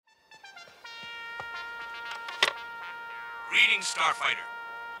Greetings, Starfighter.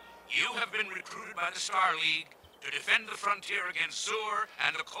 You have been recruited by the Star League to defend the frontier against Zur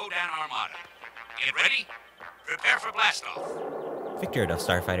and the Kodan Armada. Get ready? Prepare for blastoff. Victor of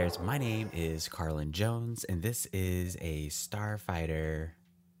Starfighters, my name is Carlin Jones, and this is a Starfighter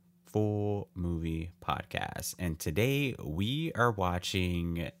full movie podcast. And today we are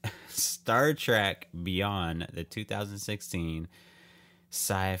watching Star Trek Beyond, the 2016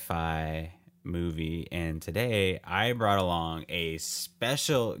 sci-fi movie. And today I brought along a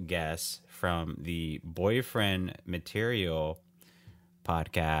special guest from the Boyfriend Material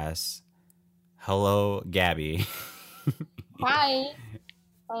podcast. Hello, Gabby. Hi.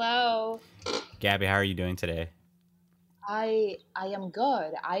 Hello. Gabby, how are you doing today? I am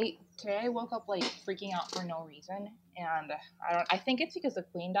good. Today I woke up like freaking out for no reason, and I think it's because the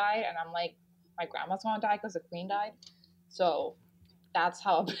Queen died, and I'm like, my grandma's gonna die because the Queen died. So that's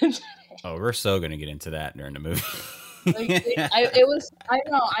how I've been today. Oh, we're so gonna get into that during the movie. I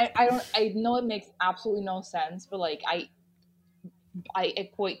know it makes absolutely no sense, but like I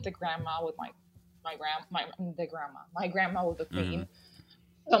equate the grandma with my grandma with the Queen.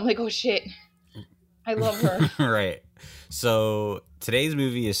 So I'm like, oh shit, I love her. Right. So today's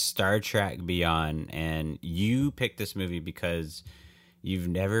movie is Star Trek Beyond, and you picked this movie because you've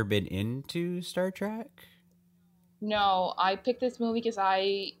never been into Star Trek? No, I picked this movie because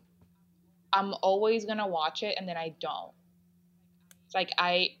I'm always gonna watch it and then I don't. It's like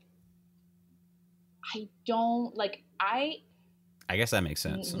I don't like I guess that makes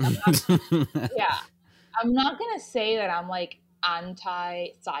sense. yeah. I'm not gonna say that I'm like anti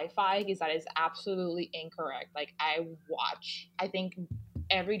sci-fi because that is absolutely incorrect. Like I think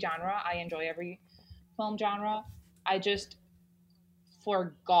every genre, I enjoy every film genre. I just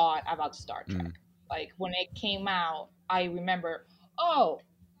forgot about Star Trek. Like when it came out, I remember, oh,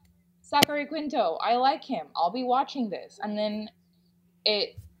 Zachary Quinto, I like him. I'll be watching this. And then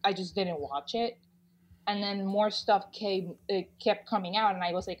I just didn't watch it. And then more stuff kept coming out, and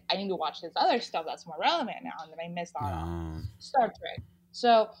I was like, I need to watch this other stuff that's more relevant now, and then I missed out on Star Trek.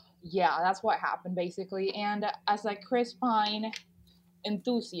 So yeah, that's what happened basically. And as a Chris Pine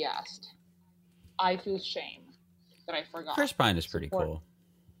enthusiast, I feel shame that I forgot. Chris Pine is pretty cool.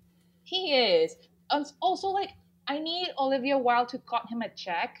 He is. And also, like, I need Olivia Wilde to cut him a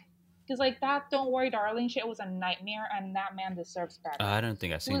check. Because, like, that Don't Worry Darling shit was a nightmare, and that man deserves better. I don't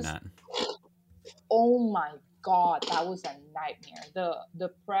think I've seen that. Oh my god, that was a nightmare. The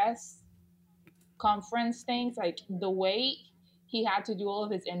press conference things, like, the way he had to do all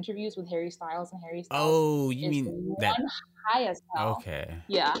of his interviews with Harry Styles, and Harry Styles you mean that high as hell. Okay.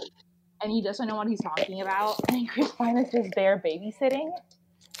 Yeah. And he doesn't know what he's talking about. And Chris Pine is just there babysitting.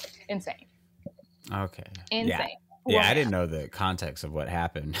 Insane. Okay. Insane. Yeah, I didn't know the context of what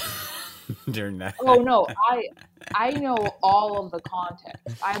happened during that. Oh no, I know all of the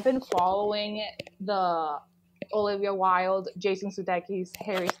context. I've been following the Olivia Wilde, Jason Sudeikis,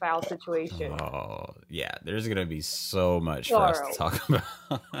 Harry Styles situation. Oh yeah, there's gonna be so much for us to talk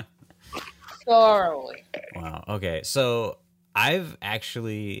about. Thoroughly. Wow. Okay, so I've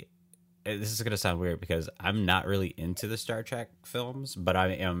actually. This is going to sound weird because I'm not really into the Star Trek films, but I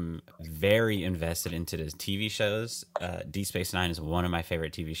am very invested into the TV shows. Deep Space Nine is one of my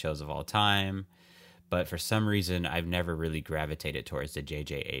favorite TV shows of all time, but for some reason, I've never really gravitated towards the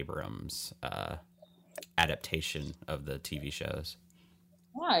J.J. Abrams adaptation of the TV shows.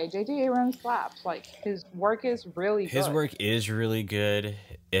 Why? J.J. Abrams slaps. Like, his work is really good. His work is really good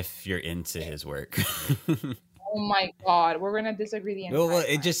if you're into his work. Oh my god, we're gonna disagree the entire Well,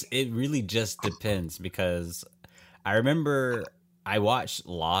 time. it really just depends because I remember I watched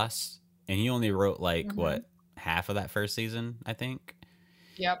Lost and he only wrote like half of that first season, I think.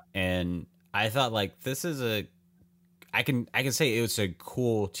 Yep. And I thought like this is I can say it was a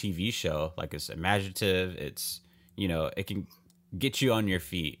cool TV show. Like it's imaginative. It's it can get you on your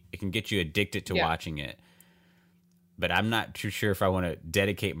feet. It can get you addicted to watching it. But I'm not too sure if I want to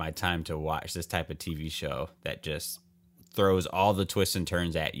dedicate my time to watch this type of TV show that just throws all the twists and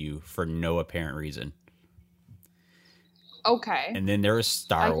turns at you for no apparent reason. Okay. And then there was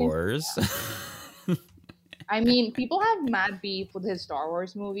Star Wars. I mean, people have mad beef with his Star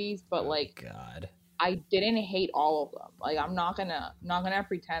Wars movies, but God, I didn't hate all of them. Like, I'm not gonna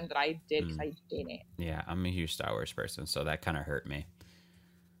pretend that I did because I didn't. Yeah, I'm a huge Star Wars person, so that kind of hurt me.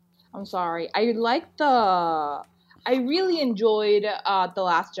 I'm sorry. I really enjoyed The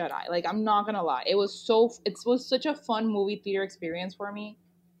Last Jedi. Like, I'm not gonna lie. It was such a fun movie theater experience for me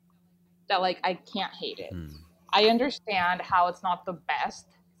that, like, I can't hate it. I understand how it's not the best.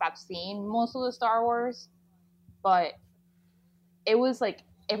 I've seen most of the Star Wars, but it was, like,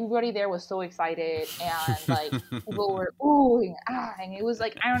 everybody there was so excited, and like people were ooh and ah, and it was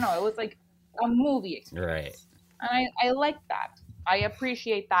like, I don't know, it was like a movie experience. Right. And I like that. I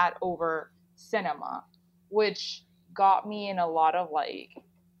appreciate that over cinema, which got me in a lot of like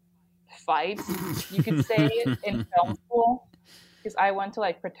fights, you could say, in film school, because I went to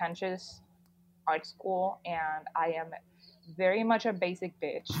like pretentious art school, and I am very much a basic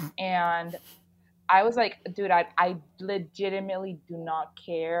bitch. And I was like, dude, I legitimately do not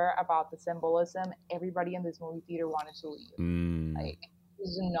care about the symbolism. Everybody in this movie theater wanted to leave. Like, this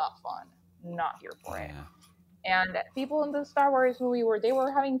is not fun. Not here for it. And people in the Star Wars movie they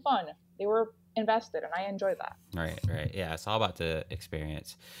were having fun. They were invested, and I enjoyed that. Right. Yeah, it's all about the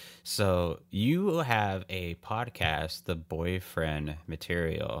experience. So you have a podcast, The Boyfriend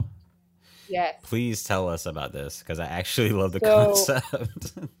Material. Yes. Please tell us about this, because I actually love the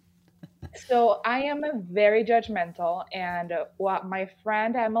concept. So I am very judgmental, and what my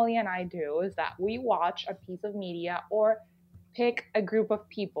friend Emily and I do is that we watch a piece of media or pick a group of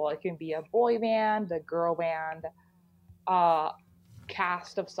people. It can be a boy band, a girl band,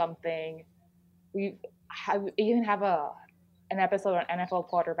 cast of something. We even have an episode on NFL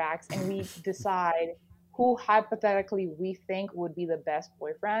quarterbacks, and we decide who hypothetically we think would be the best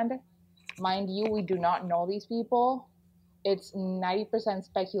boyfriend. Mind you, we do not know these people. It's 90%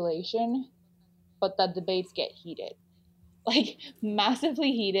 speculation, but the debates get heated. Like,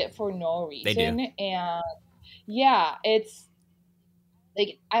 massively heated for no reason. They do. And yeah, it's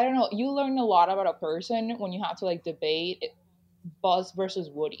like, I don't know, you learn a lot about a person when you have to like debate Buzz versus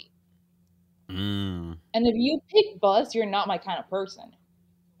Woody. And if you pick Buzz, you're not my kind of person.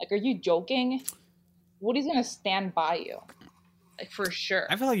 Like, are you joking? Woody's gonna stand by you, like, for sure.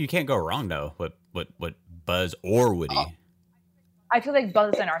 I feel like you can't go wrong though with Buzz or Woody. Oh. I feel like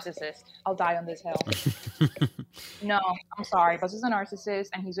Buzz is a narcissist. I'll die on this hill. No, I'm sorry. Buzz is a narcissist,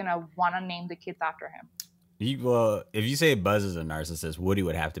 and he's gonna want to name the kids after him. Well, if you say Buzz is a narcissist, Woody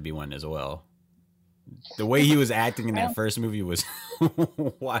would have to be one as well. The way he was acting in that first movie was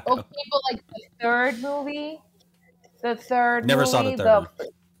wild. Okay, but like the third movie, Never saw the third one.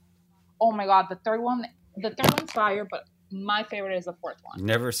 Oh my god, the third one's fire, but my favorite is the fourth one.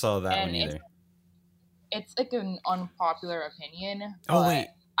 Never saw that one either. It's like an unpopular opinion. Oh wait,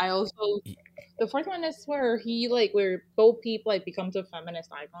 I also the fourth one is where where Bo Peep like becomes a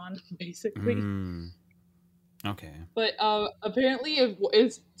feminist icon, basically. Okay. But apparently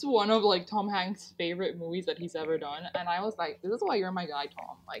it's one of like Tom Hanks' favorite movies that he's ever done, and I was like, this is why you're my guy,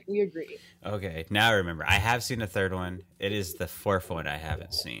 Tom. Like, we agree. Okay, now I remember. I have seen the third one. It is the fourth one I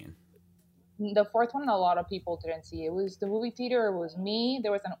haven't seen. The fourth one, a lot of people didn't see. It was the movie theater. It was me.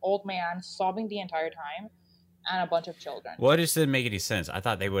 There was an old man sobbing the entire time, and a bunch of children. Well, it just didn't make any sense. I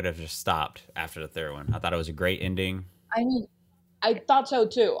thought they would have just stopped after the third one. I thought it was a great ending. I mean, I thought so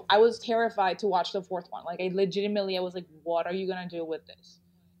too. I was terrified to watch the fourth one. Like, I was like, what are you gonna do with this?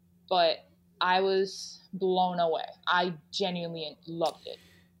 But I was blown away. I genuinely loved it.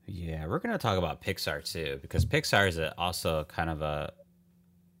 Yeah, we're gonna talk about Pixar too, because Pixar is also kind of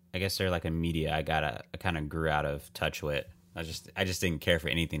I guess they're like a media I kind of grew out of touch with. I just didn't care for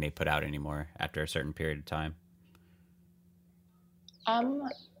anything they put out anymore after a certain period of time. I'm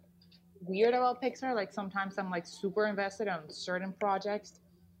weird about Pixar. Like, sometimes I'm like super invested on certain projects,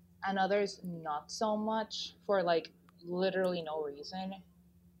 and others not so much, for like literally no reason.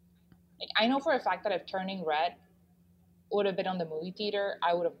 Like, I know for a fact that if Turning Red would have been on the movie theater,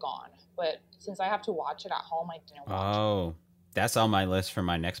 I would have gone. But since I have to watch it at home, I didn't watch it. Oh, that's on my list for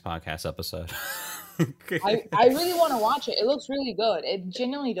my next podcast episode. I really want to watch it. It looks really good. It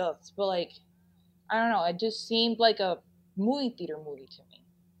genuinely does. But like, I don't know. It just seemed like a movie theater movie to me.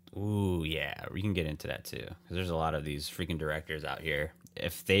 Ooh, yeah. We can get into that too. Because there's a lot of these freaking directors out here.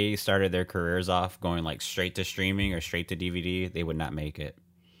 If they started their careers off going like straight to streaming or straight to DVD, they would not make it.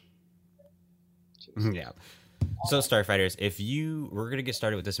 Yeah. So, Starfighters, we're going to get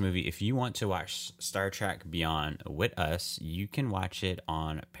started with this movie. If you want to watch Star Trek Beyond with us, you can watch it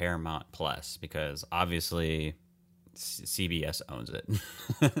on Paramount Plus, because obviously CBS owns it.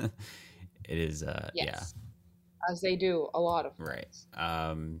 It is, yes. Yeah. As they do a lot of things.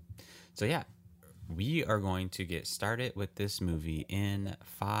 Right. So, yeah, we are going to get started with this movie in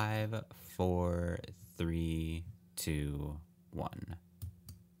 5, 4, 3, 2, 1.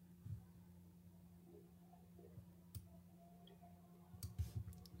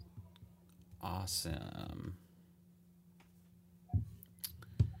 Awesome.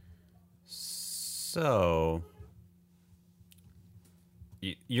 So,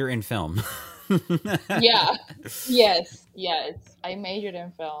 you're in film. Yeah. Yes. I majored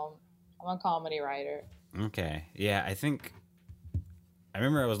in film. I'm a comedy writer. Okay. Yeah, I think I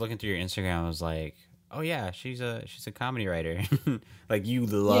remember I was looking through your Instagram. I was like, oh yeah, she's a comedy writer. Like you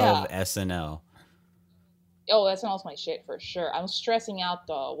Yeah. love SNL. Oh, that sounds my shit for sure. I'm stressing out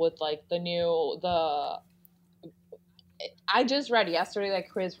though with like the. I just read yesterday that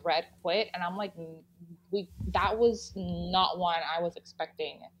Chris Red quit, and I'm like, we that was not one I was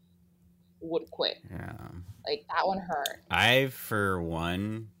expecting would quit. Yeah. Like that one hurt. I, for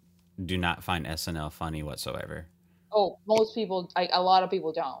one, do not find SNL funny whatsoever. Oh, most people, like a lot of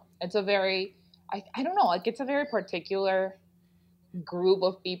people don't. It's a very, I don't know, like it's a very particular group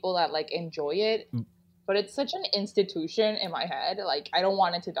of people that like enjoy it, but it's such an institution in my head. Like I don't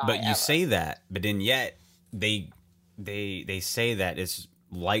want it to die. But you ever. say that, but then yet they say that it's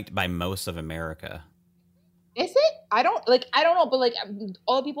liked by most of America. Is it? I don't know, but like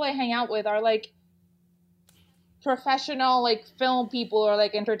all the people I hang out with are like professional like film people or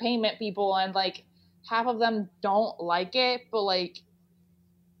like entertainment people, and like half of them don't like it, but like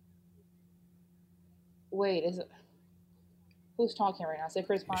wait, is it who's talking right now? Is it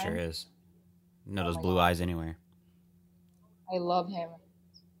Chris Pine? It sure is. No, Oh those my blue God. eyes anywhere. I love him.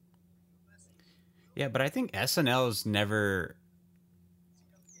 Yeah, but I think SNL's never.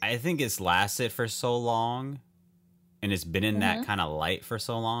 I think it's lasted for so long, and it's been in that kind of light for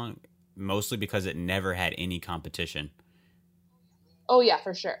so long, mostly because it never had any competition. Oh yeah,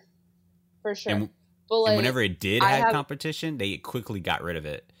 for sure, for sure. And, but like, and whenever it did have competition, they quickly got rid of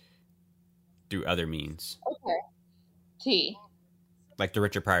it through other means. Okay. T. Like the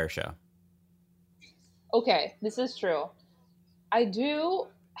Richard Pryor Show. Okay, this is true. I do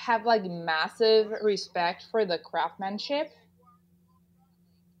have like massive respect for the craftsmanship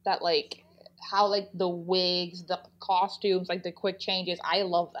that like how like the wigs, the costumes, like the quick changes. I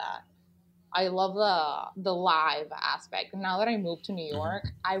love that. I love the live aspect. Now that I moved to New York,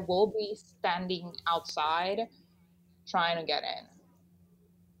 I will be standing outside trying to get in.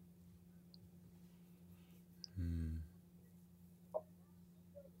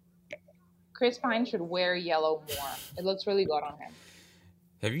 Chris Pine should wear yellow more. It looks really good on him.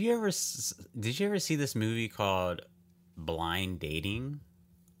 Did you ever see this movie called Blind Dating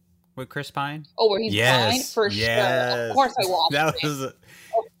with Chris Pine? Oh, where he's blind? For sure. Of course I watched it.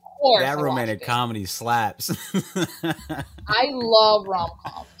 That romantic comedy slaps. I love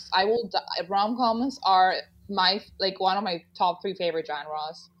rom-coms. Rom-coms are one of my top 3 favorite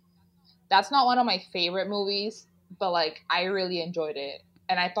genres. That's not one of my favorite movies, but like I really enjoyed it.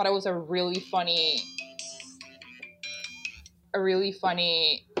 And I thought it was a really funny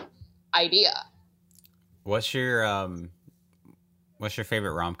idea. What's your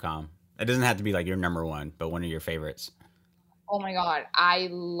favorite rom-com? It doesn't have to be like your number one, but one of your favorites. Oh my God. I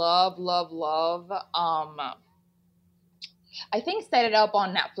love, I think Set It Up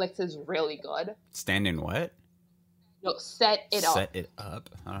on Netflix is really good. Stand in what? No, Set It Up. Set It Up?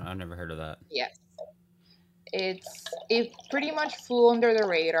 I've never heard of that. Yes. It pretty much flew under the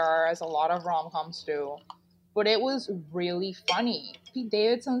radar, as a lot of rom-coms do. But it was really funny. Pete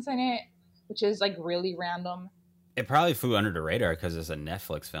Davidson's in it, which is like really random. It probably flew under the radar because it's a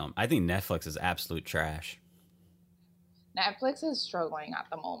Netflix film. I think Netflix is absolute trash. Netflix is struggling at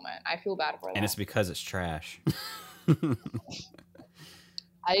the moment. I feel bad for them. And it's because it's trash.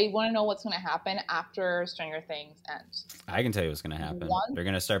 I want to know what's going to happen after Stranger Things ends. I can tell you what's going to happen. They're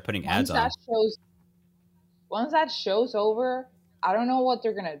going to start putting ads on. Once that show's over, I don't know what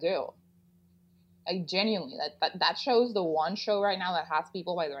they're going to do. Like, genuinely, that show's the one show right now that has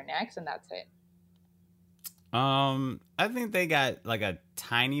people by their necks, and that's it. I think they got like a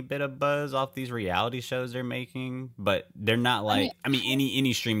tiny bit of buzz off these reality shows they're making, but they're not like,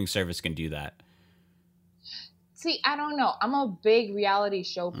 any streaming service can do that. See, I don't know. I'm a big reality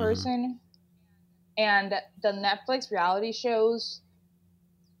show person, and the Netflix reality shows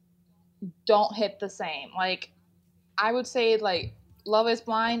don't hit the same. Like, I would say like Love is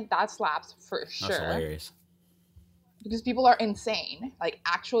Blind, that slaps for sure. That's hilarious. Because people are insane, like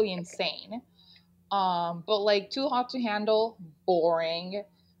actually insane. But like Too Hot to Handle, boring.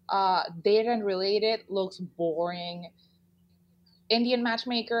 Dated and Related looks boring. Indian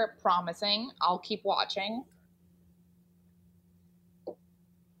Matchmaker, promising. I'll keep watching.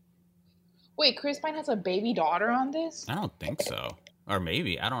 Wait, Chris Pine has a baby daughter on this? I don't think so. Or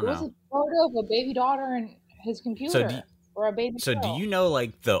maybe, I don't know. There's a photo of a baby daughter in his computer. Or a baby So girl. do you know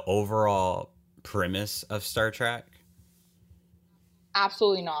like the overall premise of Star Trek?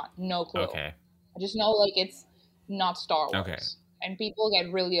 Absolutely not. No clue. Okay. I just know like it's not Star Wars. Okay. And people get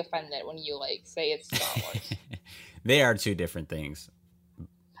really offended when you like say it's Star Wars. They are two different things.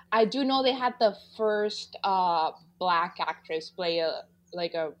 I do know they had the first black actress play a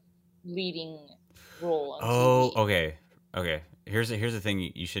leading role on TV. Okay. here's the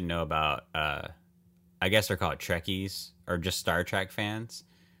thing you should know about. I guess they're called Trekkies or just Star Trek fans.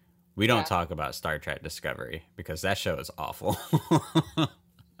 We don't talk about Star Trek Discovery because that show is awful.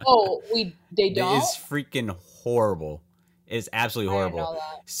 Oh, they don't? It's freaking horrible. It's absolutely horrible. I didn't know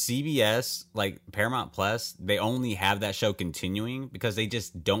that. CBS, like Paramount Plus, they only have that show continuing because they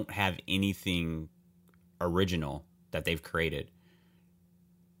just don't have anything original that they've created.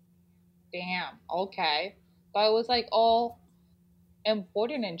 Damn. Okay. But it was like all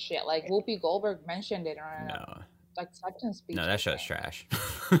important and shit. Like Whoopi Goldberg mentioned it on No. like acceptance speech. No, that show's trash.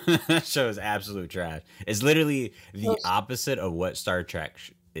 That show is absolute trash. It's literally the opposite of what Star Trek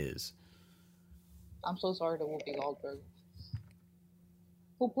is. I'm so sorry to Whoopi Goldberg.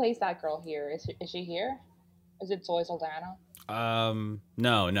 Who plays that girl here? Is she here? Is it Zoe Saldana?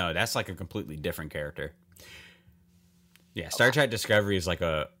 No, that's like a completely different character. Yeah, Star Trek Discovery is like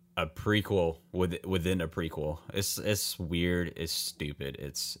a prequel within a prequel. It's weird. It's stupid.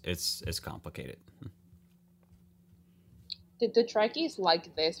 It's complicated. Did the Trekkies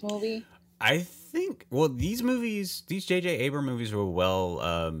like this movie? I think. Well, these J.J. Abrams movies were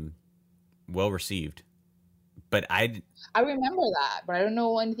well received, but I remember that, but I don't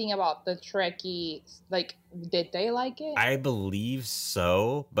know anything about the Trekkies. Like, did they like it? I believe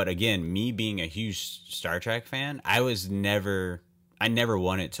so, but again, me being a huge Star Trek fan, I never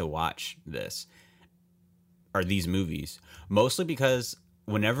wanted to watch this or these movies, mostly because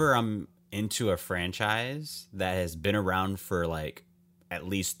whenever I'm into a franchise that has been around for like at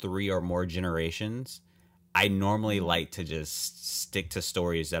least 3 or more generations, I normally like to just stick to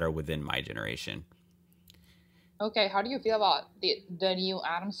stories that are within my generation. Okay, how do you feel about the new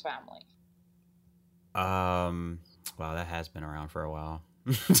Addams Family? Well, that has been around for a while.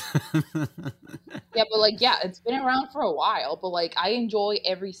 Yeah, but it's been around for a while, but like I enjoy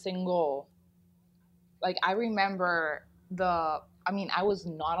every single, like I remember I was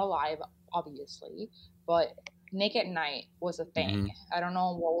not alive obviously, but Nick at Night was a thing. Mm-hmm. I don't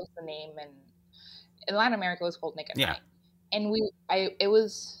know what was the name, in Latin America it was called Nick at Night. And it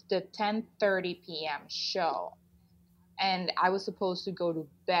was the 10:30 p.m. show, and I was supposed to go to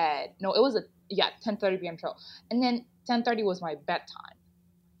bed. No, it was 10:30 p.m. show, and then 10:30 was my bedtime.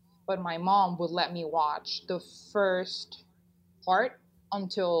 But my mom would let me watch the first part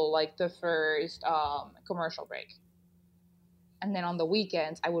until like the first commercial break. And then on the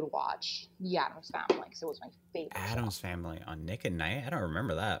weekends, I would watch The Addams Family because it was my favorite Addams show. Family on Nick at Night? I don't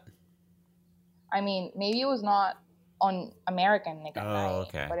remember that. I mean, maybe it was not on American Nick at Night,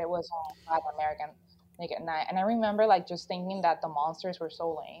 okay. But it was on Latin American Nick at Night. And I remember like just thinking that the monsters were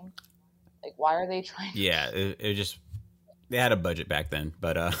so lame. Like, why are they trying? Yeah, it just they had a budget back then,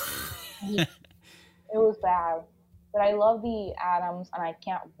 but It was bad. But I love the Addams, and I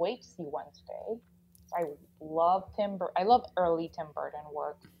can't wait to see Wednesday. I love I love early Tim Burton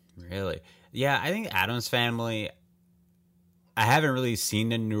work. Really? Yeah, I think Addams Family. I haven't really seen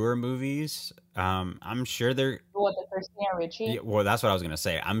the newer movies. I'm sure they're the Christina Ricci. Yeah, well, that's what I was gonna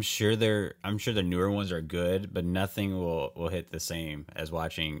say. I'm sure the newer ones are good, but nothing will hit the same as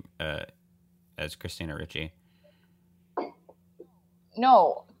watching as Christina Ricci.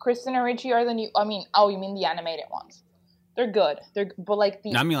 No, Christina Ricci are the new. I mean, you mean the animated ones? They're good. But like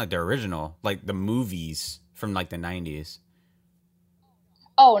the. No, I mean like the original, like the movies from like the 90s.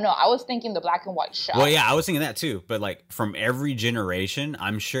 Oh no, I was thinking the black and white show. Well, yeah, I was thinking that too. But like from every generation,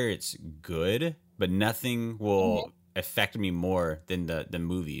 I'm sure it's good, but nothing will affect me more than the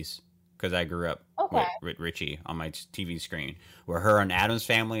movies because I grew up with Richie on my TV screen, where her on Addams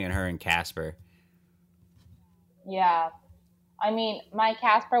Family and her in Casper. Yeah, I mean, my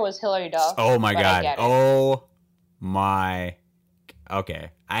Casper was Hilary Duff. Oh my god! Oh my.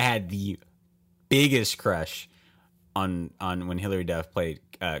 Okay, I had the biggest crush on when Hilary Duff played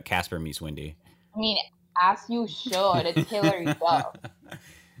Casper meets Wendy. I mean, as you should. It's Hilary Duff.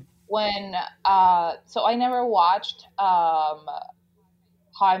 When so I never watched How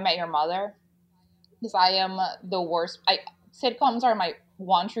I Met Your Mother because I am the worst. Sitcoms are my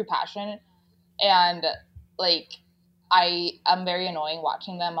one true passion, and like I am very annoying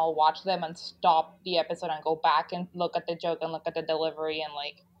watching them. I'll watch them and stop the episode and go back and look at the joke and look at the delivery and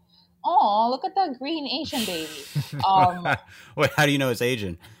like, oh, look at that green Asian baby. Wait, how do you know it's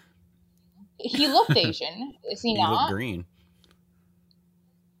Asian? He looked Asian. Is he not? He looked green.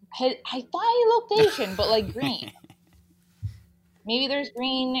 I thought he looked Asian, but like green. Maybe there's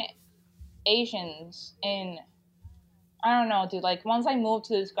green Asians in. I don't know, dude. Like once I moved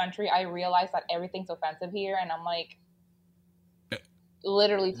to this country, I realized that everything's offensive here, and I'm like,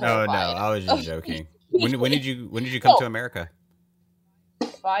 literally terrified. Oh no, I was just joking. When did you come to America?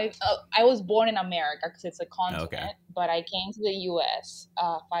 PS5. I was born in America because it's a continent, Okay. but I came to the US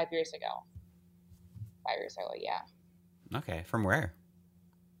 5 years ago. 5 years ago, yeah. Okay. From where?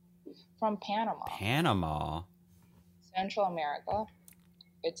 From Panama, Panama. Central America.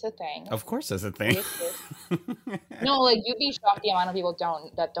 It's a thing. Of course, that's a thing. No, like you'd be shocked the amount of people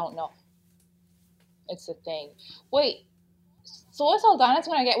don't know. It's a thing. Wait, Zoe Saldana's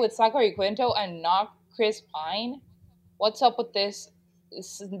gonna get with Zachary Quinto and not Chris Pine? What's up with this?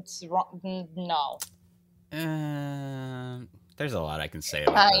 It's wrong. No. There's a lot I can say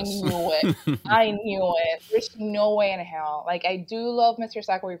about this. Knew it. I knew it. There's no way in hell. Like, I do love Mr.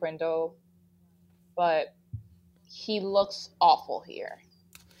 Zachary Quinto, but he looks awful here.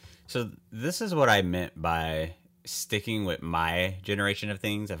 So this is what I meant by sticking with my generation of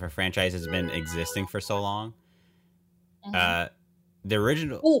things. If a franchise has been existing for so long, the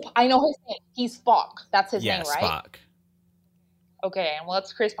original. Ooh, I know his name. He's Spock. That's his name, right? Spock. Okay, and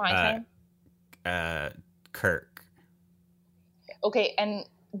what's Chris Pine's name? Kirk. Okay, and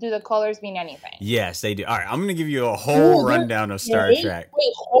do the colors mean anything? Yes, they do. All right, I'm going to give you a whole rundown of Star Trek.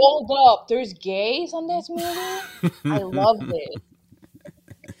 Wait, hold up. There's gays on this movie? I love this.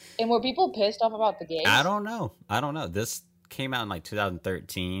 And were people pissed off about the gays? I don't know. This came out in like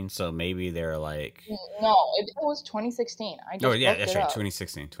 2013, so maybe they're like... No, it was 2016. Oh, yeah, that's right.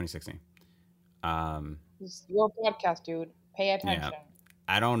 2016. It's your podcast, dude. Pay attention. Yeah.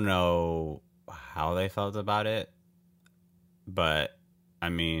 I don't know how they felt about it, but I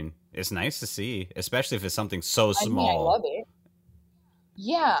mean, it's nice to see, especially if it's something so small. I love it.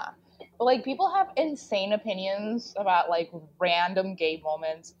 Yeah. But like, people have insane opinions about like random gay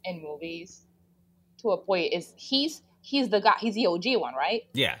moments in movies. To a point, he's the guy. He's the OG one, right?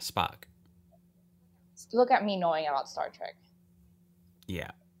 Yeah, Spock. Look at me knowing about Star Trek.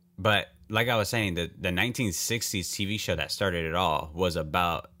 Yeah, but like I was saying, the 1960s TV show that started it all was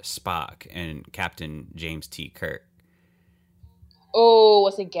about Spock and Captain James T. Kirk. Oh,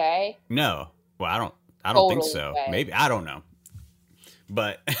 was it gay? No, well, I don't think so. Gay. Maybe, I don't know,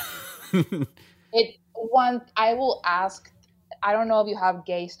 but. I will ask. I don't know if you have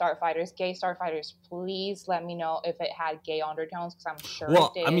gay starfighters. Gay starfighters, please let me know if it had gay undertones, because I'm sure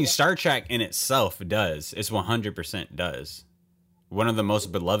it did. I mean, Star Trek in itself does. It's 100% does. One of the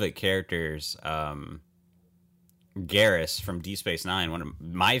most beloved characters, Garrus from Deep Space Nine, one of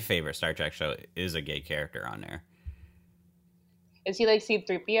my favorite Star Trek show, is a gay character on there. Is he like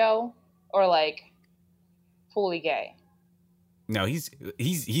C-3PO or like fully gay? No, he's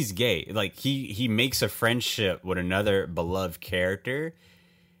gay. Like he makes a friendship with another beloved character.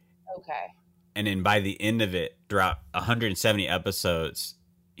 Okay. And then by the end of it, throughout 170 episodes,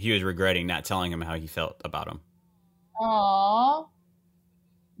 he was regretting not telling him how he felt about him. Aww.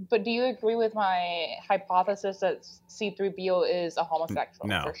 But do you agree with my hypothesis that C-3PO is a homosexual?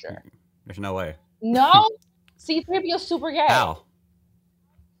 No, for sure. There's no way. No, C-3PO is super gay.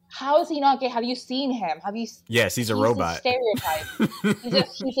 How is he not gay? Have you seen him? Yes, he's a robot. A stereotype.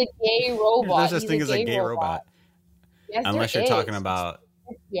 he's a gay robot. There's such thing as a gay robot. Yes, unless you're talking about.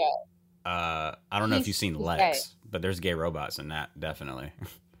 Yeah. I don't know if you've seen Lex, but there's gay robots in that, definitely.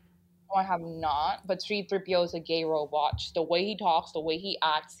 No, I have not. But C-3PO is a gay robot. Just the way he talks, the way he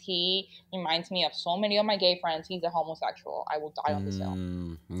acts, he reminds me of so many of my gay friends. He's a homosexual. I will die on this hill.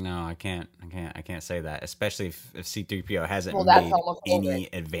 No, I can't say that. Especially if C-3PO hasn't made any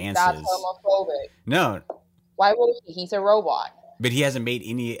advances. That's homophobic. No. Why would he? He's a robot. But he hasn't made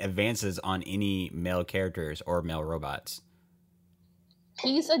any advances on any male characters or male robots.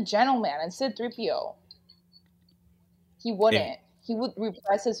 He's a gentleman, and C-3PO. He wouldn't. He would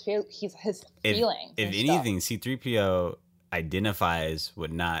repress his feelings. If anything, C-3PO identifies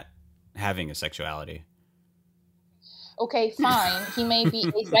with not having a sexuality. Okay, fine. He may be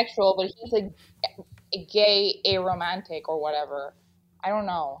asexual, but he's a gay aromantic or whatever. I don't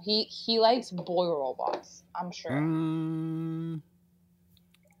know. He likes boy robots, I'm sure.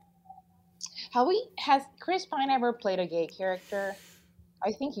 Has Chris Pine ever played a gay character?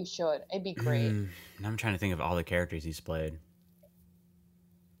 I think he should. It'd be great. I'm trying to think of all the characters he's played.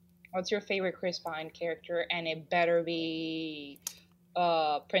 What's your favorite Chris Pine character? And it better be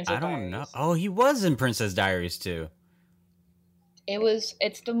Princess Diaries. I don't know. Oh, he was in Princess Diaries too.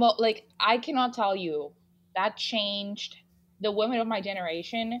 It's the most, like, I cannot tell you. That changed the women of my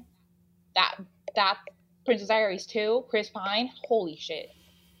generation. That Princess Diaries 2, Chris Pine, holy shit.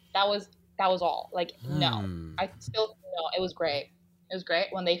 That was all. Like, no. I still, no, it was great. It was great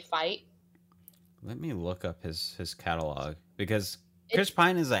when they fight. Let me look up his catalog, because Chris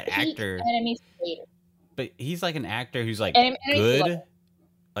Pine is an actor, but he's like an actor who's like good.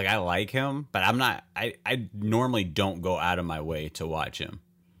 Like, I like him, but I'm not. I normally don't go out of my way to watch him.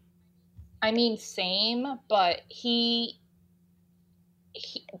 I mean, same, but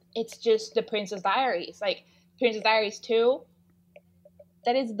it's just the Princess Diaries. Like Princess Diaries 2,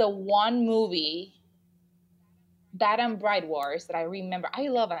 that is the one movie, that and Bride Wars, that I remember. I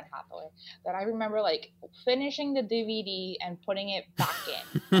love Anne Hathaway. That I remember like finishing the DVD and putting it back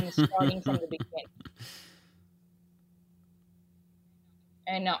in and starting from the beginning.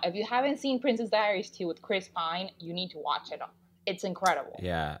 And no, if you haven't seen Princess Diaries 2 with Chris Pine, you need to watch it. It's incredible.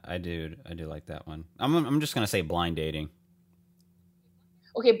 Yeah, I do like that one. I'm just gonna say Blind Dating.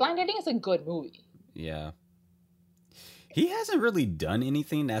 Okay, Blind Dating is a good movie. Yeah. He hasn't really done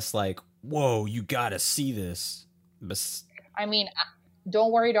anything that's like, whoa, you gotta see this. But I mean,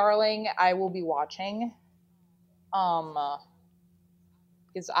 don't worry, darling. I will be watching. Because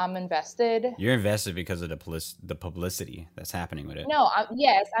I'm invested. You're invested because of the publicity that's happening with it. No,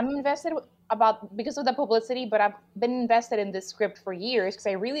 yes, I'm invested because of the publicity, but I've been invested in this script for years because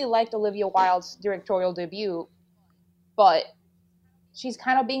I really liked Olivia Wilde's directorial debut, but she's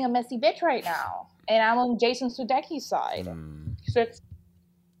kind of being a messy bitch right now, and I'm on Jason Sudeikis' side. So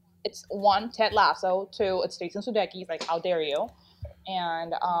it's one, Ted Lasso, two, it's Jason Sudeikis, like how dare you,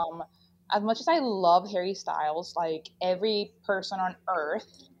 and as much as I love Harry Styles, like every person on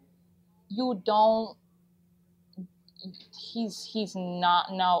earth, he's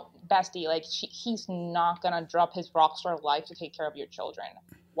not, no, bestie, like he's not gonna drop his rockstar life to take care of your children.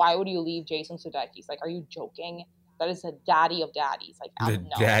 Why would you leave Jason Sudeikis? Like, are you joking? That is the daddy of daddies. Like, the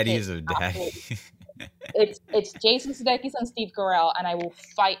daddies of daddies. It's Jason Sudeikis and Steve Carell, and I will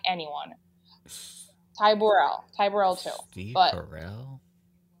fight anyone. Ty Burrell too. Steve Carell?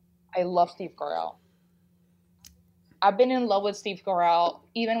 I love Steve Carell. I've been in love with Steve Carell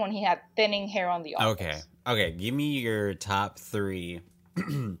even when he had thinning hair on The Office. Okay. Give me your top 3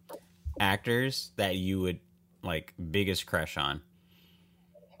 actors that you would like biggest crush on.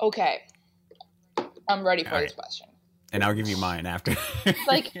 Okay, I'm ready for this question. And I'll give you mine after.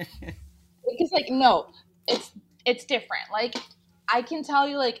 Because no, it's different. Like, I can tell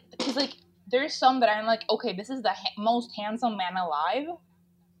you, like, because like there's some that I'm like, okay, this is the most handsome man alive.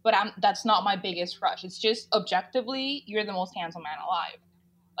 But that's not my biggest crush. It's just objectively, you're the most handsome man alive.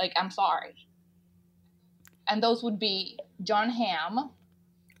 Like, I'm sorry. And those would be John Hamm.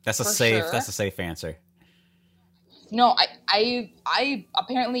 That's a safe answer. No, I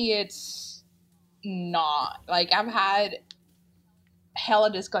apparently it's not. Like, I've had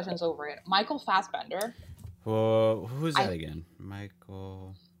hella discussions over it. Michael Fassbender. Well, who's that again?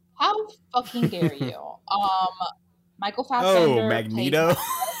 Michael. How fucking dare you? Michael Fassbender. Oh, Magneto.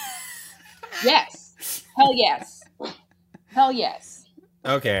 Yes. Hell yes. Hell yes.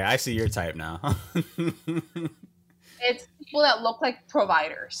 Okay, I see your type now. It's people that look like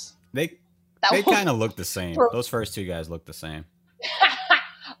providers. They kind of look the same. Those first 2 guys look the same.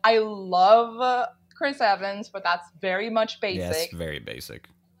 I love Chris Evans, but that's very much basic. Yes, very basic.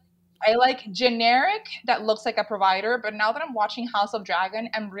 I like generic that looks like a provider, but now that I'm watching House of Dragon,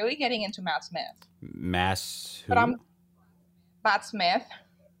 I'm really getting into Matt Smith. Who? Matt Smith,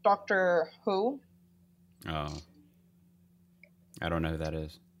 Doctor Who. Oh. I don't know who that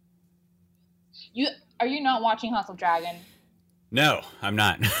is. Are you not watching House of Dragon? No, I'm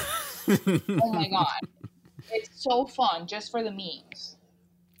not. Oh my god. It's so fun just for the memes.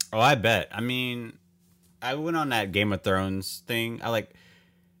 Oh, I bet. I mean, I went on that Game of Thrones thing.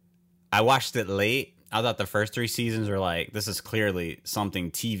 I watched it late. I thought the first 3 seasons were like, this is clearly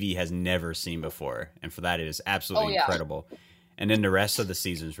something TV has never seen before. And for that, it is absolutely incredible. And then the rest of the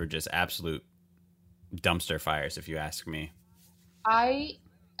seasons were just absolute dumpster fires, if you ask me. I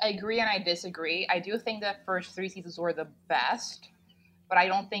agree and I disagree. I do think the first 3 seasons were the best, but I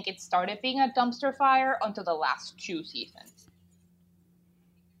don't think it started being a dumpster fire until the last 2 seasons.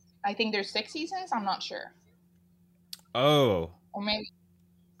 I think there's 6 seasons. I'm not sure. Oh. Or maybe.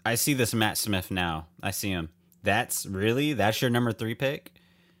 I see this Matt Smith now. I see him. That's your number 3 pick?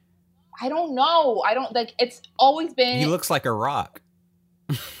 I don't know. I don't like. It's always been. He looks like a rock.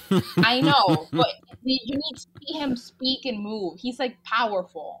 I know, but you need to see him speak and move. He's like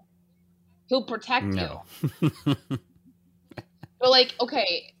powerful. He'll protect you. But like,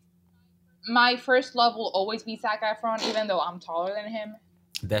 okay, my first love will always be Zac Efron, even though I'm taller than him.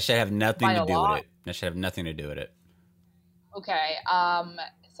 That should have nothing to do with it. That should have nothing to do with it. Okay,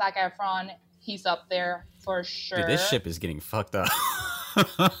 Zac Efron, he's up there for sure. Dude, this ship is getting fucked up.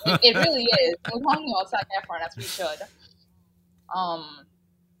 It really is. We're talking about Zac Efron as we should.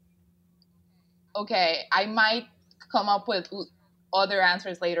 Okay, I might come up with other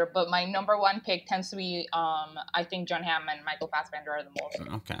answers later, but my number 1 pick tends to be, I think John Hamm and Michael Fassbender are the most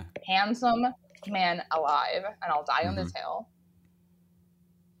handsome man alive, and I'll die on this hill.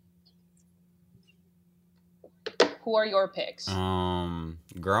 Who are your picks?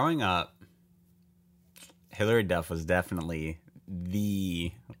 Growing up, Hilary Duff was definitely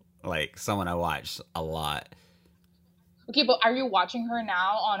someone I watched a lot. Okay, but are you watching her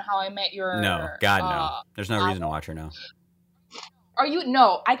now on How I Met Your... No, God, no. There's no reason to watch her now. Are you...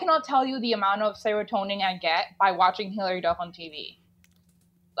 No, I cannot tell you the amount of serotonin I get by watching Hilary Duff on TV.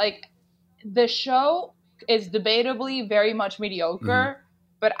 Like, the show is debatably very much mediocre,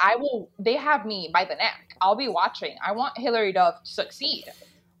 but they have me by the neck. I'll be watching. I want Hilary Duff to succeed.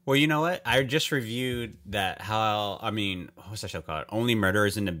 Well, you know what? I just reviewed what's that show called? Only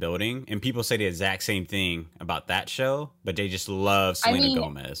Murderers in the Building. And people say the exact same thing about that show, but they just love Selena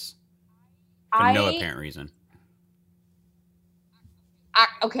Gomez. For no apparent reason.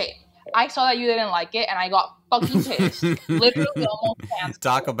 I saw that you didn't like it, and I got fucking pissed. Literally almost canceled.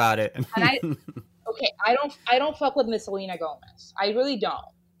 Talk about it. And I don't fuck with Miss Selena Gomez. I really don't.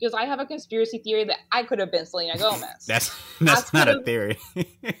 Because I have a conspiracy theory that I could have been Selena Gomez. That's not a theory.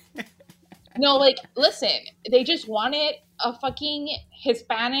 No, like, listen, they just wanted a fucking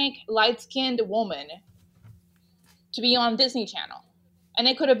Hispanic, light-skinned woman to be on Disney Channel. And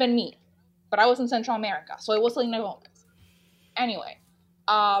it could have been me. But I was in Central America, so it was Selena Gomez. Anyway,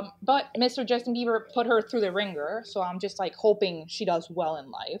 but Mr. Justin Bieber put her through the ringer, so I'm just, like, hoping she does well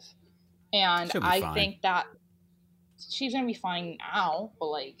in life. And I think that she's gonna be fine now, but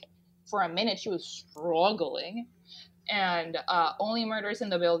like for a minute she was struggling. And Only Murders in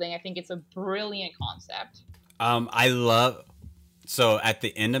the Building, I think it's a brilliant concept. So at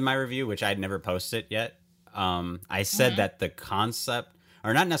the end of my review, which I'd never posted yet, I said that the concept,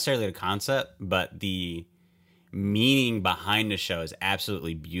 or not necessarily the concept, but the meaning behind the show is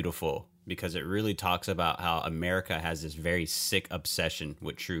absolutely beautiful, because it really talks about how America has this very sick obsession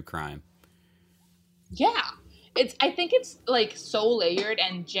with true crime. Yeah. I think it's like so layered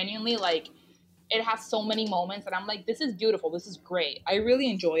and genuinely like it has so many moments that I'm like, this is beautiful. This is great. I really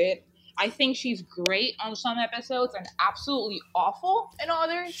enjoy it. I think she's great on some episodes and absolutely awful in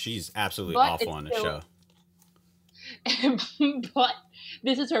others. She's absolutely awful on the show. But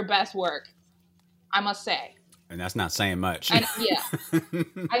this is her best work, I must say. And that's not saying much. And, yeah.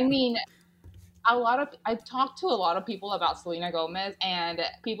 I mean, I've talked to a lot of people about Selena Gomez, and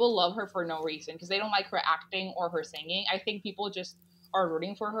people love her for no reason because they don't like her acting or her singing. I think people just are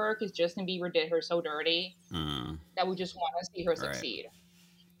rooting for her because Justin Bieber did her so dirty that we just want to see her succeed.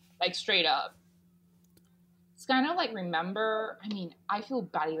 Like, straight up. It's kind of like, I feel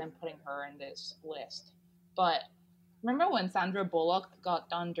bad even putting her in this list. But remember when Sandra Bullock got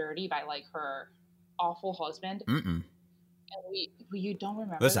done dirty by, like, her awful husband? Mm-mm. And you don't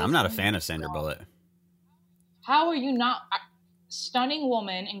remember. Listen, I'm not a fan of Sandra Bullock. How are you not? Stunning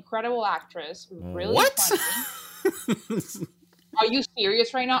woman, incredible actress, really funny. Are you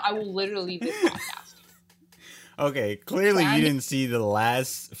serious right now? I will literally leave this podcast. Okay, clearly you didn't see the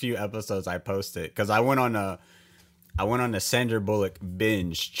last few episodes I posted, because I went on a Sandra Bullock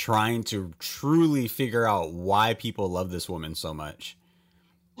binge trying to truly figure out why people love this woman so much.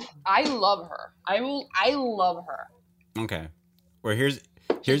 I love her. I love her. Okay. Well, here's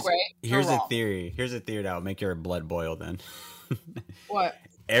a theory. Here's a theory that will make your blood boil then. What?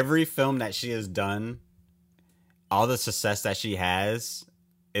 Every film that she has done, all the success that she has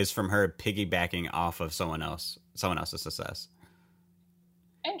is from her piggybacking off of someone else's success.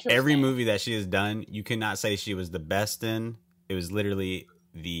 Interesting. Every movie that she has done, you cannot say she was the best in. It was literally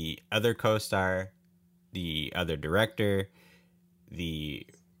the other co-star, the other director,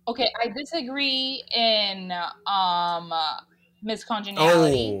 Okay, I disagree in Miss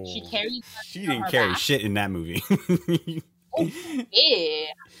Congeniality. She didn't carry shit in that movie. Oh, she did.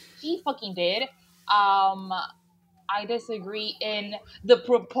 She fucking did. I disagree in The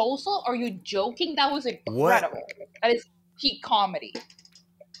Proposal. Are you joking? That was incredible. What? That is peak comedy.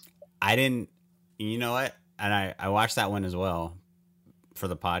 You know what? And I watched that one as well for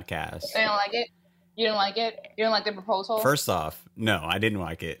the podcast. You didn't like it? You didn't like it? You didn't like The Proposal? First off, no, I didn't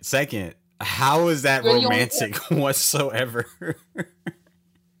like it. Second, how is that romantic whatsoever?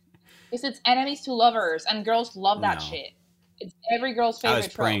 Because it's enemies to lovers, and girls love that shit. It's every girl's favorite. I was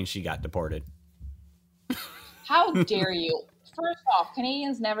praying she got deported. How dare you? First off,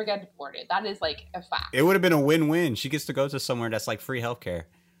 Canadians never get deported. That is like a fact. It would have been a win-win. She gets to go to somewhere that's like free healthcare.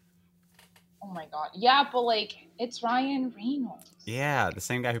 Oh my god. Yeah, but like, it's Ryan Reynolds. Yeah, the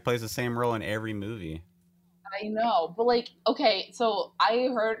same guy who plays the same role in every movie. I know, but like, okay, so I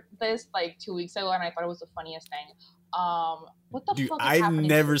heard this like 2 weeks ago, and I thought it was the funniest thing. What the fuck is happening? I've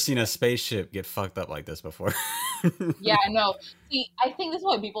never seen a spaceship get fucked up like this before. Yeah, I know. See, I think this is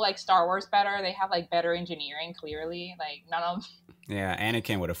why people like Star Wars better. They have like better engineering, clearly. Like, none of... Yeah,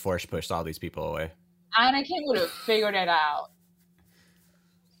 Anakin would have force pushed all these people away. Anakin would have figured it out.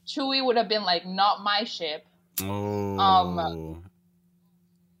 Chewie would have been like, not my ship. Oh.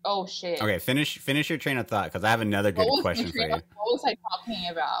 Oh shit. Okay, finish your train of thought because I have another good question for you. What was I talking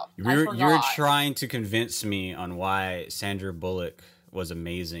about? You're trying to convince me on why Sandra Bullock was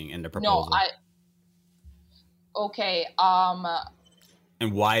amazing in The Proposal. Okay.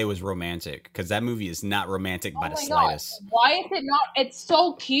 And why it was romantic, because that movie is not romantic by the slightest. God. Why is it not? It's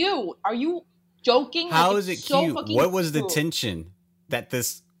so cute. Are you joking? How is it cute? What was the tension that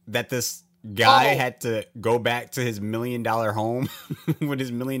this guy had to go back to his $1 million home with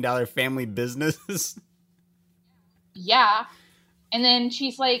his $1 million family business? Yeah, and then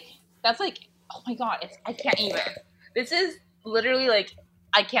she's like, "That's like, oh my god, I can't even." This is literally like,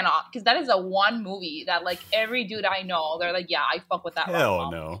 I cannot, because that is a one movie that like every dude I know, they're like, yeah, I fuck with that. Hell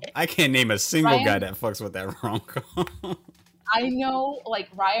no, I can't name a single guy that fucks with that rom-com. I know, like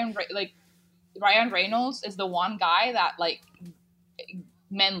Ryan Reynolds is the one guy that like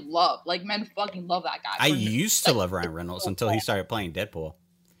men love, like men fucking love that guy. I used to love Ryan Reynolds until he started playing Deadpool.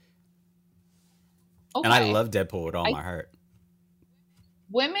 Okay. And I love Deadpool with all my heart.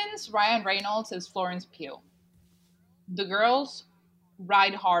 Women's Ryan Reynolds is Florence Pugh. The girls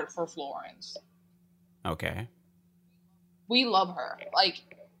ride hard for Florence. Okay. We love her. Like,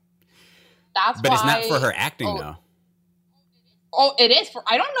 that's but why... it's not for her acting, though. Oh, it is for...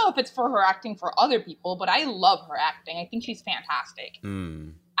 I don't know if it's for her acting for other people, but I love her acting. I think she's fantastic.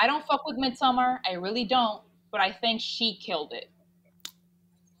 I don't fuck with Midsommar. I really don't. But I think she killed it.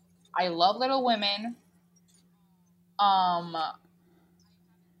 I love Little Women. I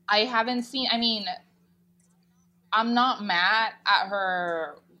haven't seen... I mean... I'm not mad at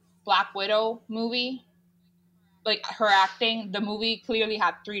her Black Widow movie. Like, her acting. The movie clearly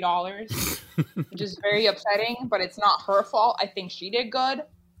had $3, which is very upsetting, but it's not her fault. I think she did good.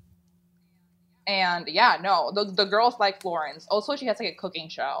 And, yeah, no. The girls like Florence. Also, she has, like, a cooking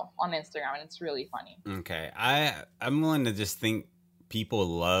show on Instagram, and it's really funny. Okay. I'm willing to just think people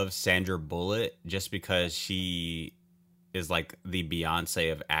love Sandra Bullock just because she is, like, the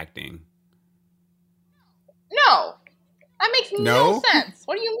Beyonce of acting. No, that makes no sense.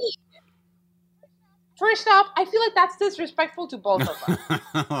 What do you mean? First off, I feel like that's disrespectful to both of them.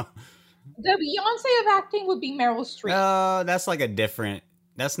 The Beyonce of acting would be Meryl Streep. No, that's like a different...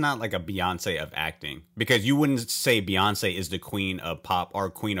 That's not like a Beyonce of acting. Because you wouldn't say Beyonce is the queen of pop or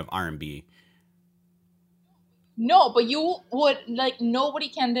queen of R&B. No, but you would... Like, nobody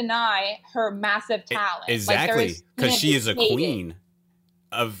can deny her massive talent. Exactly. Because she is a queen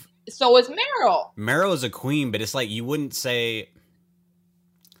of... So is Meryl. Meryl is a queen, but it's like you wouldn't say...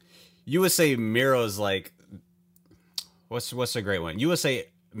 You would say Meryl's like... What's a great one? You would say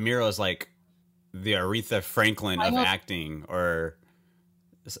Meryl's like the Aretha Franklin of acting, or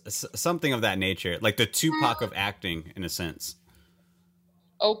something of that nature. Like the Tupac of acting, in a sense.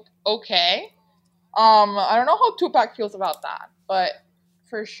 Oh, okay. I don't know how Tupac feels about that, but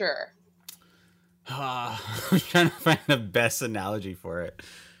for sure. I'm trying to find the best analogy for it.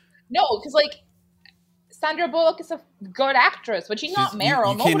 No, because, like, Sandra Bullock is a good actress, but she's not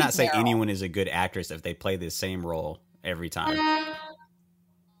Meryl. You cannot say anyone is a good actress if they play the same role every time.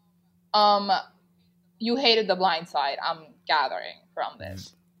 You hated The Blind Side, I'm gathering from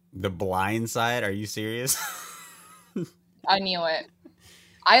this. The Blind Side? Are you serious? I knew it.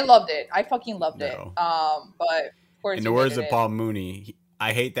 I loved it. I fucking loved it. But, of course, in the words of Paul Mooney,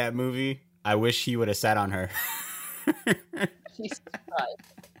 I hate that movie. I wish he would have sat on her. Jesus Christ.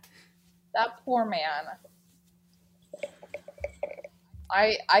 That poor man.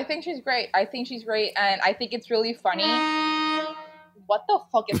 I think she's great. And I think it's really funny. What the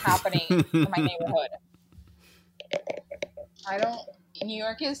fuck is happening in my neighborhood? New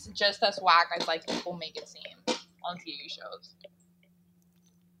York is just as whack as like people make it seem on TV shows.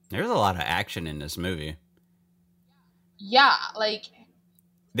 There's a lot of action in this movie. Yeah, like...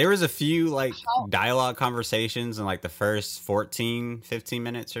 There was a few, like, dialogue conversations in, like, the first 14, 15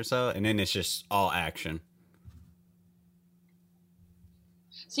 minutes or so, and then it's just all action.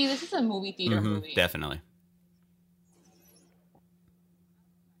 See, this is a movie theater movie. Definitely.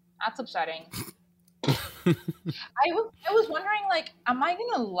 That's upsetting. I was wondering, like, am I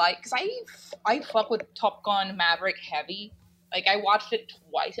gonna like... Because I fuck with Top Gun Maverick heavy. Like, I watched it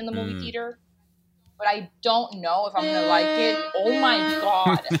twice in the movie theater. But I don't know if I'm going to like it. Oh my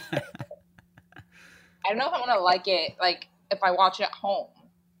god. I don't know if I'm going to like it, like, if I watch it at home.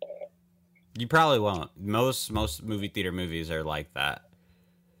 You probably won't. Most movie theater movies are like that.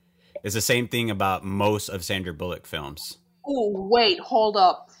 It's the same thing about most of Sandra Bullock films. Oh, wait, hold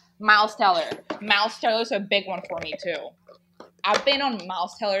up. Miles Teller. Miles Teller's a big one for me, too. I've been on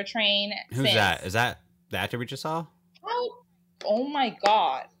Miles Teller train. Who's that? Is that the actor we just saw? Oh my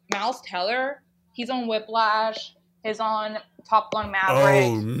god, Miles Teller. He's on Whiplash. He's on Top Gun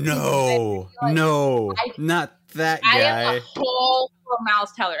Maverick. Oh no, not that guy. I am a whole for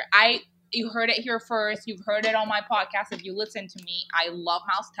Miles Teller. You heard it here first. You've heard it on my podcast. If you listen to me, I love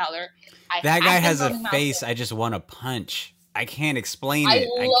Miles Teller. That guy has a face I just want to punch. I can't explain it.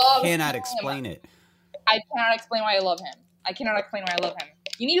 I cannot explain it. I cannot explain why I love him.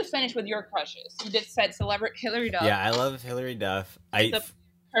 You need to finish with your crushes. You just said celebrity Hilary Duff. Yeah, I love Hilary Duff.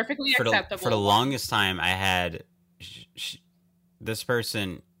 Perfectly acceptable. For the longest time, I had this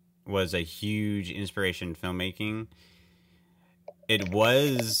person was a huge inspiration in filmmaking. It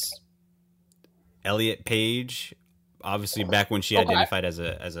was Elliot Page, obviously back when she identified as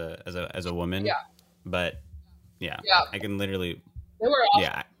a woman. Yeah. But yeah, I can literally. They were awesome.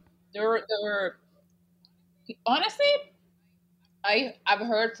 Yeah. They were. Honestly, I've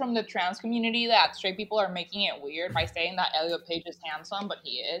heard from the trans community that straight people are making it weird by saying that Elliot Page is handsome, but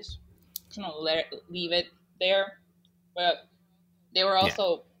he is. I'm just gonna leave it there. But they were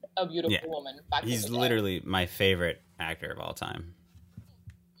also a beautiful woman. He's literally my favorite actor of all time.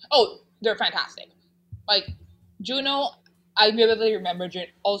 Oh, they're fantastic. Like Juno, I vividly remember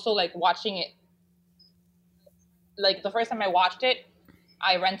also like watching it. Like the first time I watched it,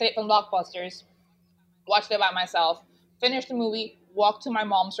 I rented it from Blockbusters, watched it by myself, finished the movie, walked to my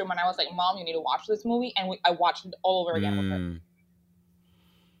mom's room, and I was like, "Mom, you need to watch this movie," and I watched it all over again with her.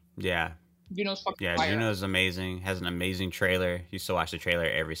 Yeah. Juno's fucking fire. Juno's amazing. Has an amazing trailer. Used to watch the trailer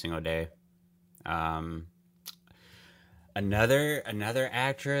every single day. Another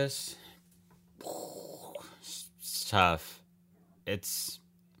actress. It's tough.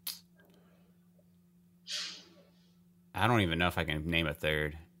 I don't even know if I can name a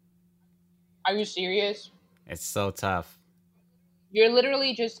third. Are you serious? It's so tough. You're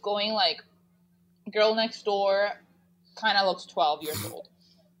literally just going like, girl next door kind of looks 12 years old.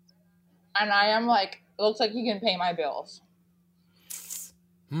 And I am like, looks like you can pay my bills.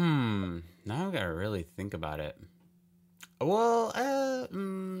 Now I gotta really think about it. Well,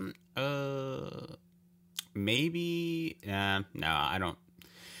 maybe. No, I don't.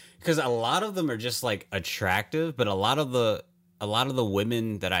 Because a lot of them are just like attractive, but a lot of the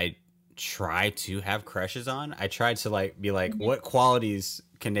women that I try to have crushes on, I try to like be like, what qualities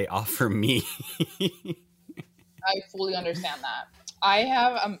can they offer me? I fully understand that. I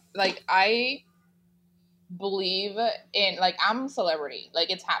have I believe in like I'm a celebrity,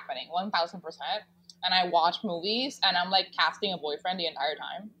 like it's happening 1000%, and I watch movies and I'm like casting a boyfriend the entire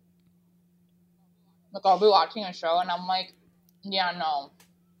time. Like I'll be watching a show and I'm like, yeah, no,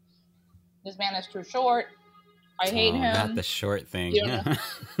 this man is too short. I hate him. Not the short thing.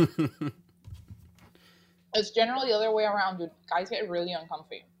 It's generally the other way around, dude. Guys get really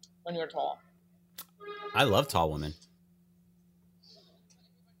uncomfy when you're tall. I love tall women.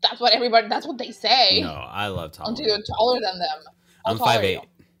 That's what they say. No, I love tall Until women. you're taller than them. I'm 5'8".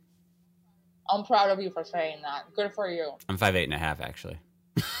 I'm proud of you for saying that. Good for you. I'm 5'8.5", actually.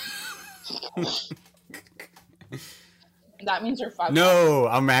 That means you're 5'8". No,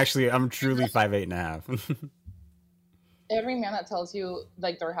 I'm truly 5'8.5". Every man that tells you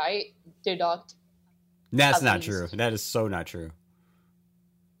like their height, deduct. That's not true. That is so not true.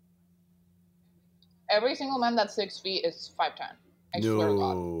 Every single man that's 6 feet is 5'10". I swear to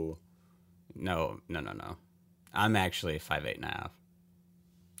God. No. I'm actually 5'8.5".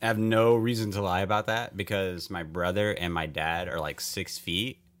 I have no reason to lie about that because my brother and my dad are like 6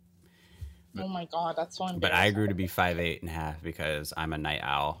 feet. Oh my God, that's so embarrassing. But I grew to be 5'8.5" because I'm a night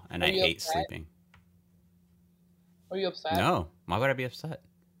owl and I hate sleeping. Were you upset? No. Why would I be upset?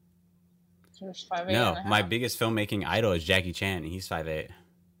 You're 5'8". No, my biggest filmmaking idol is Jackie Chan, and he's 5'8".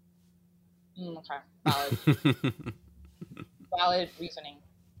 Okay, valid. Valid reasoning.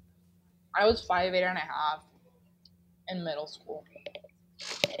 I was 5'8.5" in middle school.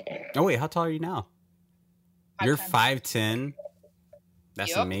 Oh wait, how tall are you now? 5'10". You're 5'10".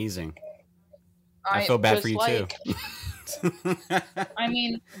 That's amazing. I feel bad for you too. I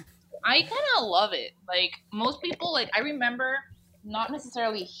mean, I kind of love it. Like most people, like I remember not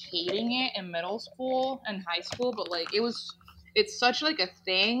necessarily hating it in middle school and high school, but like it's such like a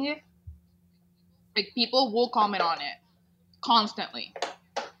thing. Like people will comment on it constantly.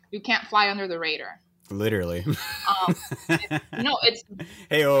 You can't fly under the radar. Literally. It's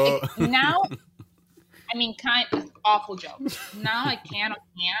hey-o. Now. I mean, kind of awful joke. Now I can,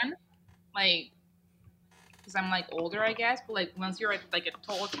 like, because I'm like older, I guess. But like once you're like a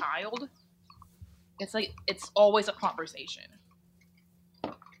tall child, it's like it's always a conversation.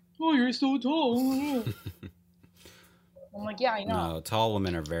 Oh, you're so tall. I'm like, yeah, I know. No, tall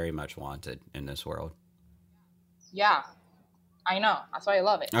women are very much wanted in this world. Yeah, I know. That's why I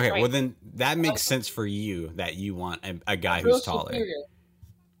love it. Okay, Right. well then that makes sense for you that you want a guy Real who's taller. superior.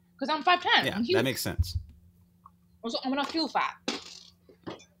 Because I'm 5'10". Yeah, I'm huge. that makes sense. Also, I'm gonna feel fat.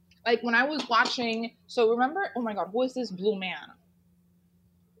 Like when I was watching, so remember, oh my god, who is this blue man?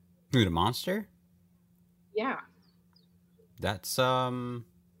 Who, the monster? Yeah. That's he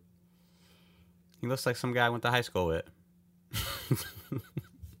looks like some guy I went to high school with.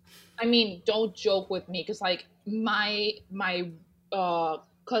 I mean, don't joke with me, because like my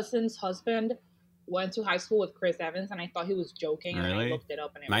cousin's husband went to high school with Chris Evans, and I thought he was joking, and then I Really? looked it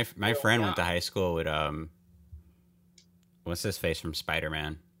up, and it My was my real. friend Yeah. went to high school with what's his face from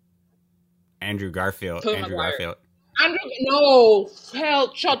Spider-Man? Andrew Garfield. Tobey Andrew Maguire. Garfield. Andrew, no,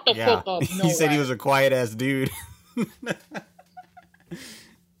 hell, shut the Yeah, fuck up. No he said way. he was a quiet ass dude.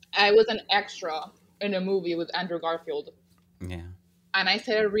 I was an extra in a movie with Andrew Garfield, Yeah. and I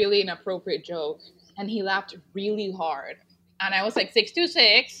said a really inappropriate joke, and he laughed really hard. And I was like,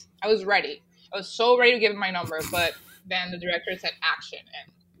 626. I was ready. I was so ready to give him my number, but then the director said action,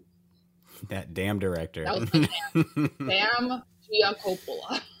 and That damn director. that was my damn Gia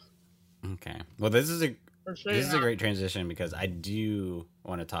Coppola. Okay. Well, this is a For sure. this is a great transition because I do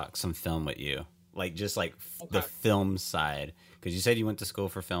want to talk some film with you, like just like the Okay. film side, because you said you went to school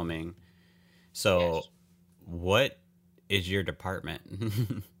for filming. So, Yes. what is your department?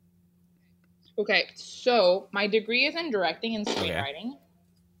 Okay, so my degree is in directing and screenwriting.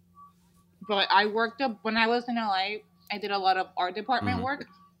 But I worked up when I was in LA. I did a lot of art department Mhm. work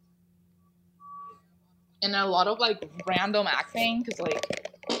and a lot of like random acting, because like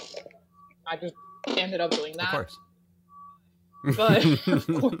I just ended up doing Of that. course.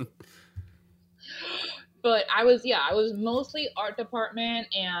 But but I was mostly art department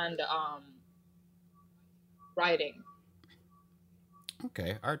and writing.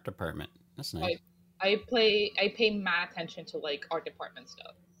 Okay, art department. That's nice. Like I pay mad attention to like art department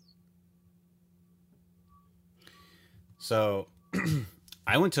stuff. So,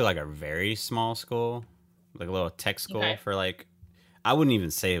 I went to like a very small school, like a little tech school Okay. for like, I wouldn't even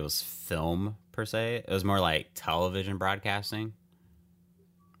say it was film per se. It was more like television broadcasting.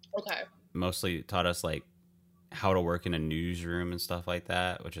 Okay. Mostly taught us like how to work in a newsroom and stuff like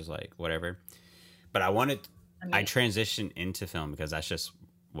that, which is like whatever. But I mean, transitioned into film because that's just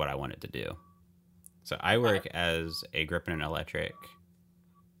what I wanted to do. So I work as a grip and electric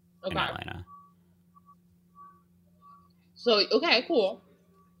in okay. Atlanta. So okay, cool.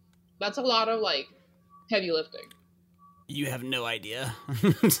 That's a lot of like heavy lifting. You have no idea.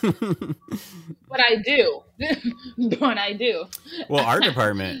 But I do. But I do. Well, art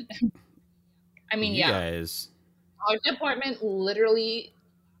department. I mean, you yeah. guys. Our department literally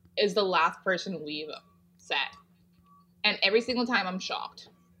is the last person we've set. And every single time I'm shocked.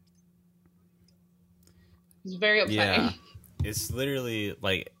 It's very upsetting. Yeah. It's literally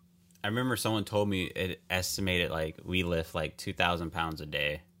like, I remember someone told me it estimated like we lift like 2,000 pounds a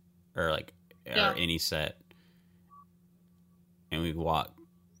day or like or any set. And we walk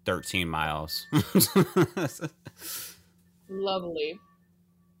 13 miles. Lovely.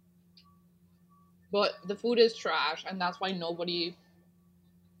 But the food is trash, and that's why nobody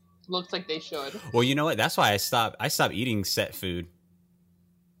looks like they should. Well, you know what? That's why I stopped eating set food.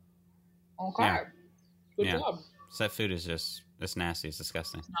 Okay. Yeah. Good Yeah. job. Set food is just, it's nasty. It's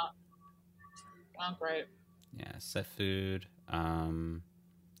disgusting. Not great. Yeah, set food.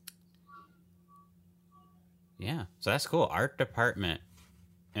 Yeah, so that's cool. Art department.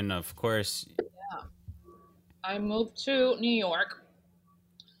 And of course, I moved to New York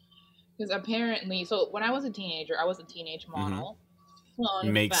because apparently, so when I was a teenager, I was a teenage model.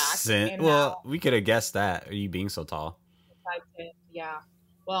 Fun makes fact. sense. And Well, we could have guessed that. Are you being so tall? yeah.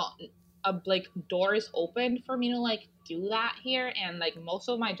 Well, like doors opened for me to like do that here, and like most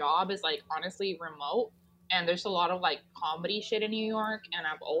of my job is like honestly remote, and there's a lot of like comedy shit in New York, and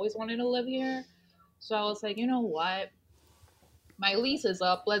I've always wanted to live here. So I was like, you know what? My lease is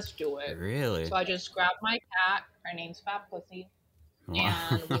up. Let's do it. Really? So I just grabbed my cat. Her name's Fat Pussy.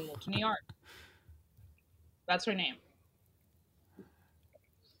 And we moved to New York. That's her name.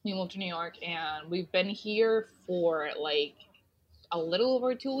 We moved to New York, and we've been here for like a little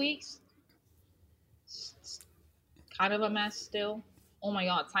over 2 weeks. It's kind of a mess still. Oh my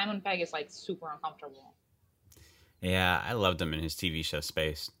god, Simon Pegg is like super uncomfortable. Yeah, I loved him in his TV show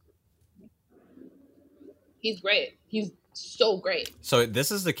Space. He's great. He's so great. So this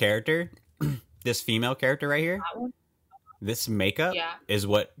is the character, this female character right here. That one? This makeup Yeah. is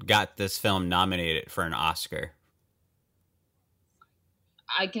what got this film nominated for an Oscar.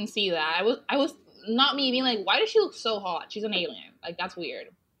 I can see that. I was not me being like, why does she look so hot? She's an alien. Like, that's weird.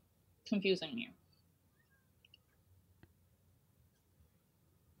 Confusing me.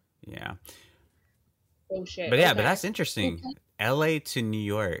 Yeah. Oh shit. But yeah, okay. but that's interesting. LA to New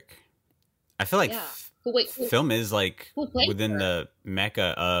York. I feel like film is like within the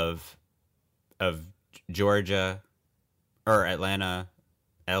mecca of Georgia or Atlanta,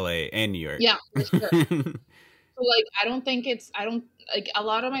 LA, and New York. Yeah, for sure. So like I don't like a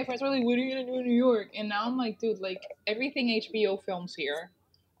lot of my friends were like, what are you gonna do in New York? And now I'm like, dude, like everything HBO films here.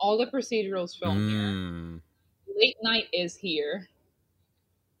 All the procedurals film here. Late night is here.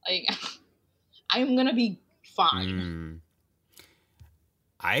 Like I'm gonna be fine.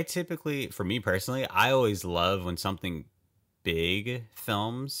 I typically, for me personally, I always love when something big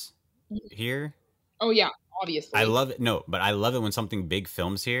films here. Oh yeah, obviously. I love it. No, but I love it when something big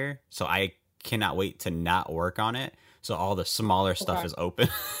films here. So I cannot wait to not work on it. So all the smaller stuff is open.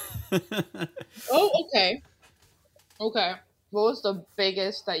 Oh, okay. Okay. What was the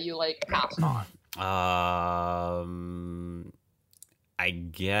biggest that you like passed on? I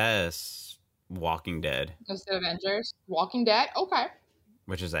guess Walking Dead. Is it Avengers? Walking Dead? Okay.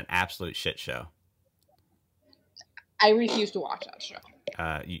 Which is an absolute shit show. I refuse to watch that show.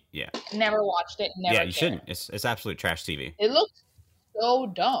 Yeah. Never watched it. Never. Yeah, you shouldn't. It's absolute trash TV. It looks so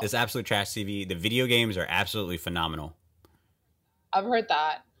dumb. It's absolute trash TV. The video games are absolutely phenomenal. I've heard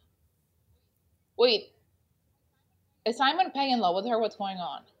that. Wait, is Simon Pegg in love with her? What's going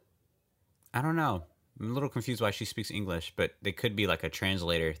on? I don't know. I'm a little confused why she speaks English, but they could be like a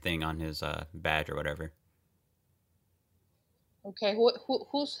translator thing on his badge or whatever. Okay, who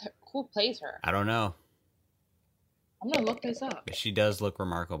plays her? I don't know. I'm gonna look this up. She does look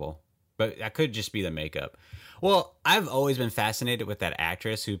remarkable, but that could just be the makeup. Well, I've always been fascinated with that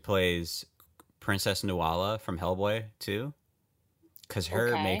actress who plays Princess Nuala from Hellboy too, because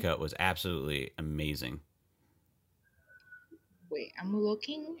her makeup was absolutely amazing. Wait, I'm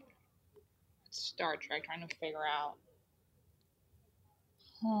looking at Star Trek, trying to figure out.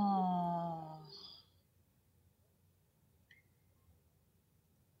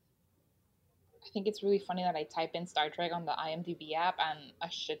 I think it's really funny that I type in Star Trek on the IMDb app and a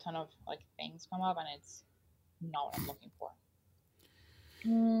shit ton of like things come up and it's not what I'm looking for.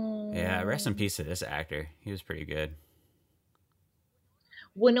 Yeah, rest in peace to this actor. He was pretty good.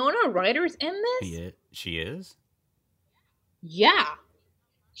 Winona Ryder's in this? She is? Yeah.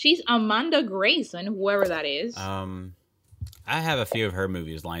 She's Amanda Grayson, whoever that is. I have a few of her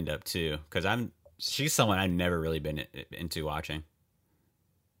movies lined up too, because she's someone I've never really been into watching.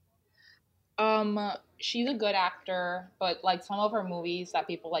 She's a good actor, but like some of her movies that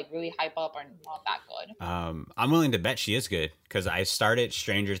people like really hype up are not that good. I'm willing to bet she is good because I started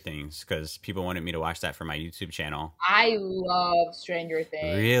Stranger Things because people wanted me to watch that for my YouTube channel. I love Stranger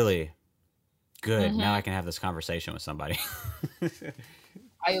Things. Really? Good. Now I can have this conversation with somebody.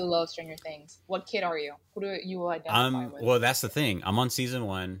 I love Stranger Things. What kid are you? Who do you identify with? Well, that's the thing. I'm on season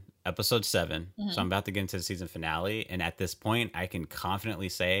 1, episode 7. So I'm about to get into the season finale. And at this point, I can confidently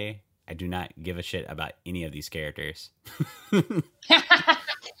say I do not give a shit about any of these characters.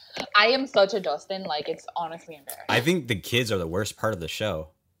 I am such a Justin. Like, it's honestly embarrassing. I think the kids are the worst part of the show.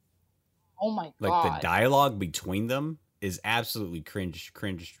 Oh my God. Like, the dialogue between them is absolutely cringe.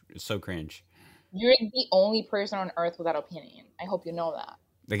 It's so cringe. You're the only person on earth with that opinion. I hope you know that.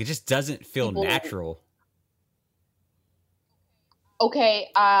 Like, it just doesn't feel natural. Okay,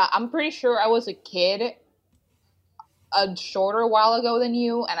 I'm pretty sure I was a kid a shorter while ago than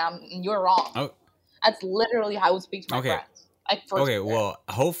you, and you're wrong. Oh. That's literally how I would speak to my friends. Well,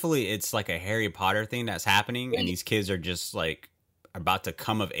 hopefully it's like a Harry Potter thing that's happening, and these kids are just like about to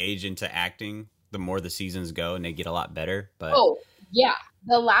come of age into acting the more the seasons go, and they get a lot better. But yeah,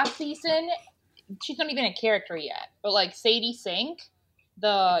 the last season, she's not even a character yet, but like Sadie Sink,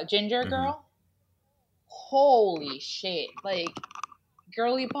 the ginger girl, holy shit, like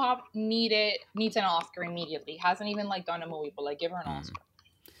Girly Pop needs an Oscar immediately. Hasn't even like done a movie, but like give her an Oscar.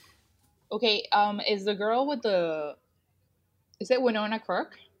 Okay, is the girl with is it Winona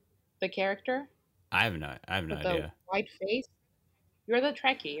Kirk, the character? I have no idea. The white face. You're the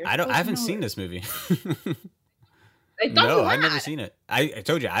Trekkie. I haven't seen this movie. No, I've never seen it. I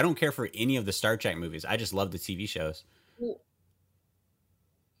told you I don't care for any of the Star Trek movies. I just love the TV shows.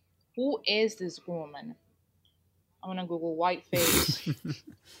 Who is this woman? I'm gonna Google white face.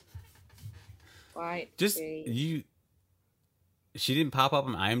 Face. She didn't pop up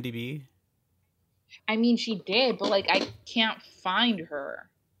on IMDb. I mean, she did, but like I can't find her.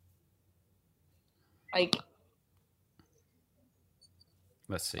 Like,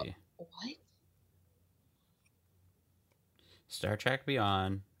 let's see. What? Star Trek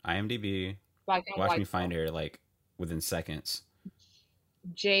Beyond, IMDb. Black and Watch me white find girl. her like within seconds.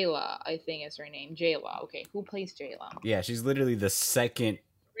 Jayla, I think is her name. Jayla. Okay, who plays Jayla? Yeah, she's literally the second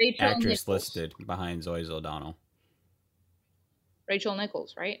Rachel actress Nichols. listed behind Zoe Saldana. Rachel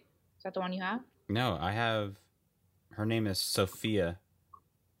Nichols, right? Is that the one you have? No, I have. Her name is Sophia.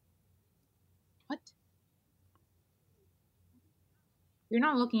 What? You're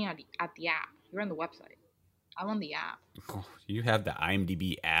not looking at the app. You're on the website. I'm on the app. Oh, you have the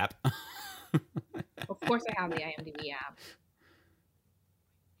IMDb app. Of course, I have the IMDb app.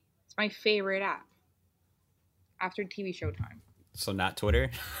 It's my favorite app after TV Showtime. So not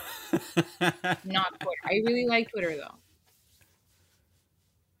Twitter. Not Twitter. I really like Twitter though.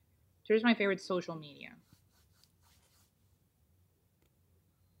 Twitter's my favorite social media.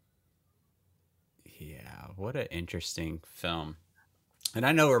 Yeah, what an interesting film. And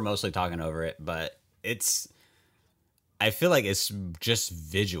I know we're mostly talking over it, but I feel like it's just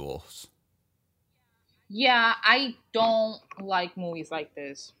visuals. Yeah, I don't like movies like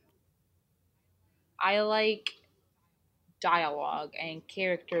this. I like dialogue and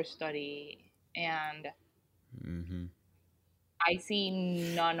character study, and Mm-hmm. I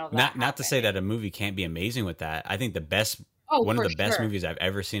see none of that. Not to say that a movie can't be amazing with that. I think one of the best movies I've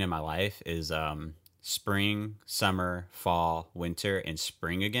ever seen in my life is spring, summer, fall, winter, and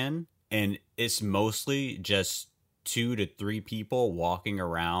spring again. And it's mostly just 2 to 3 people walking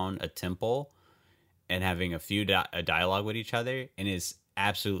around a temple and having a dialogue with each other, and it's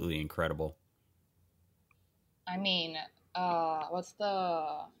absolutely incredible. I mean, what's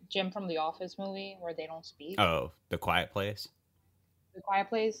the Jim from The Office movie where they don't speak? Oh, The Quiet Place. The Quiet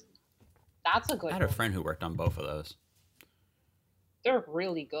Place. That's a good. I had a friend who worked on both of those. They're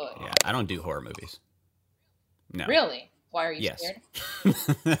really good. Yeah, I don't do horror movies. No. Really? Why are you Yes.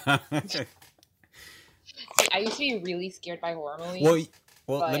 scared? I used to be really scared by horror movies.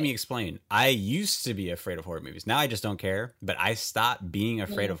 Well, let me explain. I used to be afraid of horror movies. Now I just don't care. But I stopped being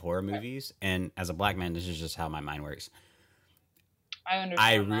afraid of horror movies, and as a black man, this is just how my mind works. I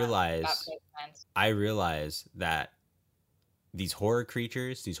understand. I realize that these horror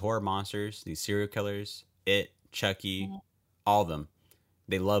creatures, these horror monsters, these serial killers, Chucky, all of them,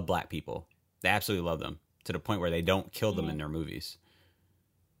 they love black people. They absolutely love them to the point where they don't kill them in their movies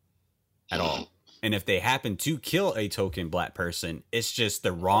at all. And if they happen to kill a token black person, it's just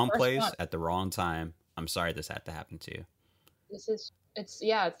the wrong place at the wrong time. I'm sorry this had to happen to you. It's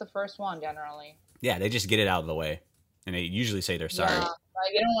the first one generally. Yeah, they just get it out of the way. And they usually say they're sorry. Yeah,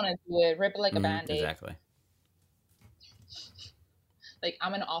 like, they don't want to do it. Rip it like a Band-Aid. Exactly. Like,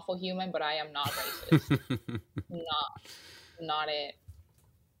 I'm an awful human, but I am not racist. not it.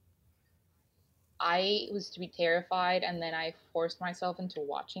 I was to be terrified, and then I forced myself into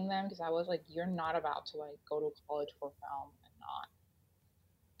watching them because I was like, "You're not about to like go to college for film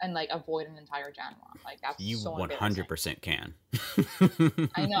and like avoid an entire genre. Like that's you so 100% can."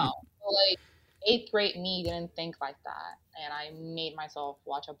 I know. So, like 8th grade me didn't think like that, and I made myself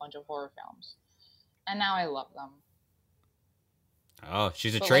watch a bunch of horror films, and now I love them. Oh,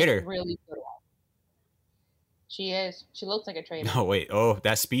 she's a traitor. Like, really good one. She is. She looks like a traitor. No, wait. Oh,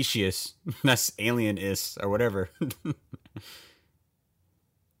 that's Specious. That's Alien-is or whatever.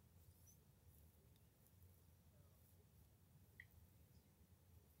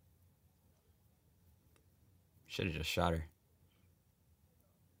 Should have just shot her.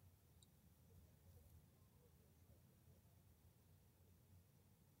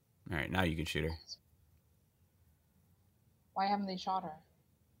 All right, now you can shoot her. Why haven't they shot her?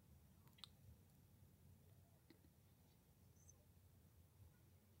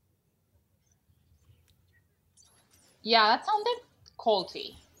 Yeah, that sounded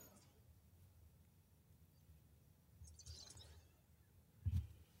culty.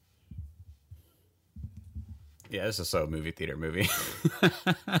 Yeah, this is so movie theater movie.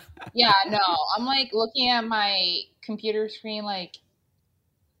 Yeah, no. I'm like looking at my computer screen like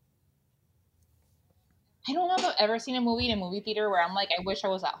I don't know if I've ever seen a movie in a movie theater where I'm like, I wish I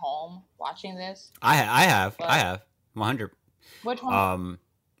was at home watching this. I have 100. Which one?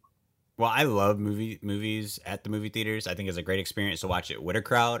 Well, I love movies at the movie theaters. I think it's a great experience to watch it with a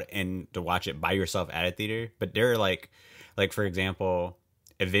crowd and to watch it by yourself at a theater. But there are like for example,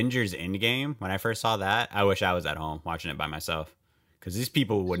 Avengers Endgame. When I first saw that, I wish I was at home watching it by myself because these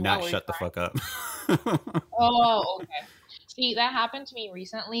people would not shut the fuck up. Oh, okay. See, that happened to me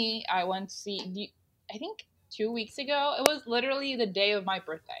recently. I went to see. I think 2 weeks ago. It was literally the day of my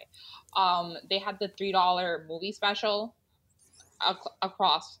birthday. They had the $3 movie special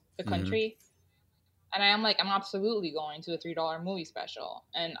across the country. And I am like, I'm absolutely going to a $3 movie special.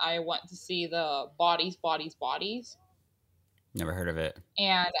 And I went to see the Bodies. Never heard of it.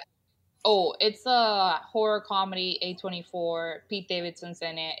 And Oh, it's a horror comedy. A24. Pete Davidson's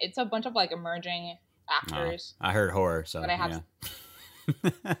in it. It's a bunch of like emerging Oh, actors I heard horror, so that I have. yeah.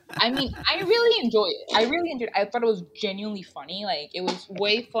 I mean, I really enjoy it. I really enjoyed it. I thought it was genuinely funny. Like, it was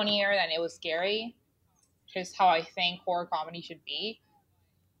way funnier than it was scary, which is how I think horror comedy should be.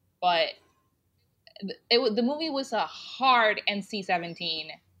 But the movie was a hard NC-17.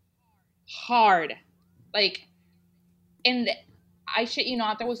 Hard. Like, and I shit you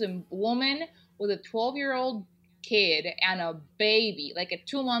not, there was a woman with a 12-year-old kid and a baby, like a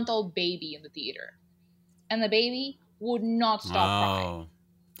 2-month-old baby in the theater. And the baby would not stop crying.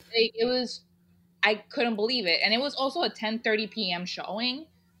 Like, it was, I couldn't believe it. And it was also a 10:30 p.m. showing.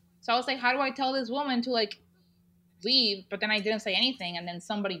 So I was like, how do I tell this woman to like leave? But then I didn't say anything, and then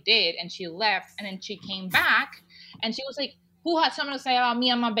somebody did, and she left, and then she came back and she was like, who had something to say about me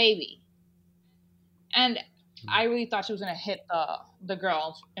and my baby? And I really thought she was gonna hit the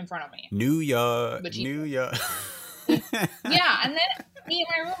girls in front of me. New York. Yeah, and then me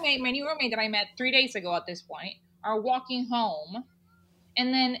and my new roommate that I met 3 days ago at this point, are walking home,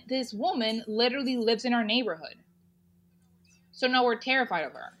 and then this woman literally lives in our neighborhood. So now we're terrified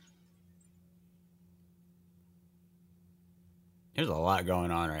of her. There's a lot going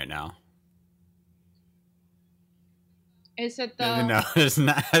on right now. Is it the... No, it's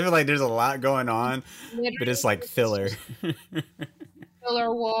not. I feel like there's a lot going on, but it's like filler.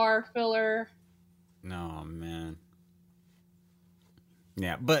 Filler war, filler. No, man.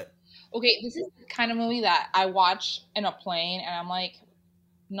 Yeah, but... Okay, this is the kind of movie that I watch in a plane, and I'm like,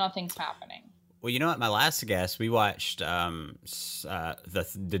 nothing's happening. Well, you know what? My last guest, we watched the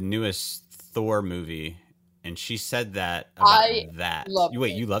newest Thor movie, and she said that about that.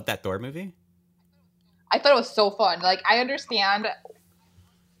 Wait, you loved that Thor movie? I thought it was so fun. Like, I understand.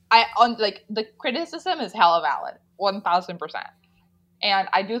 The criticism is hella valid, 1,000%. And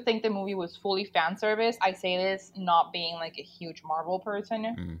I do think the movie was fully fan service. I say this not being like a huge Marvel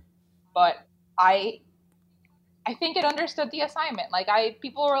person, but I think it understood the assignment. Like,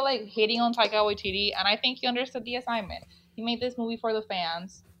 people were like hating on Taika Waititi, and I think he understood the assignment. He made this movie for the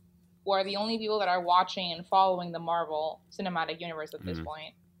fans, who are the only people that are watching and following the Marvel Cinematic Universe at this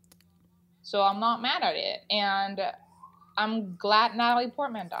point. So I'm not mad at it, and I'm glad Natalie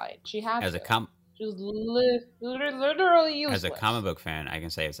Portman died. She had she was literally useless. As a comic book fan, I can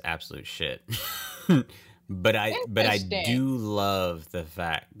say it's absolute shit. but I do love the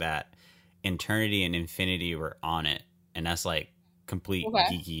fact that Eternity and Infinity were on it, and that's like complete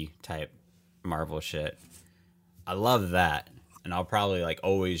geeky type Marvel shit. I love that, and I'll probably like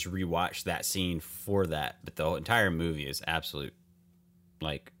always rewatch that scene for that. But the whole entire movie is absolute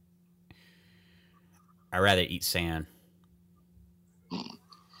like. I'd rather eat sand.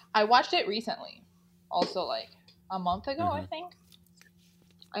 I watched it recently. Also, like, a month ago, I think.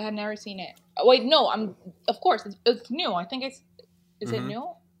 I had never seen it. Oh, wait, no, of course, it's new. I think is it new?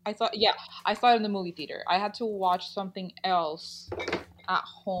 I saw it in the movie theater. I had to watch something else at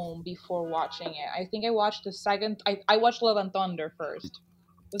home before watching it. I think I watched the second, I watched Love and Thunder first.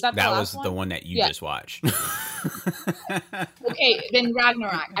 Was that the one that you just watched? Okay, then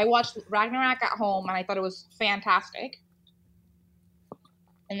Ragnarok. I watched Ragnarok at home, and I thought it was fantastic.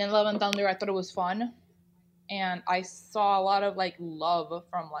 And then Love and Thunder, I thought it was fun. And I saw a lot of, like, love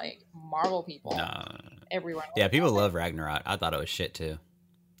from, like, Marvel people everywhere. Yeah, people love Ragnarok. I thought it was shit, too.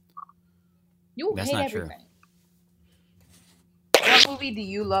 That's hate not everything. True. What movie do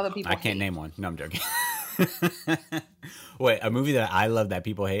you love that people hate? I can't name one. No, I'm joking. Wait, a movie that I love that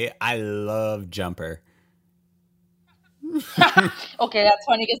people hate? I love Jumper. Okay, that's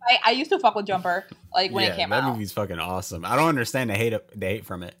funny because I used to fuck with Jumper like when it came out. That movie's fucking awesome. I don't understand the hate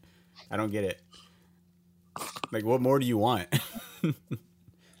from it. I don't get it. Like, what more do you want?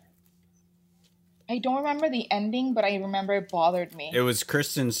 I don't remember the ending, but I remember it bothered me. It was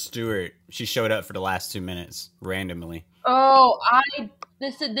Kristen Stewart. She showed up for the last 2 minutes randomly. Oh,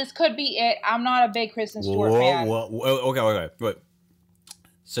 this could be it. I'm not a big Kristen Stewart fan. Okay, wait.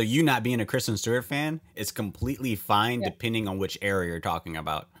 So you not being a Kristen Stewart fan is completely fine depending on which era you're talking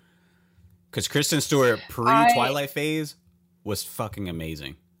about. Because Kristen Stewart pre-Twilight phase was fucking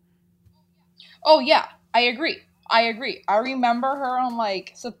amazing. Oh, yeah. I agree. I remember her on,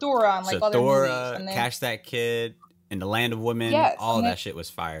 like, Sathura and, like, other movies. And then, Catch That Kid, In the Land of Women, all of that shit was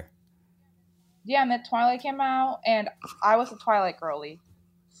fire. Yeah, and then Twilight came out, and I was a Twilight girly.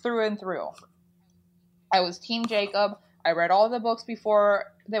 Through and through. I was Team Jacob. I read all the books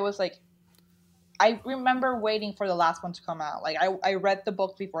before there was, like... I remember waiting for the last one to come out. Like, I read the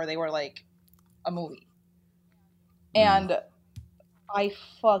books before they were, like, a movie. And I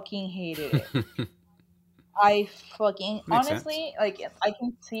fucking hated it. I fucking Makes sense. honestly like I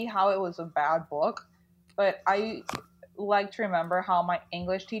can see how it was a bad book, but I like to remember how my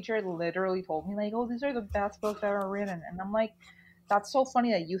English teacher literally told me like, "Oh, these are the best books I've ever written," and I'm like, "That's so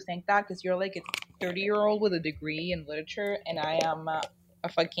funny that you think that because you're like a 30-year-old with a degree in literature, and I am a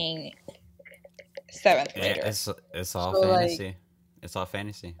fucking seventh Yeah, grader." it's all So fantasy. It's all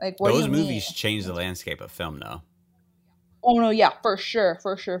fantasy. what do Those you movies mean? change the landscape of film, though. Oh no, yeah, for sure,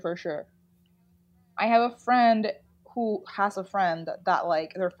 for sure, for sure. I have a friend who has a friend that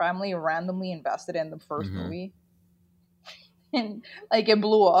like their family randomly invested in the first Mm-hmm. movie and like it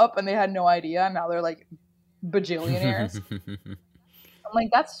blew up and they had no idea and now they're like bajillionaires. I'm like,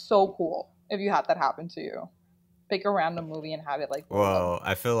 that's so cool if you had that happen to you. Pick a random movie and have it like blow up. Well,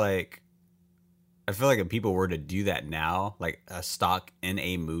 I feel like if people were to do that now, like a stock in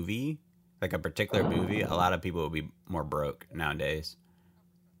a movie, like a particular movie, a lot of people would be more broke nowadays.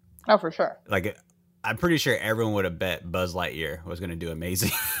 Oh, for sure. Like, I'm pretty sure everyone would have bet Buzz Lightyear was going to do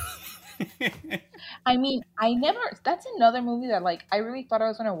amazing. I mean, I never. That's another movie that like I really thought I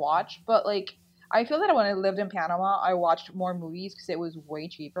was gonna watch, but like I feel that when I lived in Panama, I watched more movies because it was way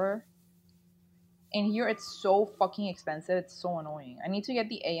cheaper. And here it's so fucking expensive. It's so annoying. I need to get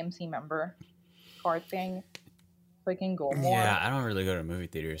the AMC member card thing so I can go Yeah, more. I don't really go to movie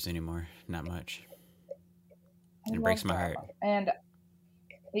theaters anymore. Not much. I It breaks love my them. heart. And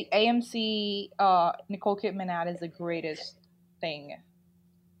the AMC Nicole Kidman ad is the greatest thing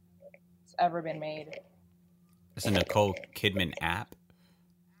that's ever been made. It's a Nicole Kidman app.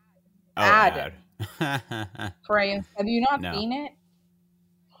 Oh, Ad ad. for AMC. Have you not No, seen it?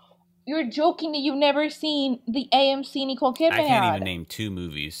 You're joking that you've never seen the AMC Nicole I Kidman can't even ad. name 2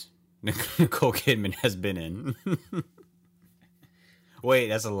 movies Nicole Kidman has been in. Wait,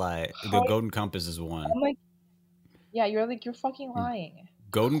 that's a lie. The How, Golden Compass is one. I'm like, yeah, you're fucking Hmm. lying.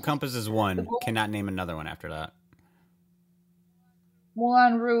 Golden Compass is The one. Cannot name another one after that.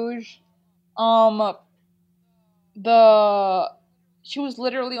 Moulin Rouge, um, the she was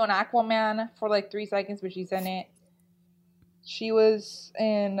literally on Aquaman for like 3 seconds, but she's in it. She was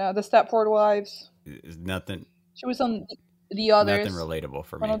in the Stepford Wives. It's nothing, She was on the nothing Others. relatable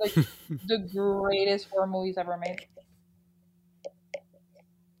for One me. of the greatest horror movies ever made.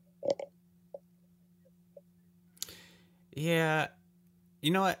 Yeah,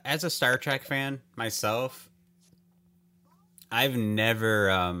 you know what? As a Star Trek fan myself, I've never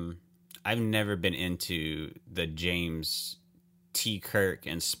been into the James T. Kirk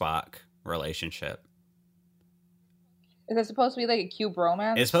and Spock relationship. Is it supposed to be like a cute It's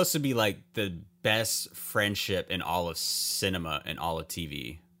romance? supposed to be like the best friendship in all of cinema and all of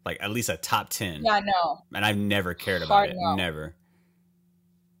TV, like at least a top 10. Yeah, no. And I've never cared about Hard it. no. Never.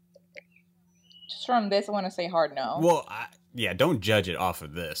 Just from this, I want to say hard no. Well, yeah, don't judge it off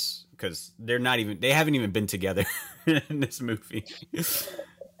of this because they haven't even been together in this movie.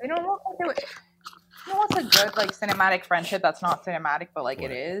 I don't know if they would. You know what's a good like cinematic friendship that's not cinematic, but like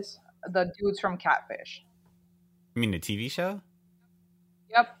What? it is? The dudes from Catfish. I mean, the TV show?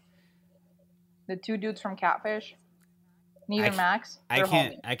 Yep. The two dudes from Catfish. Neve and Max. They're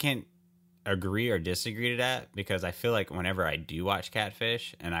homies. I can't agree or disagree to that because I feel like whenever I do watch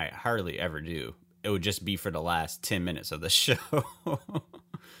Catfish, and I hardly ever do, it would just be for the last 10 minutes of the show.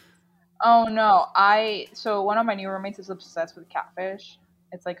 Oh no, so one of my new roommates is obsessed with Catfish.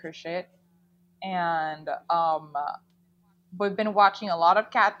 It's like her shit. And we've been watching a lot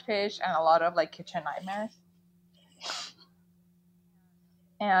of Catfish and a lot of like Kitchen Nightmares.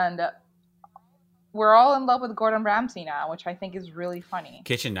 And we're all in love with Gordon Ramsay now, which I think is really funny.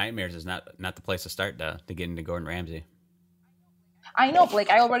 Kitchen Nightmares is not the place to start though to get into Gordon Ramsay. I know, but like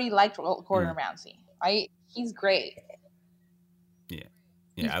I already liked Gordon Ramsay. He's great. Yeah,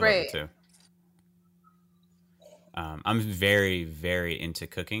 He's I great. love it too. I'm very, very into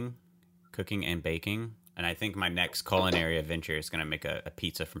cooking and baking, and I think my next culinary adventure is gonna make a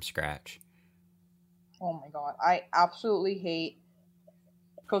pizza from scratch. Oh my god, I absolutely hate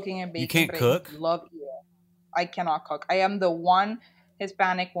cooking and baking. You can't but cook? I love eating. I cannot cook. I am the one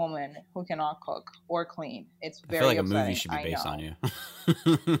Hispanic woman who cannot cook or clean. It's I very feel like upsetting. a movie should be based on you.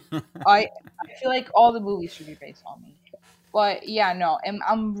 I feel like all the movies should be based on me. But yeah, no,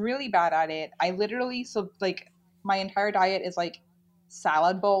 I'm really bad at it. I literally like my entire diet is like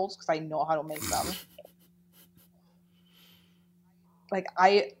salad bowls because I know how to make them. Like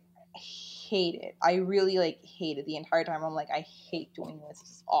I hate it. I really like hate it the entire time. I'm like, I hate doing this. This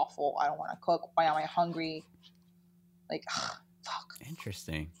is awful. I don't want to cook. Why am I hungry? Like, fuck.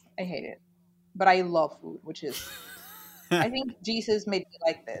 Interesting. I hate it. But I love food, which is I think Jesus made me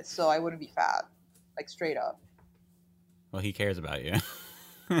like this, so I wouldn't be fat. Like straight up. Well, he cares about you.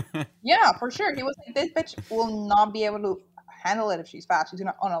 Yeah, for sure. He was like, this bitch will not be able to handle it if she's fat. She's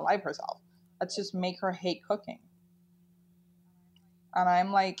gonna unalive herself. Let's just make her hate cooking. And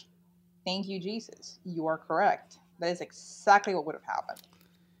I'm like, thank you, Jesus. You are correct. That is exactly what would have happened.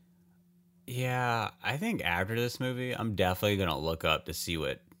 Yeah, I think after this movie, I'm definitely gonna look up to see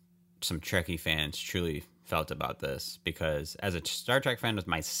what some Trekkie fans truly felt about this, because as a Star Trek fan with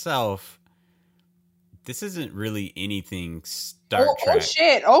myself, this isn't really anything Star Trek. Oh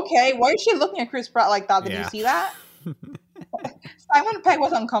shit! Okay, why is she looking at Chris Pratt like that? Did you see that? Simon Pegg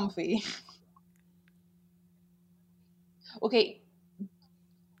was uncomfy. Okay,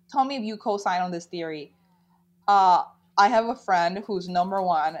 tell me if you co-sign on this theory. I have a friend whose number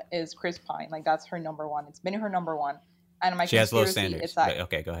one is Chris Pine. Like, that's her number one. It's been her number one. And my she has low conspiracy standards. is that,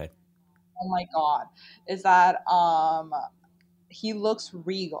 okay, go ahead. oh my god, is that he looks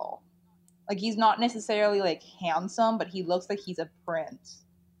regal. Like, he's not necessarily like handsome, but he looks like he's a prince.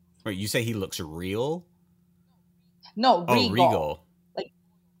 Wait, you say he looks real? No, regal. Oh, regal.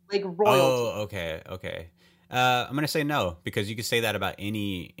 Like royalty. Oh, okay. I'm gonna say no, because you could say that about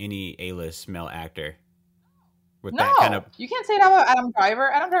any A-list male actor. With No, that kind of, you can't say that about Adam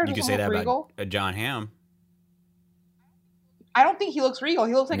Driver. Adam Driver you can doesn't say that look regal. about John Hamm. I don't think he looks regal.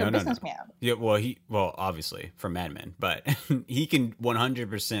 He looks like a businessman. Yeah, well, obviously from Mad Men, but he can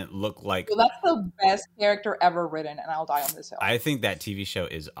 100% look like. So that's the best character ever written, and I'll die on this hill. I think that TV show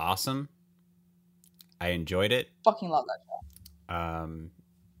is awesome. I enjoyed it. Fucking love that show.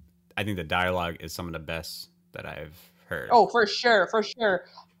 I think the dialogue is some of the best that I've heard. Oh, for sure.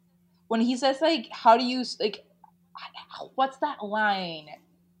 When he says like, "How do you like?" What's that line?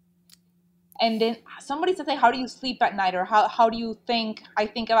 And then somebody says like, "How do you sleep at night?" Or how do you think? I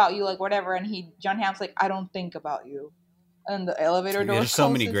think about you, like whatever. And John Hamm's like, "I don't think about you." And the elevator door. There's so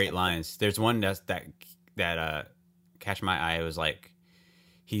many great lines. There's one that catch my eye. It was like,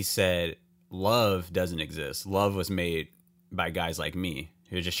 he said, "Love doesn't exist. Love was made by guys like me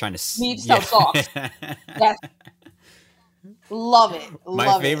who are just trying to need stuff soft." Yes. Love it.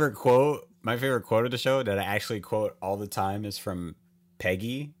 My favorite quote of the show that I actually quote all the time is from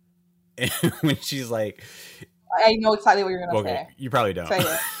Peggy. When she's like, I know exactly what you're gonna say. You probably don't. Say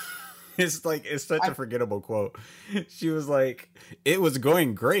it. It's such a forgettable quote. She was like, "It was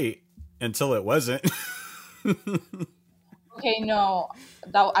going great until it wasn't." Okay, no,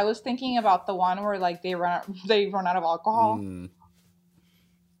 I was thinking about the one where like they run out of alcohol, and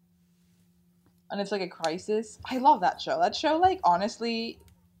it's like a crisis. I love that show. That show, like, honestly,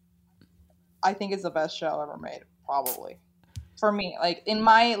 I think it's the best show ever made, probably. For me, like, in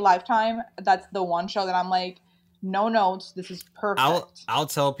my lifetime, that's the one show that I'm like, no notes, this is perfect. I'll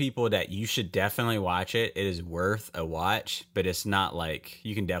tell people that you should definitely watch it. It is worth a watch, but it's not like,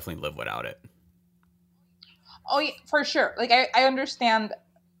 you can definitely live without it. Oh, yeah, for sure. Like, I understand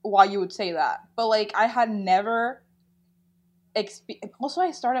why you would say that, but like, I had never also, I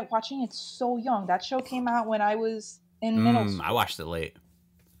started watching it so young. That show came out when I was in middle school. I watched it late.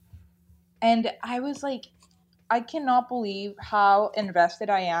 And I was like, I cannot believe how invested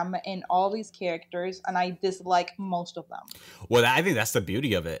I am in all these characters, and I dislike most of them. Well, I think that's the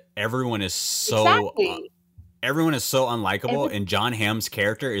beauty of it. Everyone is so unlikable, and John Hamm's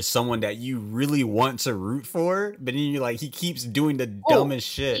character is someone that you really want to root for, but then you're like, he keeps doing the dumbest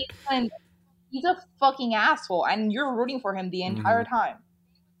shit. He's a fucking asshole, and you're rooting for him the entire time.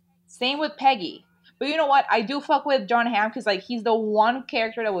 Same with Peggy. But you know what? I do fuck with John Hamm because, like, he's the one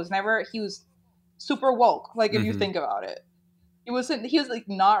character that he was super woke. Like, if you think about it, he was like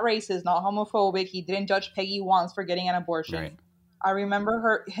not racist, not homophobic. He didn't judge Peggy once for getting an abortion. Right. I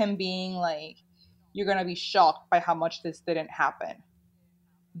remember him being like, "You're gonna be shocked by how much this didn't happen."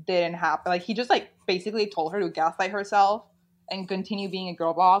 Like, he just like basically told her to gaslight herself and continue being a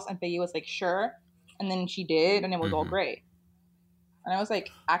girl boss, and Peggy was like, "Sure," and then she did, and it was all great. And I was like,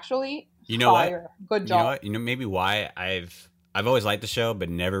 actually, you know fire. What? Good job. You know what? You know maybe why I've always liked the show, but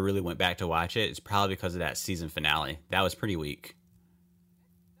never really went back to watch it. It's probably because of that season finale. That was pretty weak.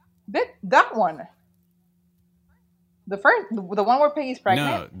 That one, the one where Peggy's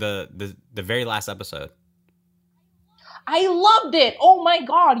pregnant. No, the very last episode. I loved it. Oh my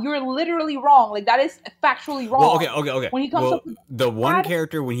god, you're literally wrong. Like, that is factually wrong. Well, okay. When he comes up, the one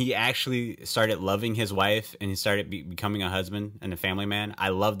character when he actually started loving his wife and he started becoming a husband and a family man, I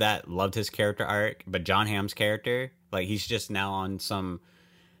loved that. Loved his character arc. But John Hamm's character, like, he's just now on some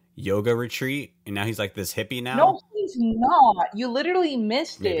yoga retreat, and now he's like this hippie now. No, he's not. You literally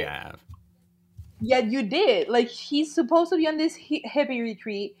missed it. Maybe I have. Yeah, you did. Like, he's supposed to be on this hippie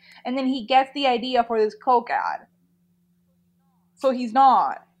retreat, and then he gets the idea for this Coke ad. So he's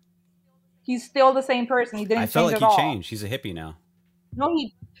not. He's still the same person. He didn't change at all. I felt like he changed. He's a hippie now. No,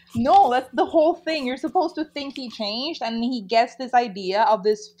 no, that's the whole thing. You're supposed to think he changed, and he gets this idea of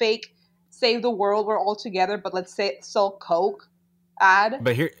this fake save the world, we're all together, but let's say sell Coke ad.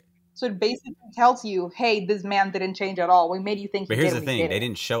 But here, So it basically tells you, hey, this man didn't change at all. We made you think but he here's did the when he thing: they didn't.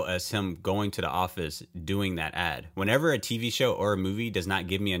 didn't show us him going to the office doing that ad. Whenever a TV show or a movie does not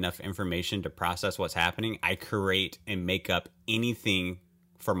give me enough information to process what's happening, I create and make up anything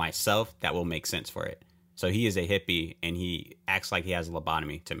for myself that will make sense for it. So he is a hippie, and he acts like he has a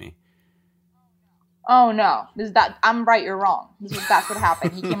lobotomy to me. Oh no, this is that I'm right, you're wrong. That's what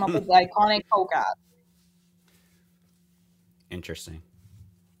happened. He came up with the iconic Coke ad. Interesting.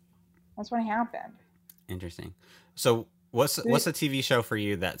 That's what happened. Interesting. So what's a TV show for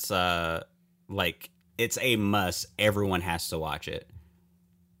you that's like it's a must, everyone has to watch it?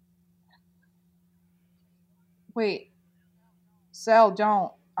 Wait, Sel,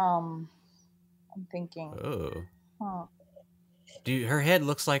 don't. I'm thinking. Oh. Huh. Dude, her head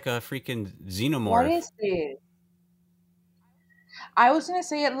looks like a freaking What xenomorph. is this? I was gonna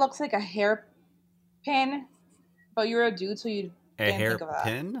say it looks like a hairpin, but you're a dude, so you A didn't think of that.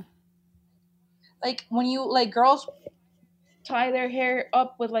 hairpin? Like when you like girls tie their hair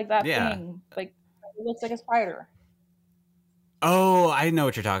up with like that Yeah. thing, like it looks like a spider. Oh, I know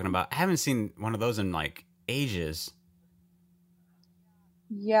what you're talking about. I haven't seen one of those in like ages.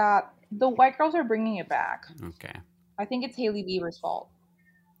 Yeah, the white girls are bringing it back. Okay. I think it's Hailey Bieber's fault.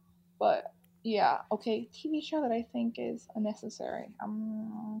 But yeah, okay, TV show that I think is unnecessary.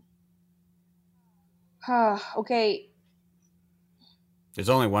 Okay, There's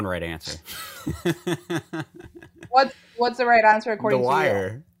only one right answer. what's the right answer The according to you?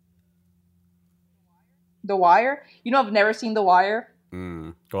 Wire. The Wire? You know, I've never seen The Wire.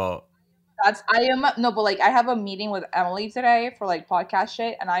 Well, No, but like I have a meeting with Emily today for like podcast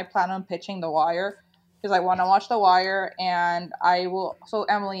shit, and I plan on pitching The Wire because I want to watch The Wire, and I will. So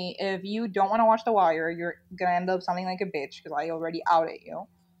Emily, if you don't want to watch The Wire, you're gonna end up sounding like a bitch because I already outed you.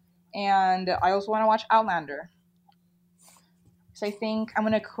 And I also want to watch Outlander. So I think I'm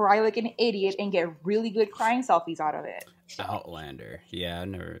gonna cry like an idiot and get really good crying selfies out of it. Outlander. Yeah, I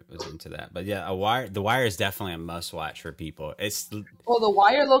never was into that. But yeah, The Wire is definitely a must watch for people. It's Well, The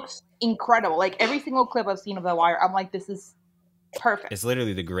Wire looks incredible. Like every single clip I've seen of The Wire, I'm like, this is perfect. it's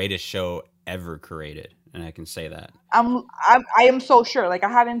literally the greatest show ever created, and I can say that. I am so sure. Like I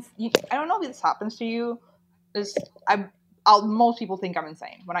haven't. I don't know if this happens to you. This most people think I'm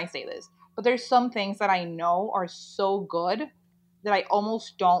insane when I say this, but there's some things that I know are so good that I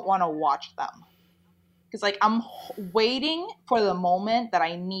almost don't want to watch them because like I'm waiting for the moment that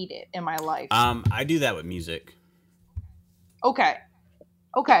I need it in my life. I do that with music. Okay,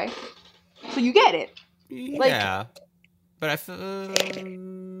 so you get it. Yeah, but I feel.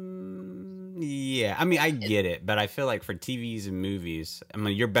 Yeah, I mean, I get it, but I feel like for TVs and movies, I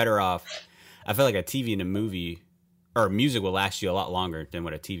mean, you're better off. I feel like a TV and a movie or music will last you a lot longer than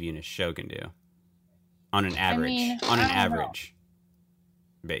what a TV and a show can do on an average.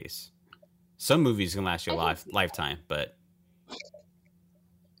 Base. Some movies can last you a lifetime, but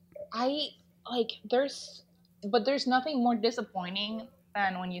there's nothing more disappointing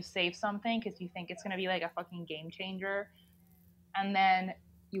than when you save something because you think it's gonna be like a fucking game changer, and then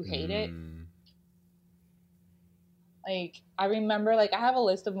you hate it. Like I remember, like I have a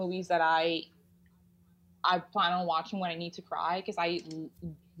list of movies that I plan on watching when I need to cry because I'm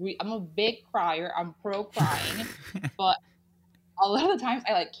a big crier. I'm pro crying, but a lot of the times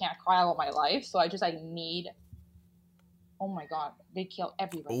I like can't cry all my life, so I just like need. Oh my god, they kill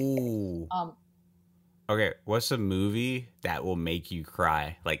everybody. Ooh. Okay, what's a movie that will make you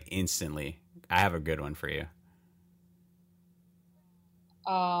cry like instantly? I have a good one for you.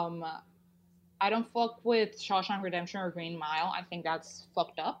 I don't fuck with Shawshank Redemption or Green Mile. I think that's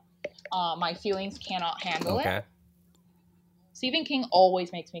fucked up. My feelings cannot handle it. Stephen King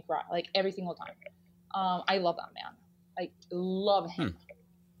always makes me cry, like every single time. I love that man. I love him.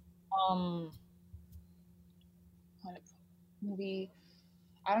 Movie.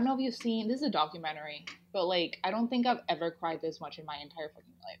 I don't know if you've seen. This is a documentary, but like I don't think I've ever cried this much in my entire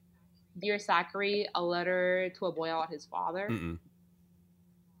fucking life. Dear Zachary, a letter to a boy about his father.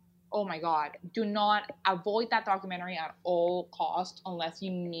 Oh my god, do not avoid that documentary at all costs unless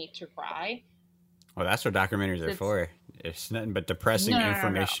you need to cry. Well, that's what documentaries are for. It's nothing but depressing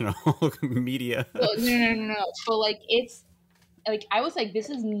informational media. No. So like it's like I was like, this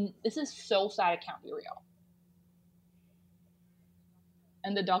is so sad it can't be real.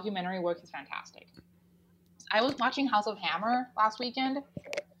 And the documentary work is fantastic. I was watching House of Hammer last weekend,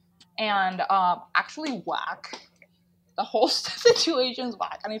 and actually Whack The whole situation's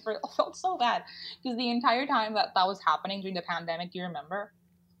whack, and I felt so bad because the entire time that was happening during the pandemic, do you remember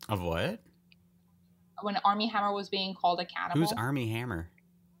Of what? when Army Hammer was being called a cannibal? Who's Army Hammer?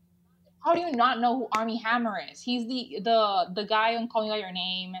 How do you not know who Army Hammer is? He's the guy on Calling Out Your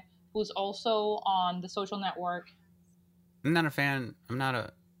Name, who's also on The Social Network. I'm not a fan.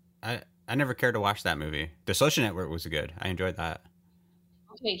 I never cared to watch that movie. The Social Network was good. I enjoyed that.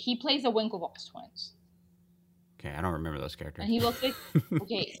 Okay, he plays the Winklevoss twins. Okay, I don't remember those characters. And he looks like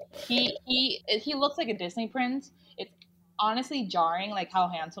okay, he looks like a Disney prince. It's honestly jarring, like how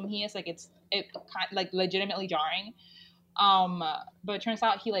handsome he is. Like it like legitimately jarring. But it turns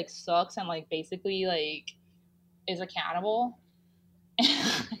out he like sucks and like basically like is a cannibal.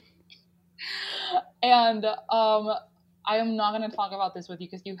 And I am not going to talk about this with you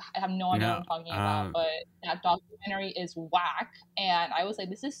because you have no idea what I'm talking about. But that documentary is whack, and I was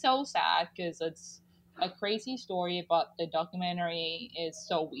like, this is so sad because it's a crazy story, but the documentary is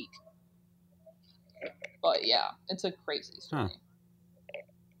so weak. But yeah, it's a crazy story.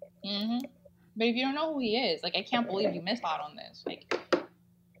 Huh. But if you don't know who he is, like, I can't believe you missed out on this. Like,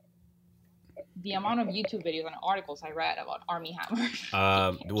 the amount of YouTube videos and articles I read about Army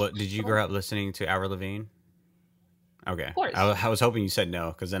Hammer. What did you grow up listening to Avril Lavigne? Okay. Of course. I was hoping you said no,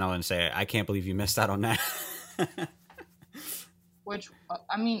 because then I would say I can't believe you missed out on that. Which,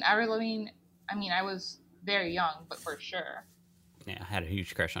 I mean, Avril Lavigne, I mean, I was very young, but for sure. Yeah, I had a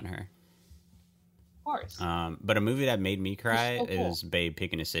huge crush on her. Of course. But a movie that made me cry so cool. is Babe,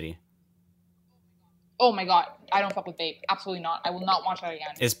 Pig in the City. Oh my god, I don't fuck with Babe. Absolutely not. I will not watch that again.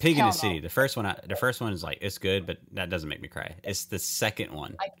 It's Pig in the City. The first one is like, it's good, but that doesn't make me cry. It's the second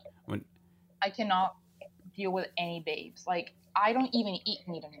one. I cannot deal with any babes. Like, I don't even eat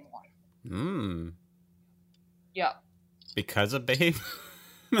meat anymore. Yeah. Because of Babe?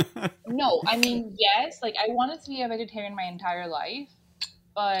 No, I mean, yes. Like, I wanted to be a vegetarian my entire life,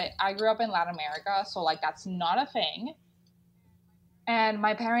 but I grew up in Latin America, so, like, that's not a thing. And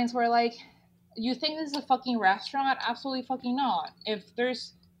my parents were like, you think this is a fucking restaurant? Absolutely fucking not. If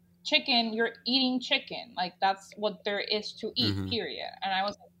there's chicken, you're eating chicken. Like, that's what there is to eat, period. And I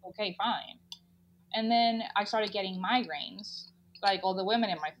was like, okay, fine. And then I started getting migraines, like all the women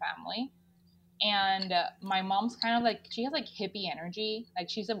in my family. And my mom's kind of like, she has like hippie energy. Like,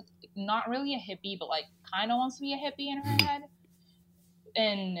 she's not really a hippie, but like kind of wants to be a hippie in her head.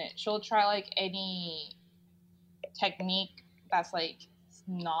 And she'll try like any technique that's like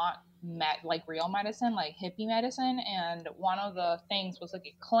not like real medicine, like hippie medicine. And one of the things was like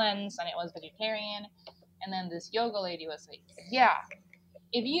a cleanse, and it was vegetarian. And then this yoga lady was like, yeah,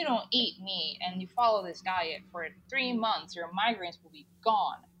 if you don't eat meat and you follow this diet for 3 months, your migraines will be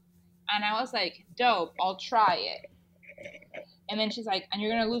gone. And I was like, dope, I'll try it. And then she's like, and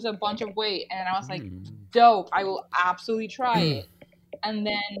you're going to lose a bunch of weight. And I was like, dope, I will absolutely try it. And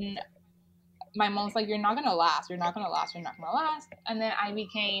then my mom's like, you're not going to last. You're not going to last. You're not going to last. And then I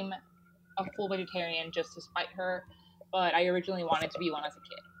became a full vegetarian just to spite her. But I originally wanted to be one as a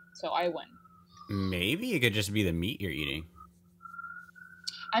kid. So I win. Maybe it could just be the meat you're eating.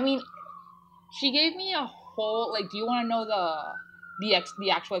 I mean, she gave me a whole, like, do you want to know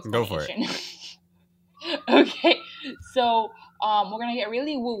the actual explanation? Go for it. Okay, so we're gonna get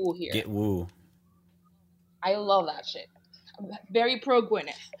really woo-woo here. Get woo. I love that shit. I'm very pro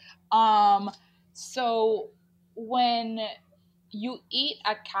Gwyneth. So when you eat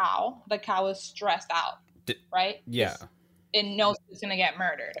a cow, the cow is stressed out, right? Yeah. It knows it's gonna get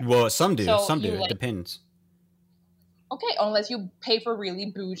murdered. Well, some do. So some do. like, it depends. Okay, unless you pay for really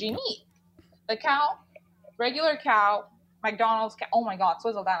bougie meat. The cow, regular cow, McDonald's cow. Oh my god,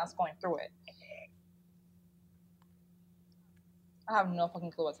 Swizzledana's going through it. I have no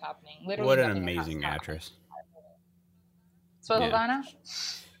fucking clue what's happening. Literally, what an amazing actress. Swizzledana?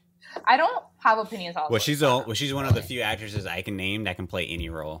 Yeah. I don't have opinions on she's one of the few actresses I can name that can play any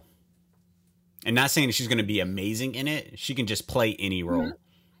role. And not saying she's going to be amazing in it. She can just play any role. Mm-hmm.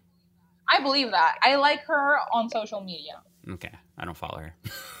 I believe that. I like her on social media. Okay. I don't follow her.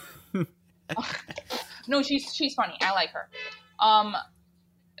 No, she's funny. I like her.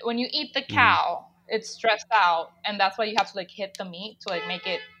 When you eat the cow, it's stressed out, and that's why you have to like hit the meat to like make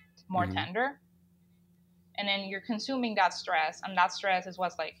it more tender. And then you're consuming that stress, and that stress is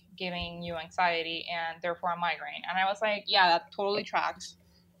what's like giving you anxiety and therefore a migraine. And I was like, yeah, that totally tracks.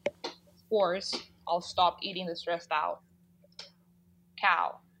 Of course, I'll stop eating the stressed out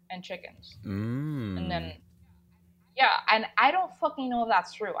cow and chickens. And then yeah, and I don't fucking know if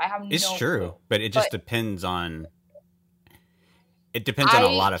that's true. I have it's no true, clue. But it just depends on a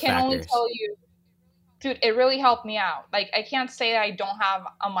lot of factors. I can only tell you, dude, it really helped me out. Like, I can't say that I don't have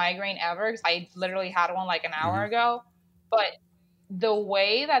a migraine ever, because I literally had one like an hour ago. but the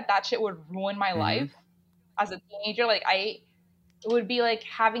way that shit would ruin my Mm-hmm. life as a teenager, like it would be like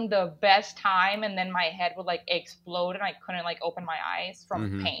having the best time, and then my head would like explode, and I couldn't like open my eyes from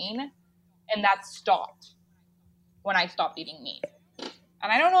Mm-hmm. pain, and that stopped when I stopped eating meat.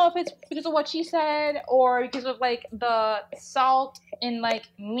 And I don't know if it's because of what she said or because of like the salt in like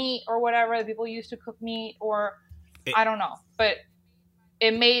meat or whatever that people used to cook meat, or I don't know, but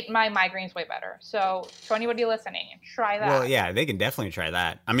it made my migraines way better. So to anybody listening, try that. Well, yeah, they can definitely try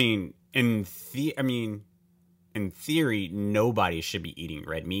that. I mean, in theory, nobody should be eating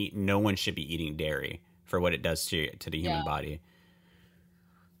red meat. No one should be eating dairy for what it does to the human body.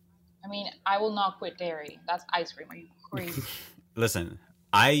 I mean, I will not quit dairy. That's ice cream. Are you crazy? Listen,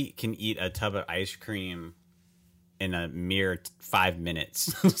 I can eat a tub of ice cream in a mere 5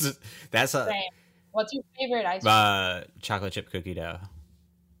 minutes. That's Same. What's your favorite ice cream? Chocolate chip cookie dough.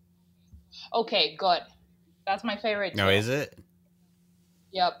 Okay, good. That's my favorite too. No, is it?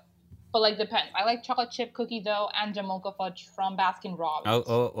 Yep. But like, depends. I like chocolate chip cookie dough and Jamocha fudge from Baskin Robbins.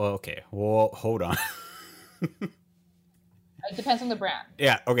 Oh, okay. Well, hold on. It depends on the brand.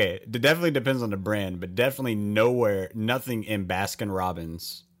 Yeah, okay. It definitely depends on the brand, but definitely nothing in Baskin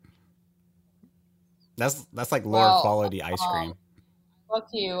Robbins. That's like lower quality ice cream. Fuck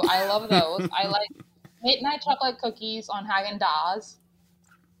you. I love those. I like midnight chocolate cookies on Häagen-Dazs.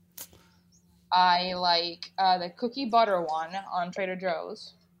 I like the cookie butter one on Trader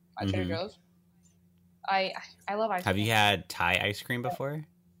Joe's. Trader Joe's. I love ice cream. Have you had Thai ice cream before?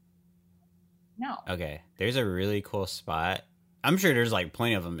 No. Okay. There's a really cool spot. I'm sure there's like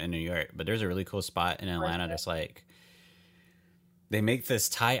plenty of them in New York, but there's a really cool spot in Atlanta that's like, they make this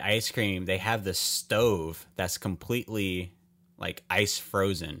Thai ice cream. They have this stove that's completely like ice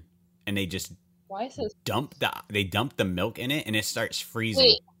frozen, and they just dump the milk in it, and it starts freezing.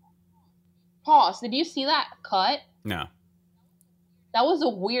 Wait. Pause. Did you see that cut? No. That was the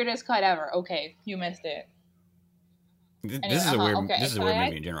weirdest cut ever. Okay, you missed it. This is a weird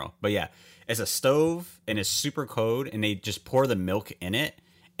movie in general. But yeah, it's a stove and it's super cold, and they just pour the milk in it,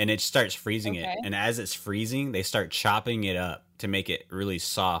 and it starts freezing it. And as it's freezing, they start chopping it up to make it really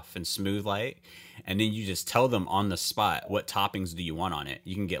soft and smooth like. And then you just tell them on the spot, what toppings do you want on it?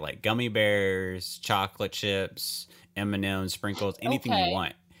 You can get like gummy bears, chocolate chips, M&M's, sprinkles, anything you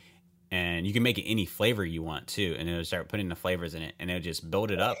want. And you can make it any flavor you want too, and it'll start putting the flavors in it, and it'll just build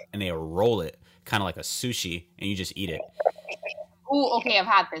it up, and they'll roll it kind of like a sushi, and you just eat it. Ooh, okay, I've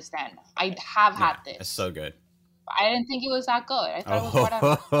had this then. I have had this. It's so good. I didn't think it was that good. I thought it was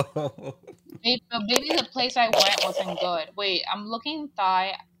whatever. Maybe the place I went wasn't good. Wait, I'm looking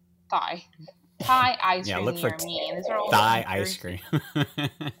Thai ice cream near me. And these are all Thai ice cream. Yeah,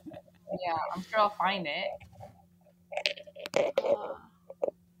 I'm sure I'll find it.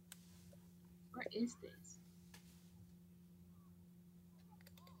 Where is this?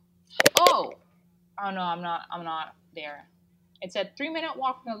 Oh no, I'm not there. It said 3-minute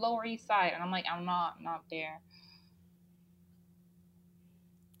walk from the Lower East Side, and I'm like, I'm not there.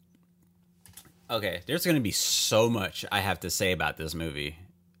 Okay, there's going to be so much I have to say about this movie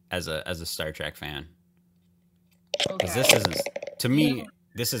as a Star Trek fan. Because this isn't, to me,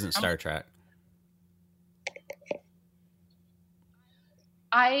 this isn't Star Trek.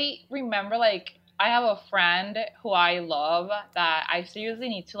 I remember, like, I have a friend who I love that I seriously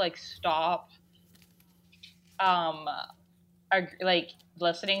need to, like, stop, like,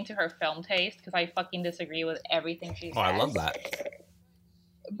 listening to her film taste, because I fucking disagree with everything she says. Oh, I love that.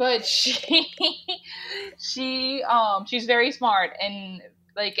 But she's very smart, and,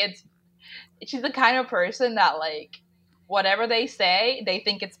 like, she's the kind of person that, like, whatever they say, they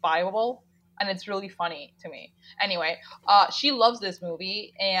think it's buyable. And it's really funny to me. Anyway, she loves this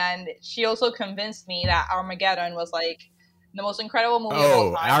movie, and she also convinced me that Armageddon was like the most incredible movie of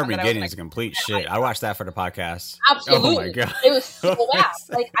all time. Armageddon is complete shit. I watched that for the podcast. Absolutely. Oh my god, it was so bad.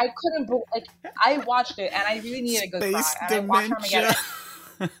 Like I couldn't. Like I watched it, and I really needed a good cry. And I watched Armageddon,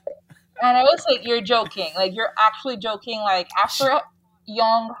 and I was like, "You're joking! Like you're actually joking! Like after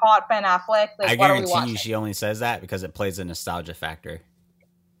young hot Ben Affleck, like I what are we guarantee watching?" you, she only says that because it plays a nostalgia factor.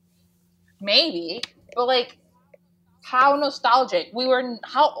 Maybe, but like, how nostalgic?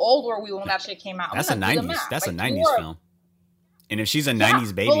 How old were we when that shit came out? That's a 90s. That's a 90s film. And if she's a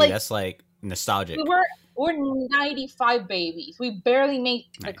 90s baby, like, that's like nostalgic. We're 95 babies. We barely made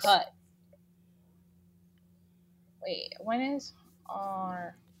the cut. Wait, when is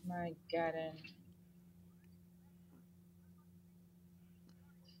Armageddon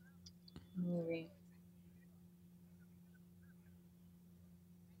movie?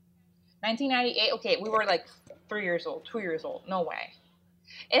 1998. Okay, we were like 3 years old, 2 years old. No way.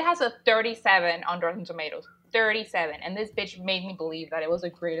 It has a 37 on Rotten Tomatoes. 37, and this bitch made me believe that it was the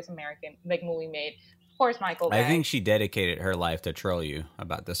greatest American like movie made. Of course, Michael Bay. I think she dedicated her life to troll you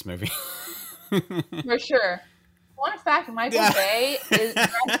about this movie. For sure. Fun fact, Michael Bay is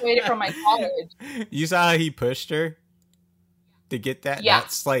graduated from my college. You saw how he pushed her to get that? Yeah.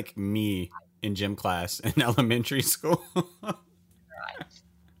 That's like me in gym class in elementary school.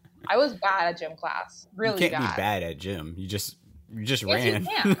 I was bad at gym class. Really you can't bad. be bad at gym. You just Yes, ran. you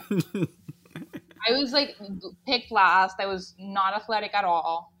can. I was like picked last. I was not athletic at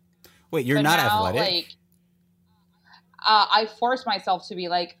all. Wait, you're But not now, athletic? Like, I force myself to be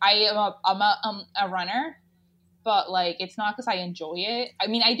like I'm a runner, but like it's not because I enjoy it. I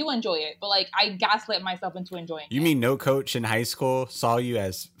mean, I do enjoy it, but like I gaslit myself into enjoying it. You mean no coach in high school saw you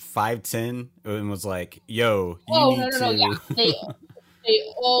as 5'10" and was like, "Yo, you Oh need no, to." yeah. They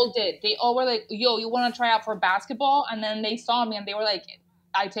all did. They all were like, "Yo, you want to try out for basketball?" And then they saw me and they were like,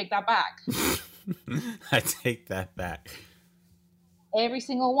 "I take that back." I take that back. Every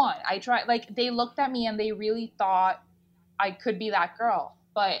single one. I tried. Like they looked at me and they really thought I could be that girl,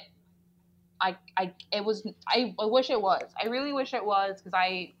 but I wish it was. I really wish it was because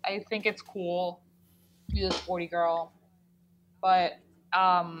I think it's cool to be a sporty girl, but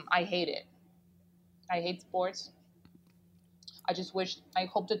I hate it. I hate sports. I just wish. I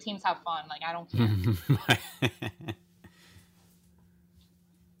hope the teams have fun. Like I don't care.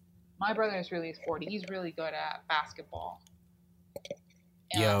 My brother is really sporty. He's really good at basketball.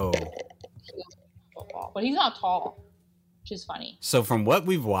 And Yo. football, but he's not tall, which is funny. So from what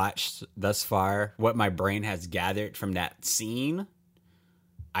we've watched thus far, what my brain has gathered from that scene,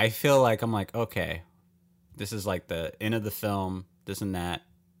 I feel like I'm like, okay, this is like the end of the film, this and that.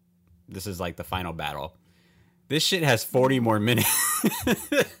 This is like the final battle. This shit has 40 more minutes.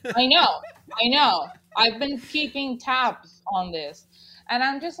 I know. I've been keeping tabs on this. And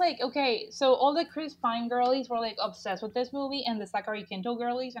I'm just like, okay, so all the Chris Pine girlies were like obsessed with this movie and the Zachary Quinto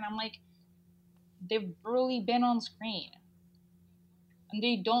girlies, and I'm like, they've really been on screen. And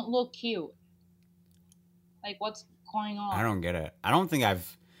they don't look cute. Like, what's going on? I don't get it.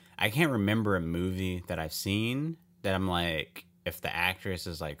 I can't remember a movie that I've seen that I'm like, if the actress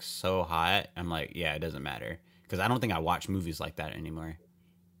is like so hot, I'm like, yeah, it doesn't matter. Because I don't think I watch movies like that anymore.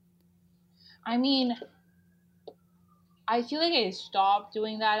 I mean, I feel like I stopped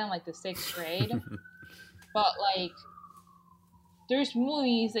doing that in like the 6th grade. But like, there's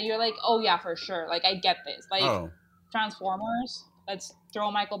movies that you're like, oh yeah, for sure. Like, I get this. Like, Transformers, let's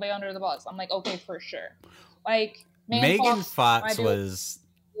throw Michael Bay under the bus. I'm like, okay, for sure. Like, Megan Fox was,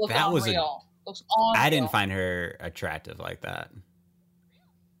 looks that was unreal. Looks unreal. I didn't find her attractive like that.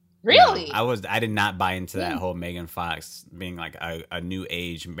 Really? No, I did not buy into that whole Megan Fox being like a new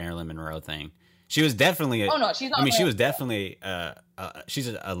age Marilyn Monroe thing. She was definitely. Oh no, she's not. I mean, she was definitely. She's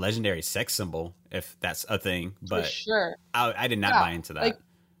a legendary sex symbol, if that's a thing. But for sure, I did not buy into that. Like,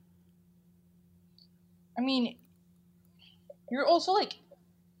 I mean, you're also like,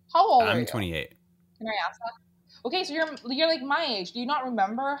 how old are you? I'm 28. Can I ask that? Okay, so you're like my age. Do you not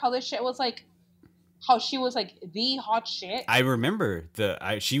remember how this shit was like? How she was like the hot shit? I remember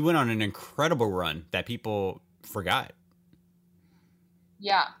she went on an incredible run that people forgot.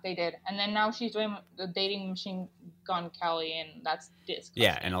 Yeah, they did. And then now she's doing the Dating Machine Gun Kelly, and that's disgusting.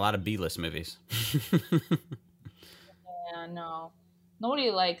 Yeah, and a lot of B-list movies. Yeah, no. Nobody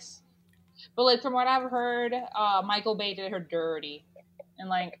likes... But, like, from what I've heard, Michael Bay did her dirty. And,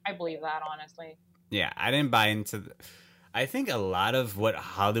 like, I believe that, honestly. Yeah, I didn't buy into... I think a lot of what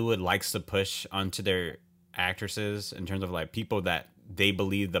Hollywood likes to push onto their actresses in terms of, like, people that they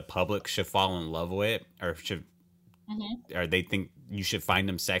believe the public should fall in love with or should... Mm-hmm. Or they think you should find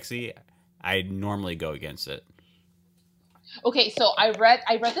them sexy, I normally go against it. Okay, so I read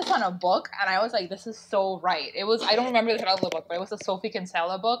this on a book, and I was like, this is so right. It was, I don't remember the title of the book, but it was a Sophie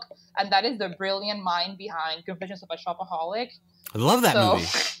Kinsella book, and that is the brilliant mind behind Confessions of a Shopaholic. I love that movie.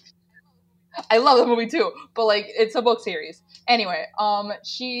 I love the movie too, but like, it's a book series. Anyway,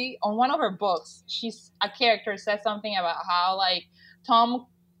 she, on one of her books, a character said something about how like Tom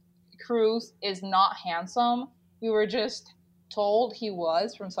Cruise is not handsome. We were just told he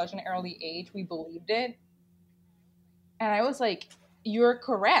was from such an early age. We believed it. And I was like, you're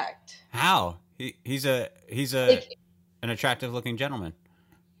correct. How? He's like, an attractive looking gentleman.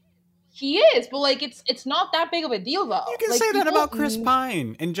 He is, but like it's not that big of a deal though. You can like, say that about Chris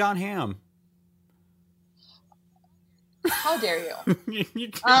Pine and John Hamm. How dare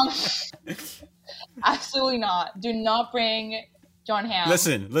you? Absolutely not. Do not bring John Hamm.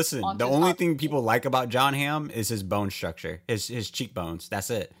 Listen. The only thing people like about John Hamm is his bone structure, his cheekbones. That's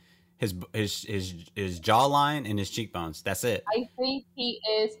it. His jawline and his cheekbones. That's it. I think he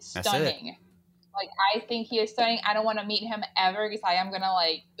is stunning. Like, I think he is stunning. I don't want to meet him ever because I am gonna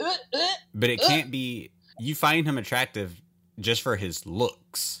like. But it can't be. You find him attractive just for his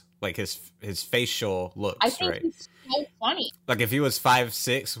looks, like his facial looks, I think right? he's so funny. Like if he was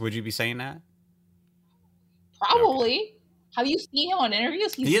 5'6", would you be saying that? Probably. Okay. Have you seen him on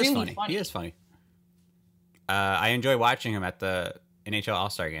interviews? He's He is really funny. He is funny. I enjoy watching him at the NHL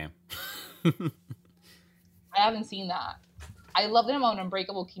All-Star game. I haven't seen that. I loved him on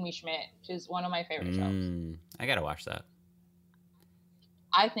Unbreakable Kimmy Schmidt, which is one of my favorite shows. I gotta watch that.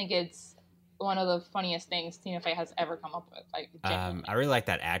 I think it's one of the funniest things Tina Fey has ever come up with. Like, I really like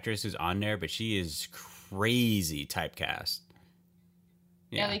that actress who's on there, but she is crazy typecast.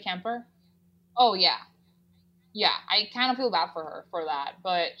 Yeah. Ellie Kemper? Oh, yeah. Yeah, I kind of feel bad for her for that,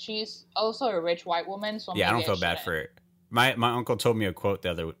 but she's also a rich white woman, so yeah, I don't feel bad for it. My uncle told me a quote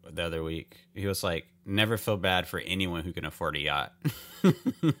the other week. He was like, "Never feel bad for anyone who can afford a yacht."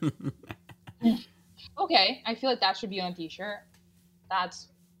 Okay, I feel like that should be on a t-shirt. That's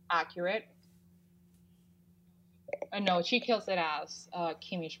accurate. No, she kills it as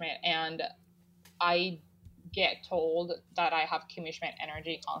Kimmy Schmidt, and I get told that I have Kimmy Schmidt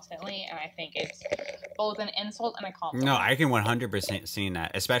energy constantly, and I think it's both an insult and a compliment. No, I can 100% see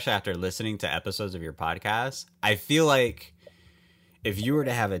that, especially after listening to episodes of your podcast. I feel like if you were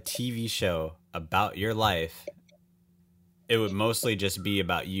to have a TV show about your life, it would mostly just be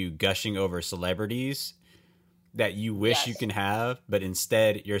about you gushing over celebrities that you wish you can have, but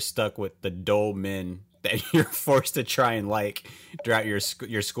instead you're stuck with the dull men that you're forced to try and like throughout your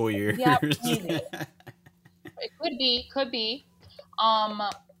school years. Yeah, maybe. It could be.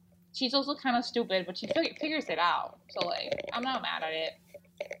 She's also kind of stupid, but she figures it out. So like, I'm not mad at it.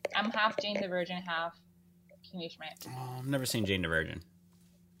 I'm half Jane the Virgin, half Kimmy Schmidt. Oh, I've never seen Jane the Virgin.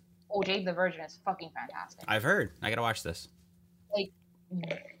 Oh, Jane the Virgin is fucking fantastic. I've heard. I gotta watch this. Like,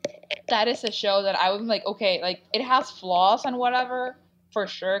 that is a show that I was like, okay, like it has flaws and whatever for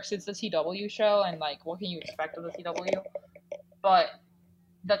sure, because it's the CW show, and like, what can you expect of the CW? But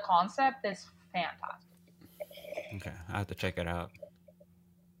the concept is fantastic. Okay, I have to check it out.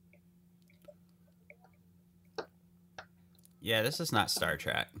 Yeah, this is not Star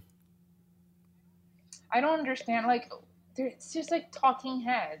Trek. I don't understand. Like, it's just like talking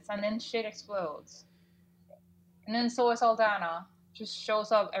heads, and then shit explodes. And then Zoe Saldana just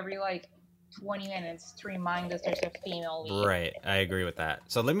shows up every like 20 minutes to remind us there's a female lead. Right, I agree with that.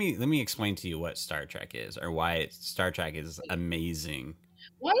 So let me explain to you what Star Trek is, or why Star Trek is amazing.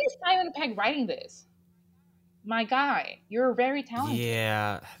 Why is Simon Pegg writing this? My guy, you're very talented.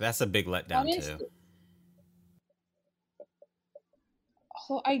 Yeah, that's a big letdown too.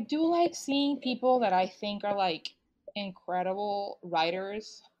 So I do like seeing people that I think are like incredible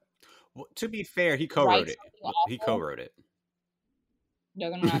writers. Well, to be fair, he co-wrote it. He co-wrote it.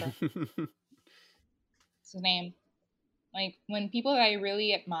 Doesn't matter. It's his name. Like, when people that I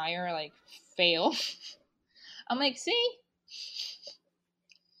really admire like fail, I'm like, see?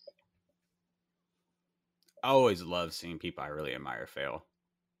 I always love seeing people I really admire fail.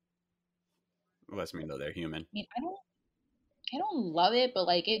 It lets me know they're human. I mean, I don't love it, but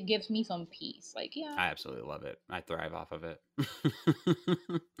like it gives me some peace. Like, yeah. I absolutely love it. I thrive off of it.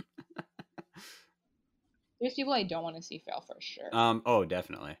 There's people I don't want to see fail for sure. Oh,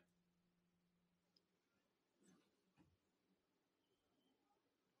 definitely.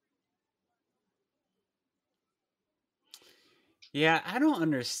 Yeah, I don't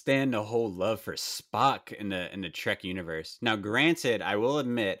understand the whole love for Spock in the Trek universe. Now, granted, I will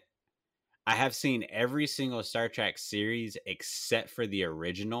admit, I have seen every single Star Trek series except for the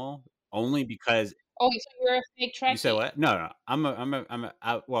original, only because. Oh, so you're a fake Trekkie? You said what? No.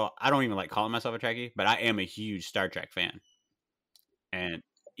 Well, I don't even like calling myself a Trekkie, but I am a huge Star Trek fan. And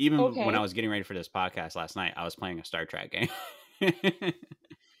even when I was getting ready for this podcast last night, I was playing a Star Trek game.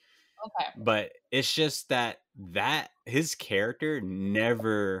 Okay. But it's just that his character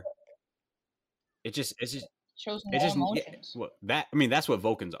never. It just shows no emotions. That's what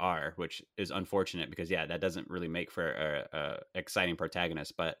Vulcans are, which is unfortunate because that doesn't really make for a exciting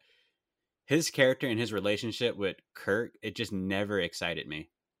protagonist. But his character and his relationship with Kirk, it just never excited me.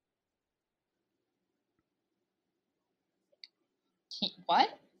 What?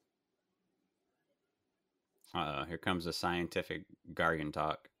 Here comes the scientific Gargan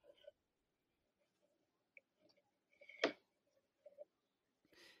talk.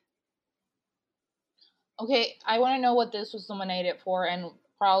 Okay, I want to know what this was nominated for, and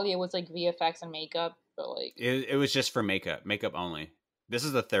probably it was like VFX and makeup, but like it was just for makeup only. This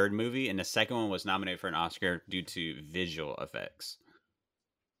is the third movie, and the second one was nominated for an Oscar due to visual effects.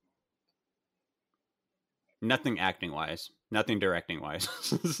 Nothing acting wise, nothing directing wise.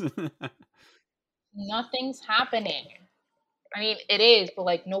 Nothing's happening. I mean, it is, but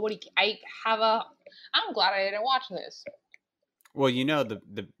like nobody. I'm glad I didn't watch this. Well, you know,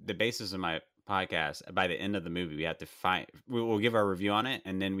 the basis of my podcast, by the end of the movie, we have to we'll give our review on it,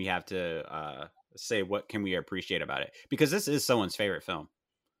 and then we have to say what can we appreciate about it, because this is someone's favorite film.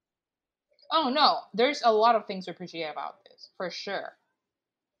 Oh no, there's a lot of things to appreciate about this for sure.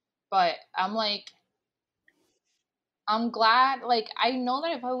 But I'm glad. Like, I know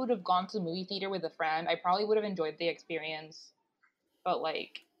that if I would have gone to the movie theater with a friend, I probably would have enjoyed the experience. But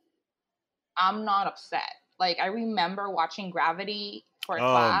like, I'm not upset. Like, I remember watching Gravity for a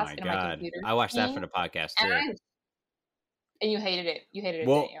class my in God. my computer. I watched that for the podcast too. And you hated it. You hated it,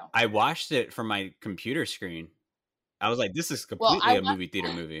 Well, didn't you? I watched it from my computer screen. I was like, this is completely a movie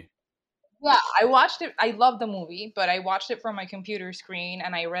theater movie. Yeah, I watched it. I love the movie, but I watched it from my computer screen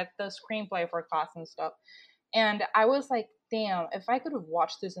and I read the screenplay for class and stuff. And I was like, damn, if I could have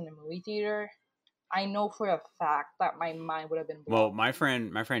watched this in the movie theater, I know for a fact that my mind would have been blown. Well, my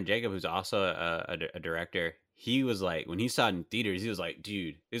friend Jacob, who's also a director, he was like, when he saw it in theaters, he was like,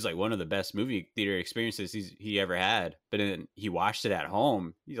 dude, it was like one of the best movie theater experiences he ever had. But then he watched it at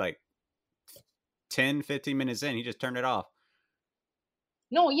home. He's like 10, 15 minutes in, he just turned it off.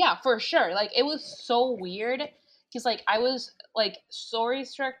 No, yeah, for sure. Like, it was so weird. Because, like, I was, like, story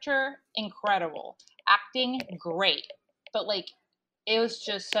structure, incredible. Acting, great. But, like, it was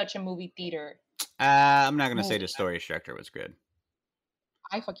just such a movie theater. I'm not going to say the story structure was good.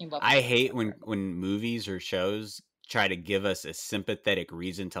 I fucking love it. I hate when movies or shows try to give us a sympathetic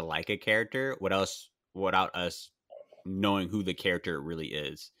reason to like a character without us knowing who the character really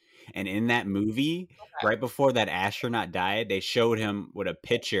is. And in that movie, right before that astronaut died, they showed him with a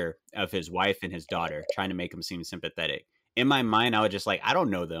picture of his wife and his daughter, trying to make him seem sympathetic. In my mind, I was just like, I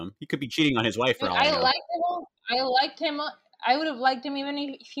don't know them. He could be cheating on his wife for all I know. I liked him. I would have liked him even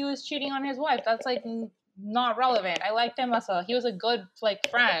if he was cheating on his wife. That's like not relevant. I liked him he was a good like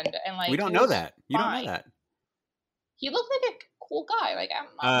friend, and like we don't know that. You don't know that. He looked like a cool guy. Like, I'm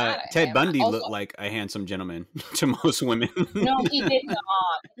not mad at Ted him. Bundy looked like a handsome gentleman to most women. No, he did not.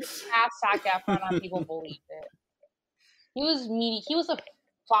 He cast Zac Efron and people believed it. He was meaty. He was a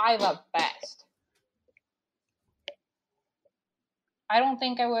 5 at best. I don't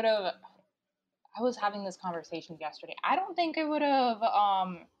think I would have. I was having this conversation yesterday. I don't think I would have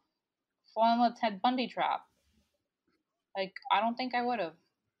fallen in the Ted Bundy trap. Like, I don't think I would have.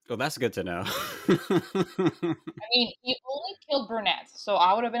 Well, that's good to know. I mean, he only killed brunettes, so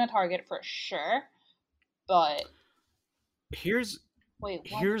I would have been a target for sure. But here's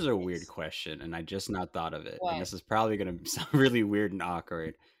a weird question, and I just not thought of it. What? And this is probably going to sound really weird and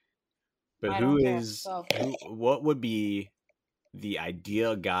awkward. But what would be the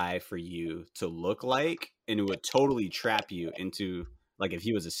ideal guy for you to look like, and who would totally trap you into, like, if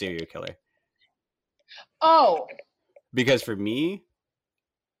he was a serial killer? Oh. Because for me,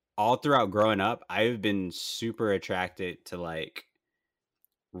 all throughout growing up, I've been super attracted to like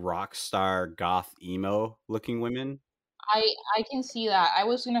rock star goth emo looking women. I can see that. I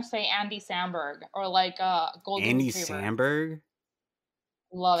was gonna say Andy Samberg or like Golden Andy Retriever. Samberg?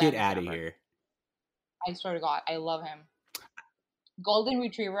 Love Get out of here. I swear to God, I love him. Golden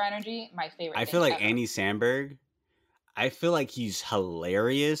Retriever energy, my favorite. I feel like Andy Samberg, I feel like he's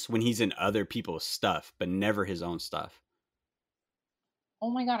hilarious when he's in other people's stuff, but never his own stuff. Oh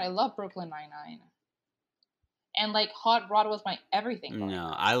my God, I love Brooklyn Nine-Nine. And like Hot Rod was my everything.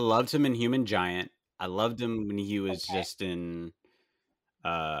 No, I loved him in Human Giant. I loved him when he was just in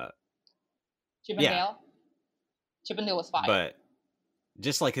Chip and Dale. Chip and Dale was fire. But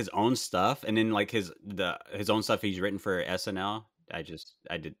just like his own stuff, and then like his own stuff he's written for SNL, I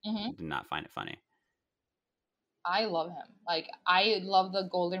did not find it funny. I love him. Like, I love the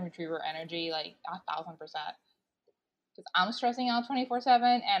Golden Retriever energy, like 1,000%. Because I'm stressing out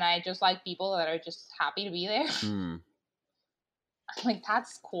 24/7, and I just like people that are just happy to be there. I'm like,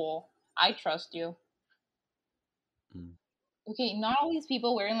 that's cool. I trust you. Okay, not all these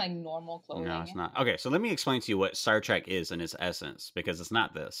people wearing like normal clothing. No, it's not. Okay, so let me explain to you what Star Trek is in its essence, because it's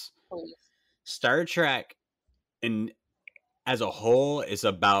not this. Please. Star Trek, as a whole, is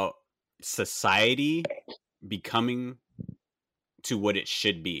about society becoming to what it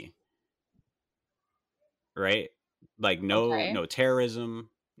should be. Right? Like no terrorism,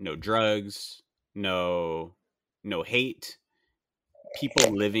 no drugs, no hate.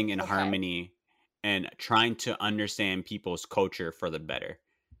 People living in harmony and trying to understand people's culture for the better.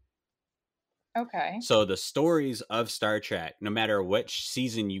 Okay. So the stories of Star Trek, no matter which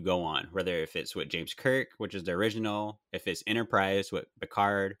season you go on, whether if it's with James Kirk, which is the original, if it's Enterprise with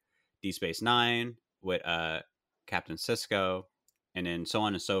Picard, Deep Space Nine with Captain Sisko, and then so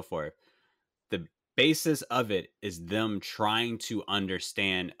on and so forth, basis of it is them trying to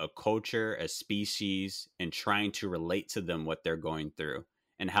understand a culture, a species, and trying to relate to them what they're going through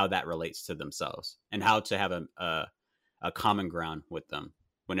and how that relates to themselves and how to have a common ground with them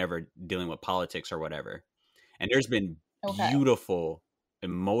whenever dealing with politics or whatever. And there's been Okay. beautiful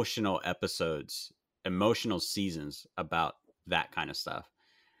emotional episodes, emotional seasons about that kind of stuff.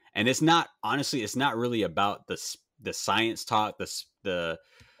 And it's not, honestly, it's not really about the science talk, the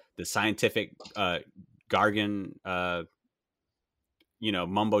scientific jargon,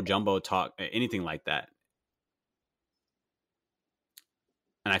 mumbo jumbo talk, anything like that.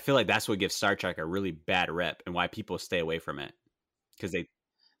 And I feel like that's what gives Star Trek a really bad rep and why people stay away from it, because they.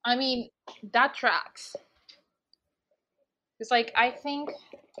 I mean, that tracks. It's like I think,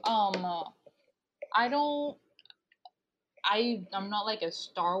 I don't. I'm not like a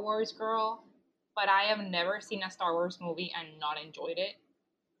Star Wars girl, but I have never seen a Star Wars movie and not enjoyed it,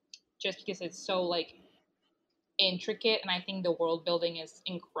 just because it's so like intricate, and I think the world building is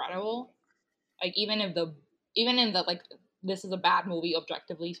incredible. Like even in the like this is a bad movie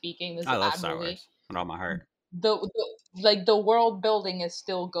objectively speaking. This is I a love bad Star movie. Wars with all my heart. The world building is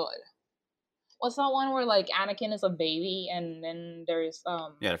still good. What's that one where like Anakin is a baby and then there's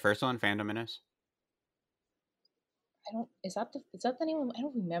Yeah, the first one, Phantom Menace. I don't is that the name of, I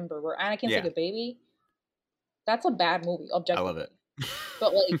don't remember, where Anakin's Yeah. like a baby. That's a bad movie I objectively. love it.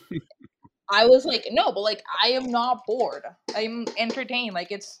 But like I was like, no, but like I am not bored. I'm entertained.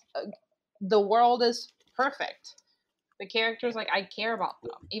 Like it's the world is perfect. The characters, like I care about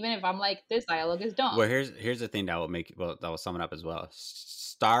them, even if I'm like this dialogue is dumb. Well, here's the thing that will sum it up as well.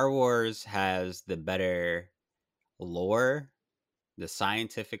 Star Wars has the better lore, the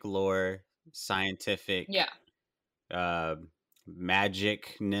scientific lore, scientific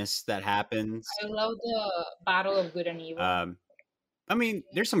magicness that happens. I love the battle of good and evil. I mean,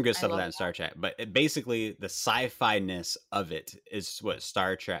 there's some good stuff love of that in Star Trek, but basically the sci-fi ness of it is what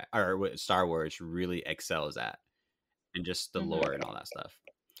Star Trek or what Star Wars really excels at, and just the lore and all that stuff.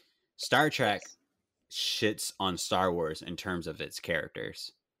 Star Trek shits on Star Wars in terms of its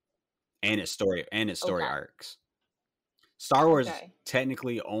characters and its story arcs. Star Wars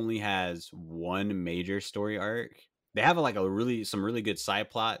technically only has one major story arc. They have like some really good side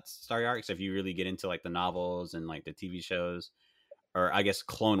plot story arcs if you really get into like the novels and like the TV shows, or I guess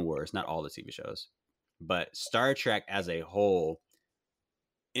Clone Wars, not all the TV shows. But Star Trek as a whole,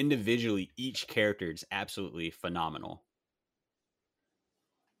 individually, each character is absolutely phenomenal.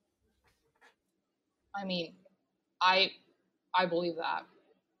 I mean, I believe that.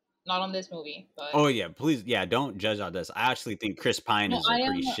 Not on this movie, but oh yeah, please, yeah, don't judge on this. I actually think Chris Pine is a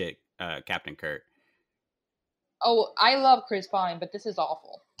pretty shit Captain Kirk. Oh, I love Chris Pine, but this is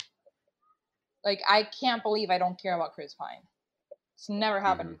awful. Like I can't believe I don't care about Chris Pine. It's never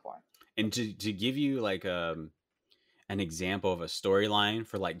happened before. And to give you like an example of a storyline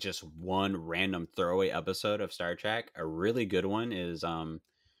for like just one random throwaway episode of Star Trek, a really good one is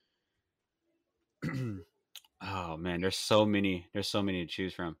oh man, there's so many to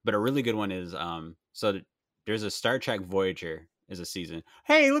choose from. But a really good one is so there's a Star Trek Voyager is a season.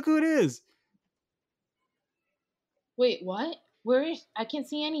 Hey, look who it is. Wait, what? Where is I can't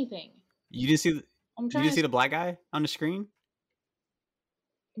see anything. You didn't see the black guy on the screen?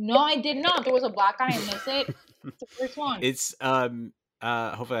 No, I did not. There was a black guy and missed it. It's the first one. It's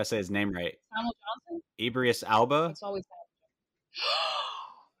hopefully I say his name right. Samuel Johnson? Idris Elba. It's always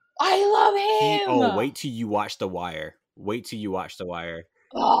I love him. Oh, wait till you watch The Wire.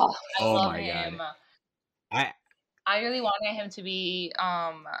 Oh, I love my him. God. I really wanted him to be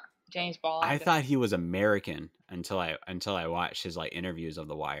James Bond. I thought he was American until I watched his like interviews of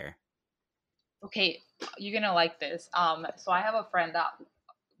The Wire. Okay, you're gonna like this. So I have a friend that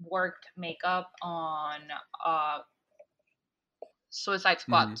worked makeup on Suicide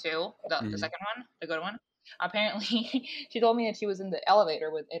Squad 2, the second one, the good one. Apparently, she told me that she was in the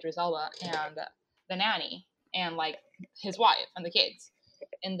elevator with Idris Elba and the nanny and like his wife and the kids.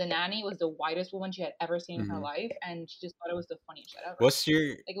 And the nanny was the whitest woman she had ever seen in her life, and she just thought it was the funniest shit ever. What's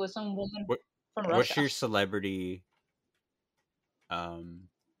your like? It was some woman from Russia. What's your celebrity?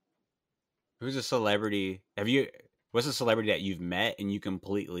 Who's a celebrity? What's a celebrity that you've met and you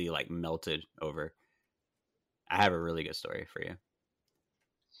completely like melted over? I have a really good story for you.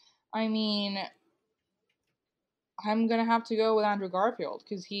 I mean, I'm gonna have to go with Andrew Garfield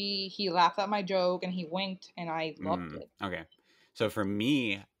because he laughed at my joke and he winked and I loved it. Okay, so for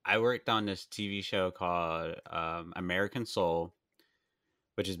me, I worked on this TV show called American Soul,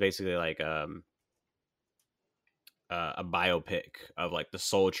 which is basically like a biopic of like the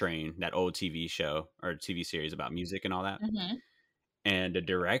Soul Train, that old TV show or TV series about music and all that. and the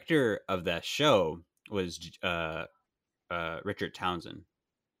director of that show was Richard Townsend,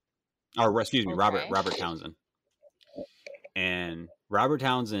 or excuse me, Okay. Robert Townsend. And Robert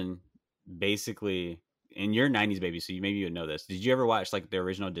Townsend basically, and you're 90s baby, so maybe you would know this. Did you ever watch like the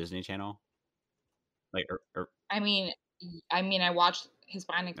original Disney Channel? Like, I mean, I watched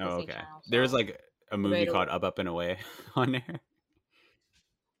Hispanic oh, Disney okay. Channel. There's So like a movie called Up and Away on there.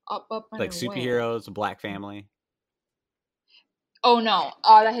 Up and Like Away. superheroes, black family. Oh no,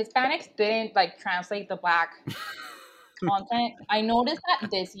 the Hispanics didn't like translate the black content. I noticed that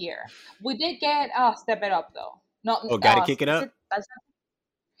this year. We did get Step It Up though. No, Oh, gotta kick it up.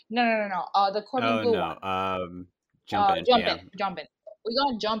 No. The Corbin Oh Blue no, one. Jump in. Yeah. Jump in. We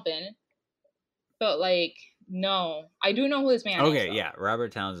got Jump In, but like no, I do know who this man is. Okay, yeah,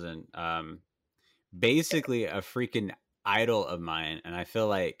 Robert Townsend. Basically a freaking idol of mine, and I feel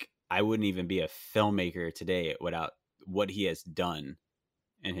like I wouldn't even be a filmmaker today without what he has done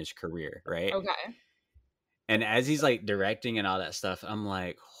in his career, right? Okay. And as he's like directing and all that stuff, I'm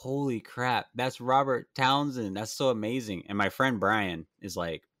like, holy crap, that's Robert Townsend. That's so amazing. And my friend Brian is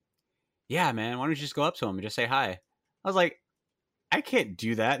like, yeah, man, why don't you just go up to him and just say hi? I was like, I can't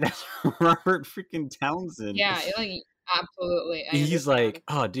do that. That's Robert freaking Townsend. Yeah, like absolutely. He's like,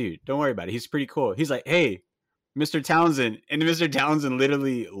 oh, dude, don't worry about it. He's pretty cool. He's like, hey, Mr. Townsend. And Mr. Townsend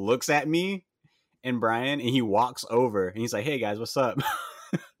literally looks at me and Brian, and he walks over and he's like, hey, guys, what's up?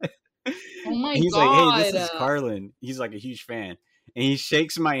 Oh my he's god. Like, hey, this is Carlin. He's like a huge fan. And he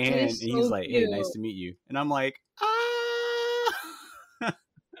shakes my hand and he's like, hey, nice to meet you. And I'm like, ah.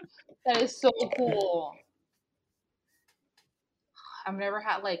 That is so cool. I've never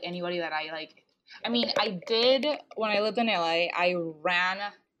had like anybody that I like. I mean, I did when I lived in LA. I ran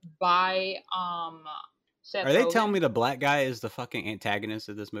by Seth Are they Rogen. telling me the black guy is the fucking antagonist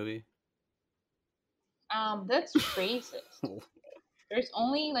of this movie? That's racist. There's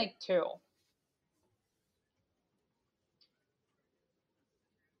only like 2.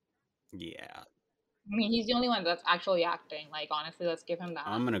 Yeah. I mean, he's the only one that's actually acting. Like, honestly, let's give him that.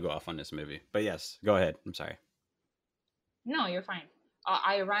 I'm gonna go off on this movie, but yes, go ahead. I'm sorry. No, you're fine.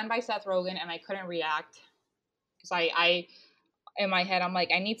 I ran by Seth Rogen and I couldn't react because I in my head I'm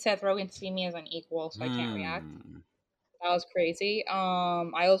like, I need Seth Rogen to see me as an equal, so I can't react. That was crazy.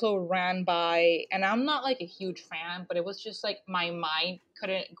 I also ran by, and I'm not like a huge fan, but it was just like my mind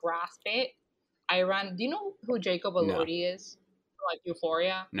couldn't grasp it. I ran. Do you know who Jacob Elordi is? Like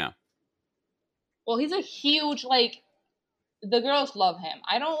Euphoria? No. Well, he's a huge like. The girls love him.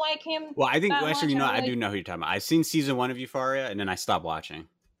 I don't like him. Well, I think that actually, much. I do know who you're talking about. I've seen season 1 of Euphoria, and then I stopped watching.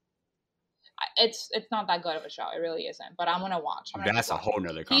 It's not that good of a show. It really isn't. But I'm gonna watch. That's a whole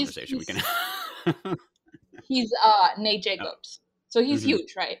nother conversation we can have. He's Nate Jacobs, so he's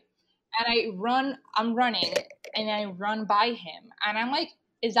huge, right? And I'm running, and I run by him, and I'm like,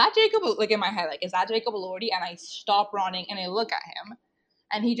 is that Jacob? Like in my head, like, is that Jacob Elordi? And I stop running, and I look at him,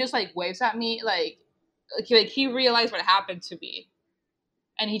 and he just like waves at me, like he realized what happened to me,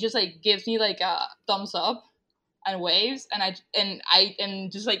 and he just like gives me like a thumbs up and waves,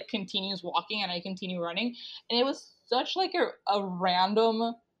 and just like continues walking, and I continue running, and it was such like a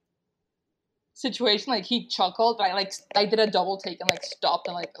random situation. Like he chuckled, but I did a double take and like stopped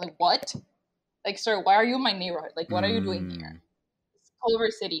and like what? Like, sir, why are you in my neighborhood? Like, what are you doing here? It's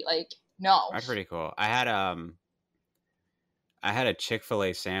Culver City. Like, no. That's pretty cool. I had a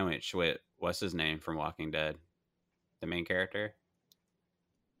Chick-fil-A sandwich with what's his name from Walking Dead, the main character.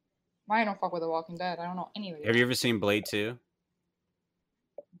 I don't fuck with The Walking Dead. I don't know any of it. Have you ever seen Blade 2?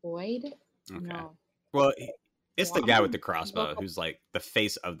 Blade? Okay. No. Well, it's the guy with the crossbow who's like the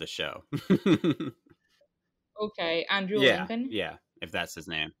face of the show. Okay, Andrew Lincoln. Yeah, if that's his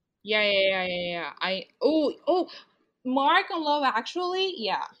name. Yeah. Mark and Love Actually.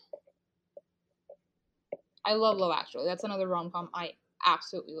 Yeah, I love Love Actually. That's another rom-com I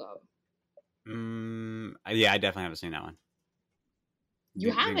absolutely love. Yeah, I definitely haven't seen that one.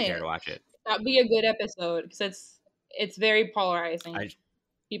 You haven't? Didn't care to watch it. That'd be a good episode because it's very polarizing.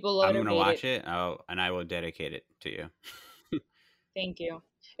 People love it. I'm gonna watch it. And I will dedicate it to you. Thank you.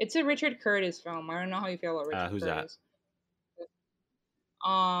 It's a Richard Curtis film. I don't know how you feel about Richard who's Curtis.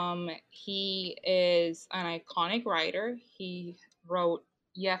 He is an iconic writer. He wrote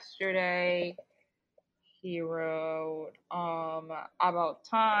Yesterday. He wrote About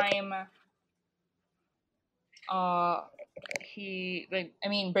Time.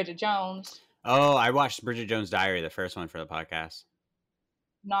 Bridget Jones. Oh, I watched Bridget Jones' Diary, the first one for the podcast.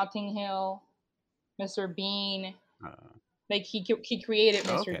 Notting Hill, Mr. Bean. Like he created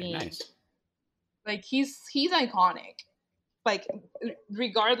Mr. Bean. Nice. Like he's iconic. Like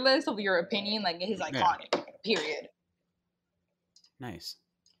regardless of your opinion, like he's iconic. Yeah. Period. Nice.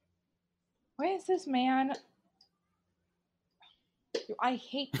 Why is this man? Dude, I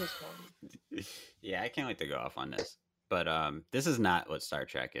hate this movie. Yeah, I can't wait to go off on this. But this is not what Star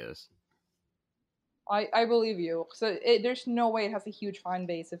Trek is. I believe you. So there's no way it has a huge fan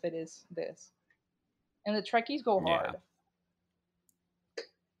base if it is this. And the Trekkies go Yeah. hard.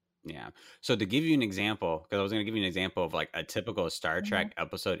 Yeah. So to give you an example, because I was going to give you an example of like a typical Star Mhm. Trek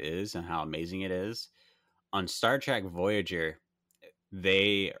episode is and how amazing it is. On Star Trek Voyager,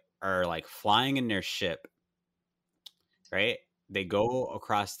 they are like flying in their ship, right? They go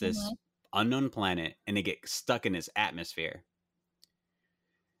across this Mhm. unknown planet and they get stuck in its atmosphere.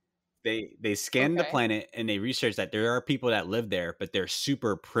 They scan the Okay. planet and they research that there are people that live there, but they're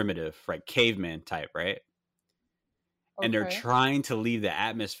super primitive, like caveman type, right? And they're Okay. trying to leave the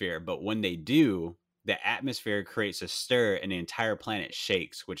atmosphere, but when they do, the atmosphere creates a stir and the entire planet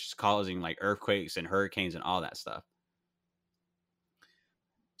shakes, which is causing like earthquakes and hurricanes and all that stuff.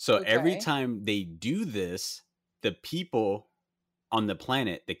 So every Okay. time they do this, the people on the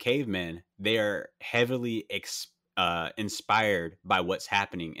planet, the cavemen, they are heavily inspired by what's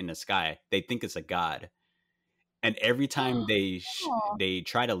happening in the sky. They think it's a god. And every time Aw. they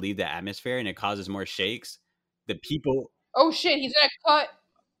try to leave the atmosphere and it causes more shakes, the people, Oh shit, he's gonna cut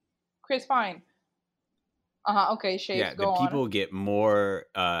Chris Pine. Okay, yeah, shapes, the go on. people get more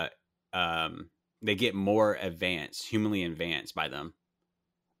they get more advanced, humanly advanced by them,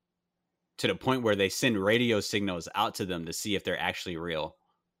 to the point where they send radio signals out to them to see if they're actually real.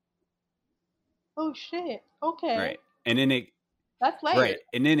 Oh shit. Okay. Right. And then it That's layered. right.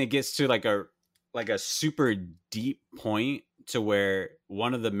 And then it gets to like a super deep point to where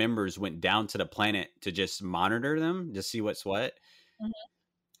one of the members went down to the planet to just monitor them, to see what's what. Mhm.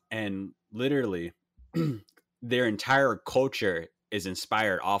 And literally their entire culture is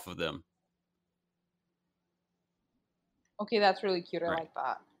inspired off of them. Okay, that's really cute. I Right. like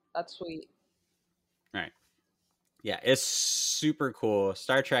that. That's sweet. Right. Yeah, it's super cool.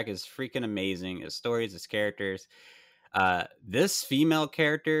 Star Trek is freaking amazing. Its stories, its characters. This female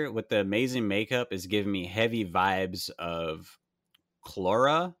character with the amazing makeup is giving me heavy vibes of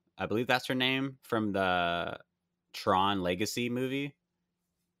Clora. I believe that's her name from the Tron Legacy movie.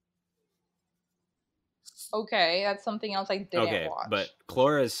 Okay, that's something else I didn't watch. But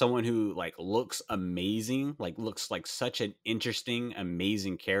Clora is someone who like looks amazing, like looks like such an interesting,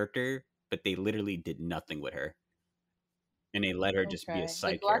 amazing character, but they literally did nothing with her. And they let her just be a Okay. The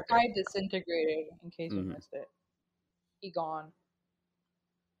side black character. guy disintegrated, in case you Mhm. missed it. He gone.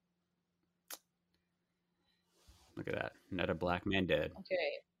 Look at that. Another black man dead.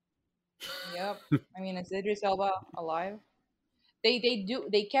 Okay. Yep. I mean, is Idris Elba alive?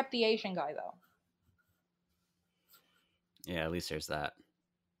 They kept the Asian guy though. Yeah, at least there's that.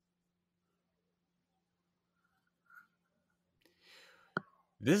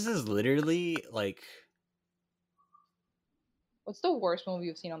 This is literally like, What's the worst movie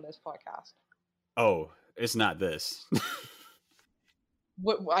you've seen on this podcast? oh, it's not this.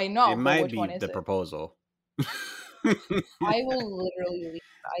 What I know, It but might which one be is The it? Proposal. I will literally leave.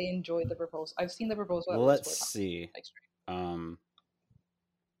 I enjoyed The Proposal. I've seen The Proposal at least Let's 4 times. see. Like straight.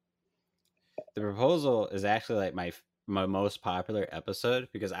 The Proposal is actually like my most popular episode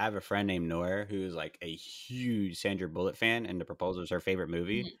because I have a friend named Noor who's like a huge Sandra Bullock fan, and The Proposal is her favorite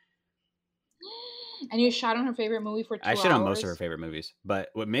movie. And you shot on her favorite movie for 2 hours. I shit on most of her favorite movies, but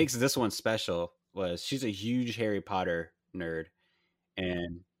what makes this one special was she's a huge Harry Potter nerd,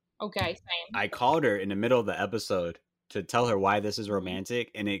 and Okay, same. I called her in the middle of the episode to tell her why this is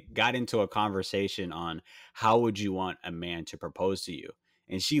romantic, and it got into a conversation on how would you want a man to propose to you,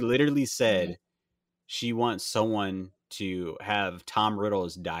 and she literally said she wants someone to have Tom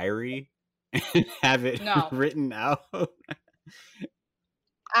Riddle's diary and have it No. written out.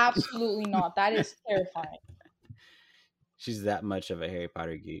 Absolutely not. That is terrifying. She's that much of a Harry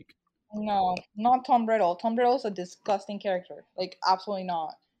Potter geek. No, not Tom Riddle. Tom Riddle's a disgusting character. Like, absolutely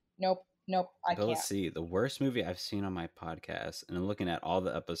not. Nope. I But can't. let's see, the worst movie I've seen on my podcast, and I'm looking at all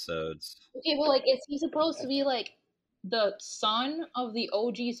the episodes. Okay, but like, is he supposed to be like the son of the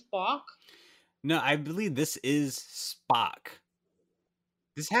OG Spock? No, I believe this is Spock.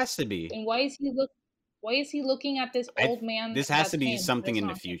 This has to be. And why is he looking at this old man? This has that's to be him, something that's in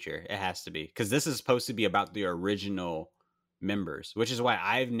the not him? future. It has to be, because this is supposed to be about the original members, which is why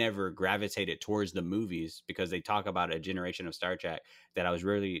I've never gravitated towards the movies, because they talk about a generation of Star Trek that I was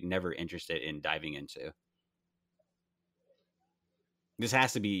really never interested in diving into. This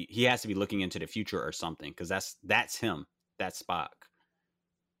has to be, he has to be looking into the future or something, because that's him. That's Spock.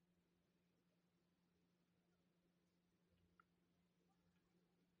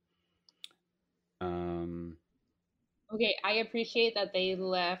 Okay, I appreciate that they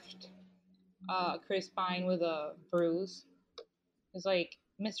left Chris Pine with a bruise. It's like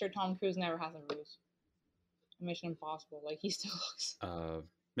Mr. Tom Cruise never has a bruise. Mission Impossible, like he still looks.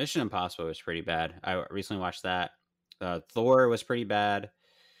 Mission Impossible was pretty bad. I recently watched that. Thor was pretty bad.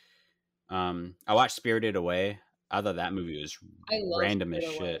 I watched Spirited Away. I thought that movie was I love random as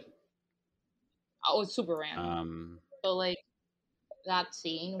Spirit Away. shit. Oh, it's super random. Um, So like that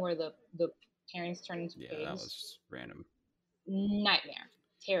scene where the parents turn into yeah, pigs. that was random. Nightmare,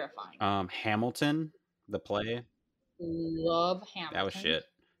 terrifying. Hamilton, the play. Love Hamilton. That was shit.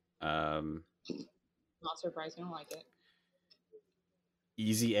 Not surprised you don't like it.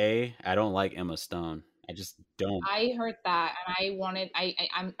 Easy A. I don't like Emma Stone. I just don't. I heard that,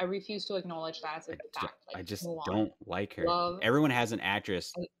 and I refuse to acknowledge that as a fact. Like, I just don't like her. Love. Everyone has an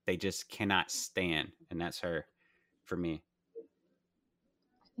actress they just cannot stand, and that's her for me.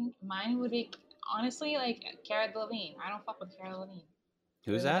 I think mine would be honestly like Cara Delevingne. I don't fuck with Cara Delevingne.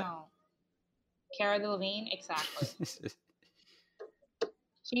 Who's that? No. Cara Delevingne, exactly.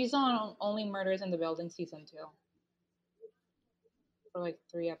 She's on Only Murders in the Building season 2 for like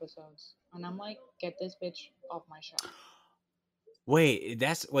 3 episodes, and I'm like, get this bitch off my show. Wait,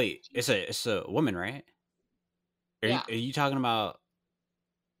 it's a woman, right? Are you talking about?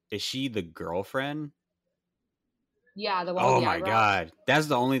 Is she the girlfriend? Yeah, the one. Oh with the my eyebrows. god, that's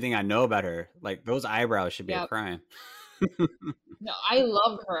the only thing I know about her. Like those eyebrows should be a crime. No, I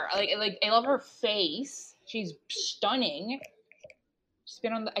love her. Like I love her face. She's stunning. She's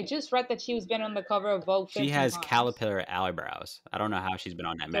been on. I just read that she was been on the cover of Vogue. She has times. caterpillar eyebrows. I don't know how she's been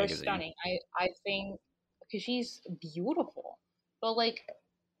on that They're magazine. stunning. I think because she's beautiful, but like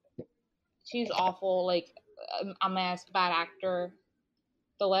she's awful. Like a mess, bad actor.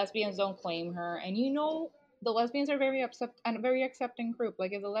 The lesbians don't claim her, and you know the lesbians are very very accepting group.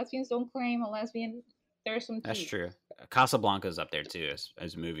 Like if the lesbians don't claim a lesbian, there's some. That's true. Casablanca's up there too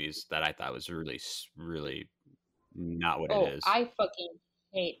as movies that I thought was really, really not what it is. I fucking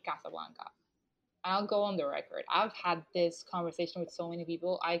hate Casablanca. I'll go on the record. I've had this conversation with so many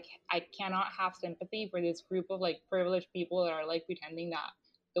people. I cannot have sympathy for this group of like privileged people that are like pretending that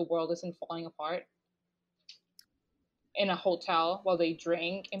the world isn't falling apart in a hotel while they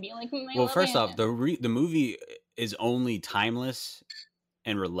drink and being like, well, first off, the movie is only timeless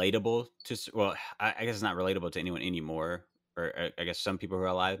and relatable to, well, I guess it's not relatable to anyone anymore, or I guess some people who are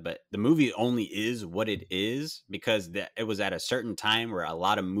alive, but the movie only is what it is because it was at a certain time where a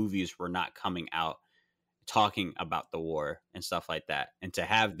lot of movies were not coming out talking about the war and stuff like that, and to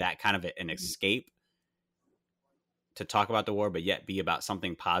have that kind of an escape to talk about the war but yet be about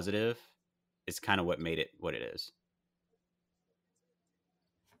something positive is kind of what made it what it is.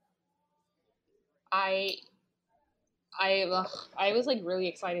 I was like really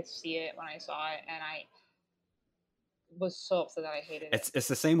excited to see it when I saw it, and I was so upset that I hated it. It's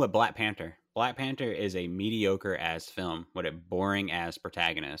the same with Black Panther. Black Panther is a mediocre ass film with a boring ass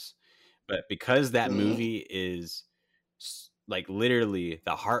protagonist, but because that movie is like literally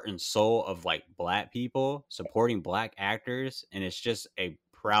the heart and soul of like Black people supporting Black actors, and it's just a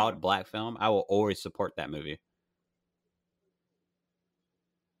proud Black film, I will always support that movie.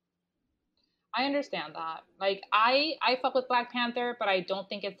 I understand that. Like I fuck with Black Panther, but I don't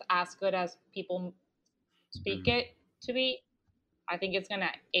think it's as good as people speak it to be. I think it's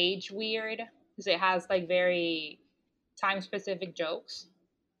gonna age weird because it has like very time specific jokes.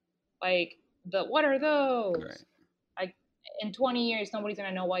 Like the what are those? Right. Like in 20 years, nobody's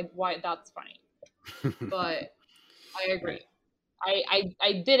gonna know why that's funny. But I agree.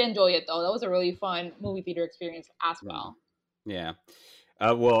 I did enjoy it though. That was a really fun movie theater experience as well. Yeah.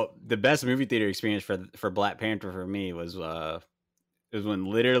 Well, the best movie theater experience for Black Panther for me was when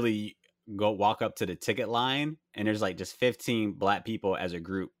literally walk up to the ticket line and there's like just 15 Black people as a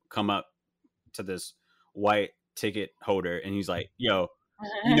group come up to this white ticket holder and he's like, "Yo,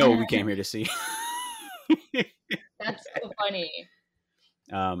 you know what we came here to see." That's so funny.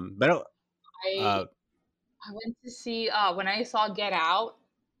 But I went to see when I saw Get Out.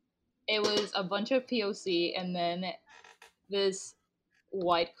 It was a bunch of POC and then this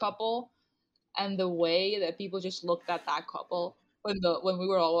white couple, and the way that people just looked at that couple when we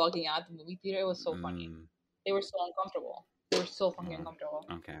were all walking out the movie theater, it was so funny. They were so uncomfortable. They were so fucking uncomfortable.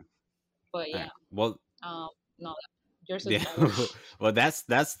 Okay. But yeah. Right. Well, no, yours is better. Well, that's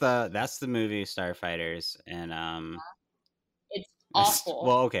the movie Starfighters, and it's awful.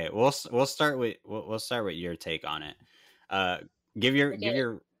 Well, okay, we'll start with your take on it. Give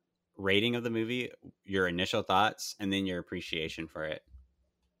your rating of the movie, your initial thoughts, and then your appreciation for it.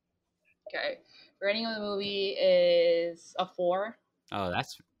 Okay, rating of the movie is a 4. Oh,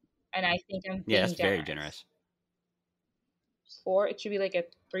 that's and I think I'm that's generous. very generous. 4. It should be like a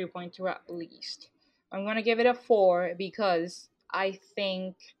 3.2 at least. I'm gonna give it a 4 because I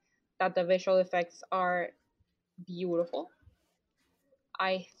think that the visual effects are beautiful.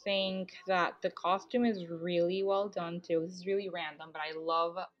 I think that the costume is really well done too. This is really random, but I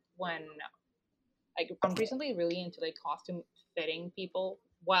love when like I'm recently really into like costume fitting people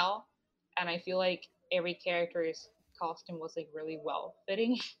well, and I feel like every character's costume was like really well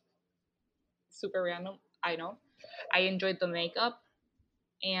fitting. Super random, I know. I enjoyed the makeup,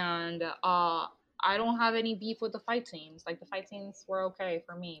 and I don't have any beef with the fight scenes. Like the fight scenes were okay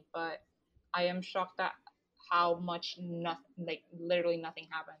for me, but I am shocked at how much nothing, like literally nothing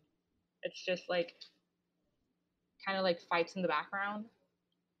happened. It's just like kind of like fights in the background.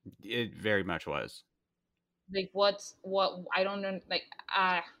 It very much was. Like what I don't know. Like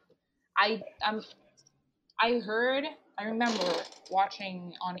I I'm I heard I remember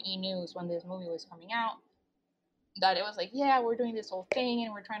watching on E News when this movie was coming out that it was like, yeah, we're doing this whole thing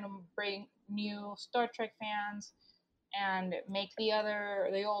and we're trying to bring new Star Trek fans and make the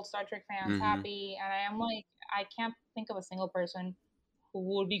old Star Trek fans happy. And I am like, I can't think of a single person who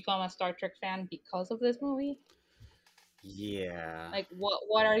would become a Star Trek fan because of this movie. Yeah. Like,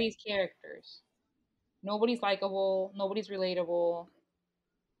 what are these characters? Nobody's likable. Nobody's relatable.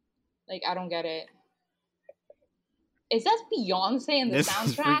 Like, I don't get it. Is that Beyonce in the This soundtrack?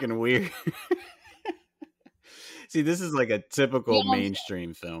 is freaking weird. See, this is like a typical Beyonce.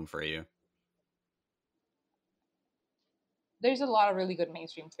 mainstream film for you. There's a lot of really good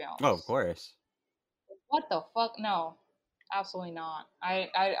mainstream films. Oh, of course. What the fuck? No, absolutely not.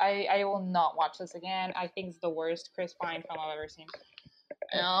 I will not watch this again. I think it's the worst Chris Pine film I've ever seen.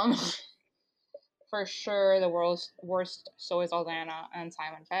 For sure, the world's worst. So is Aldana and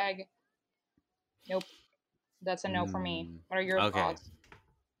Simon Pegg. Nope, that's a no for me. What are your thoughts?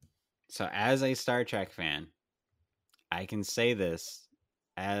 So, as a Star Trek fan, I can say this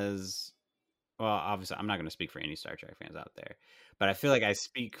as well. Obviously, I'm not going to speak for any Star Trek fans out there, but I feel like I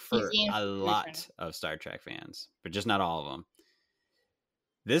speak for a lot of Star Trek fans, but just not all of them.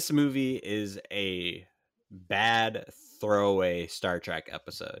 This movie is a bad throwaway Star Trek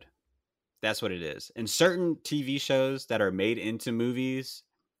episode. That's what it is. In certain TV shows that are made into movies,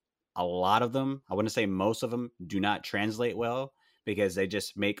 a lot of them, I wouldn't say most of them, do not translate well because they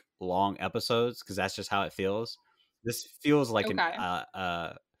just make long episodes because that's just how it feels. This feels like a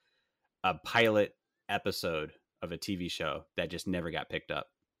pilot episode of a TV show that just never got picked up.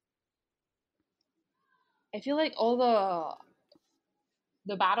 I feel like all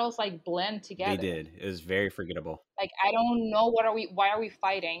the battles like blend together. They did. It was very forgettable. Like I don't know why are we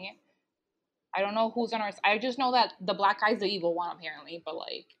fighting? I don't know who's on our side. I just know that the black guy's the evil one apparently, but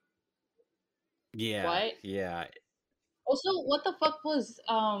like yeah. What? Yeah. Also, what the fuck was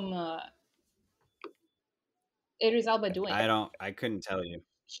Idris Elba doing? I couldn't tell you.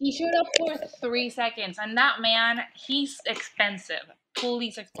 He showed up for 3 seconds, and that man, he's expensive.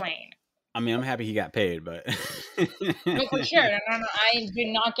 Please explain. I mean, I'm happy he got paid, but no, for sure. No, I do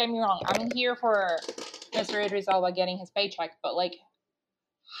not get me wrong. I'm here for Mr. Idris Elba getting his paycheck, but like,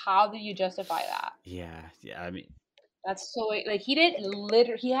 how do you justify that? Yeah. I mean, that's so like he did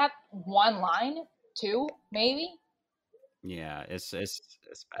literally. He had one line, 2 maybe. Yeah, it's bad.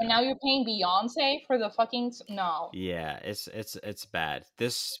 And now you're paying Beyonce for the fucking no. Yeah, it's bad.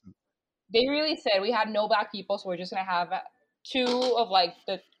 They really said we had no black people, so we're just gonna have 2 of like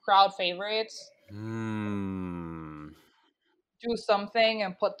the crowd favorites. Do something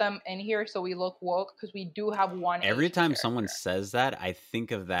and put them in here so we look woke because we do have one. Every Asian time character. Someone says that, I think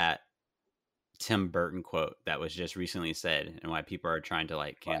of that Tim Burton quote that was just recently said and why people are trying to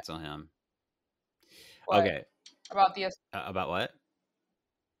like cancel him. What? Okay. About the about what?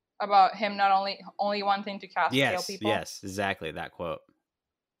 About him not only wanting to cast pale people. Yes, exactly that quote.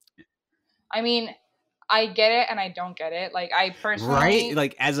 I mean, I get it and I don't get it. Like I personally, right?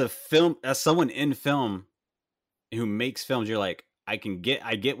 Like as someone in film who makes films, you're like, I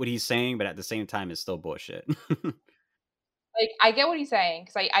get what he's saying, but at the same time, it's still bullshit. Like I get what he's saying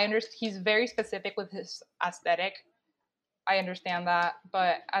because I understand he's very specific with his aesthetic. I understand that,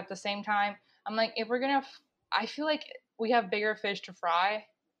 but at the same time, I'm like, if we're gonna, I feel like we have bigger fish to fry.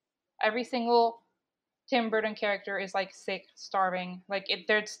 Every single Tim Burton character is like sick, starving. Like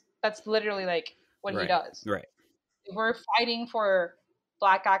that's literally like what he does. Right. If we're fighting for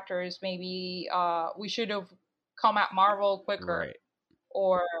black actors, maybe we should have come at Marvel quicker. Right.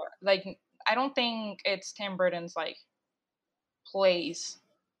 Or like I don't think it's Tim Burton's like place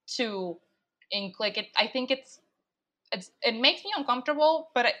to like it. I think it makes me uncomfortable,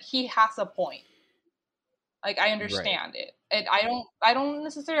 but he has a point. Like I Right. understand it. I don't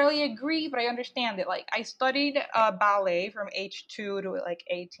necessarily agree, but I understand it. Like I studied ballet from age 2 to like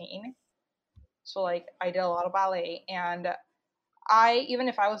 18. So like I did a lot of ballet, and I, even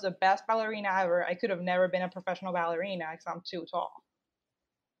if I was the best ballerina ever, I could have never been a professional ballerina because I'm too tall.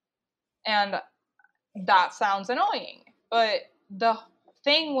 And that sounds annoying, but the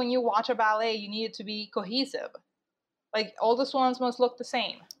thing when you watch a ballet, you need it to be cohesive. Like all the swans must look the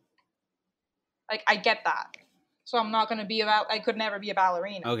same. Like I get that. So I'm not gonna be about. I could never be a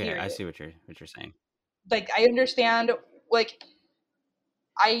ballerina. Okay, I Period. see what you're saying. Like I understand. Like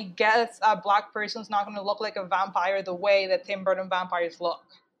I guess a black person's not gonna look like a vampire the way that Tim Burton vampires look,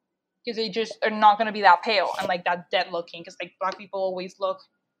 because they just are not gonna be that pale and like that dead looking. Because like black people always look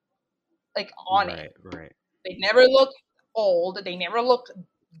like on it. Right, right, They never look old. They never look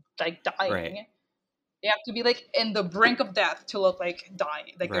like right, dying. They have to be like in the brink of death to look like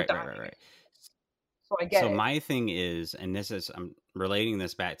dying, like they're right, right, right, dying. right. So I get So it. my thing is, and this is, I'm relating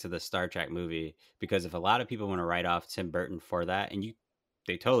this back to the Star Trek movie, because if a lot of people want to write off Tim Burton for that, and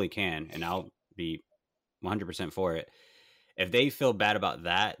they totally can, and I'll be 100% for it. If they feel bad about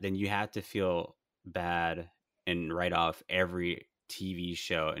that, then you have to feel bad and write off every TV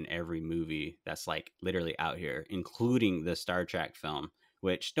show and every movie that's like literally out here, including the Star Trek film.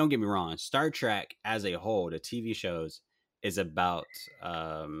 Which, don't get me wrong, Star Trek as a whole, the TV shows, is about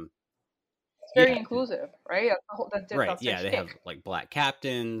It's very yeah, inclusive, right? right. That's their Yeah, they have shtick. like black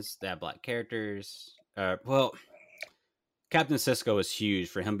captains. They have black characters. Well, Captain Cisco was huge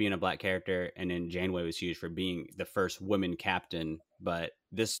for him being a black character, and then Janeway was huge for being the first woman captain. But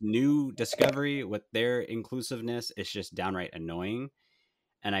this new Discovery with their inclusiveness is just downright annoying,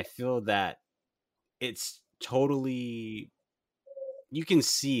 and I feel that it's totally. You can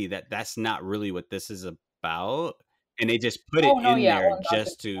see that that's not really what this is about, and they just put it Oh no, in yeah, there 1,000.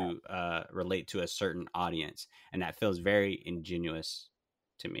 just to relate to a certain audience, and that feels very ingenuous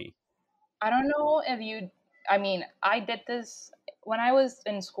to me. I don't know if you. I mean, I did this when I was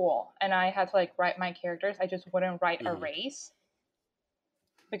in school, and I had to like write my characters. I just wouldn't write a Hmm. race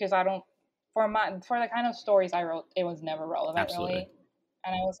because I don't. For the kind of stories I wrote, it was never relevant Absolutely. really.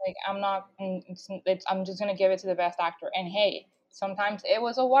 And I was like, I'm not. I'm just gonna give it to the best actor. And hey, sometimes it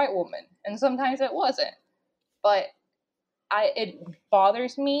was a white woman, and sometimes it wasn't. But it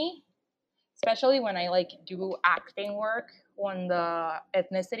bothers me, especially when I like do acting work, when the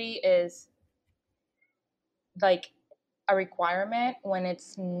ethnicity is like a requirement when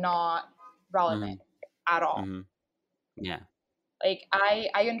it's not relevant Hmm. at all. Hmm. Yeah. Like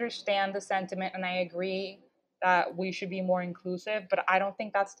I understand the sentiment and I agree that we should be more inclusive, but I don't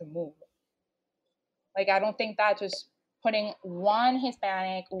think that's the move. Like I don't think that just putting one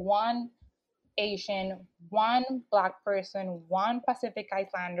Hispanic, one Asian, one black person, one Pacific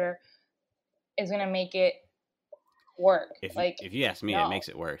Islander is gonna make it work. Like If you ask me, it no. makes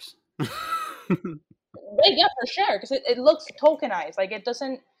it worse. Like, yeah, for sure, because it looks tokenized. Like it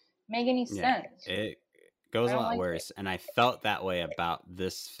doesn't make any Yeah, sense. it I goes a don't lot like it. worse, and I felt that way about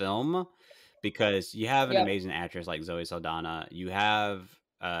this film because you have an Yep. amazing actress like Zoe Saldana, you have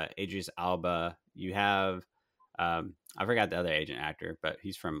Idris Alba, you have I forgot the other Asian actor, but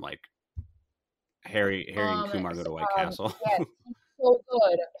he's from like Harry and Kumar Go to White Castle. Yes, he's so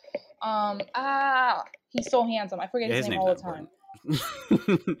good. He's so handsome. I forget Yeah, his his name name's all not the time.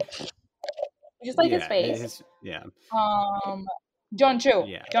 important. I just like his Yeah, face. yeah, Um, John Cho.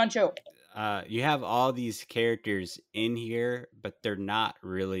 yeah. John Cho. You have all these characters in here, but they're not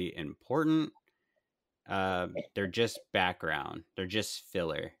really important. They're just background. They're just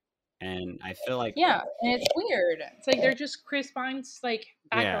filler, and I feel like Yeah, and it's weird. It's like they're just Chris Pine's like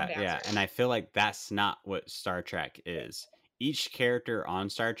background yeah, dancers. and I feel like that's not what Star Trek is. Each character on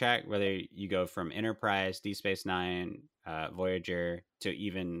Star Trek, whether you go from Enterprise, Deep Space Nine, Voyager, to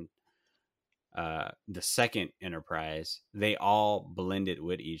even the second Enterprise, they all blended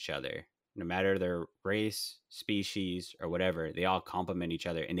with each other. No matter their race, species, or whatever, they all complement each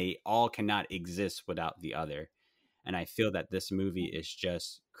other, and they all cannot exist without the other. And I feel that this movie is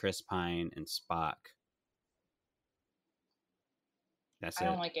just Chris Pine and Spock. That's I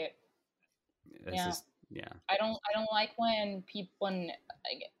don't it. like it. That's Yeah, just yeah. I don't like when people when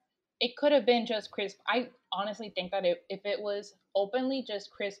like it could have been just Chris. I honestly think that if it was openly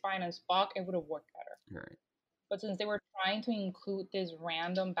just Chris Pine and Spock, it would have worked better. Right. But since they were trying to include these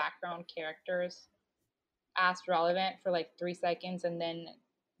random background characters as relevant for like 3 seconds and then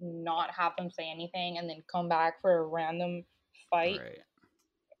not have them say anything and then come back for a random fight, Right.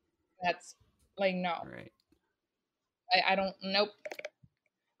 that's like no. Right. I don't nope.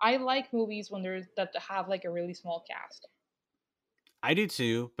 I like movies when there's that have like a really small cast. I do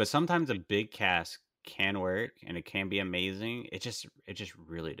too, but sometimes a big cast can work and it can be amazing. It just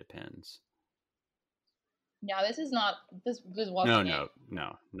really depends. Yeah, this is not this No, wasn't it. no,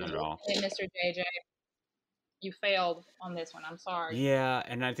 no, This not at wasn't all. it, Mr. JJ. You failed on this one. I'm sorry. Yeah,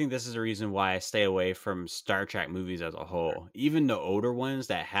 and I think this is the reason why I stay away from Star Trek movies as a whole. Even the older ones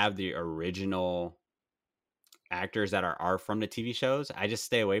that have the original actors that are from the TV shows, I just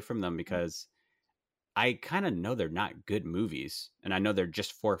stay away from them because I kind of know they're not good movies, and I know they're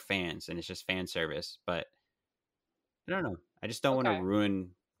just for fans and it's just fan service. But I don't know. I just don't want to Okay.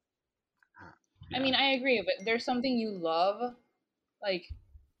 ruin. I Yeah. mean, I agree, but there's something you love. Like,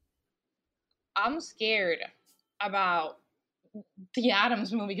 I'm scared about the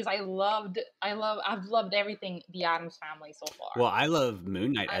Adams movie because I've loved everything the Adams family so far. Well, I love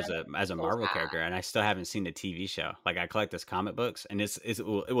Moon Knight I'm as a so Marvel sad. character, and I still haven't seen the TV show. Like I collect this comic books, and it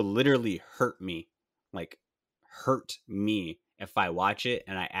will literally hurt me, like hurt me if I watch it,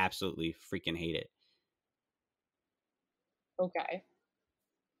 and I absolutely freaking hate it. Okay.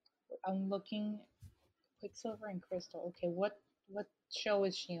 I'm looking Quicksilver and Crystal. Okay, what show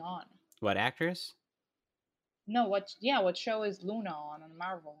is she on? What actress? No, what show is Luna on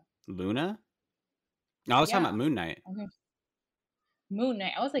Marvel? Luna? No, I was talking Yeah. about Moon Knight. Mhm. Moon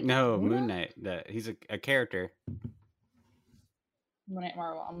Knight. I was like, No, Luna? Moon Knight. He's a character. Moon Knight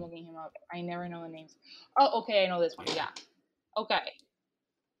Marvel. I'm looking him up. I never know the names. Oh, okay, I know this one. Yeah. Okay.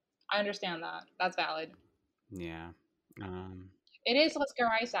 I understand that. That's valid. Yeah. It is Oscar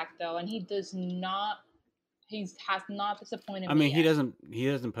Isaac though, and he does not has not disappointed I me mean, yet. he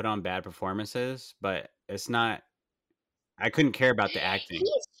doesn't put on bad performances, but it's not. I couldn't care about the acting.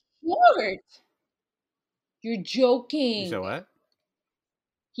 He's short. You're joking. You said what?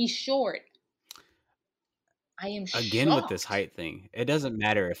 He's short. I am Again with shocked. this height thing, it doesn't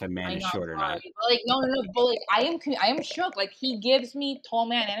matter if a man I is know, short or sorry. not. But like, no, but like, I am shocked. Like, he gives me tall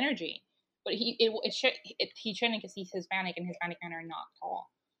man energy, but he shouldn't because he's Hispanic, and Hispanic men are not tall.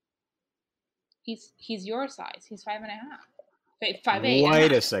 He's your size. He's 5.5, 5'8".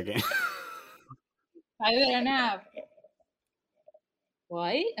 Wait a second. 5'8.5".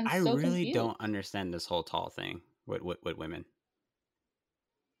 What? I'm I so really confused. don't understand this whole tall thing with women.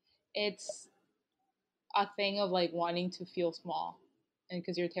 It's a thing of like wanting to feel small, and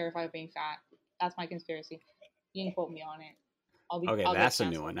because you're terrified of being fat. That's my conspiracy. You can quote me on it. Okay, I'll get that's a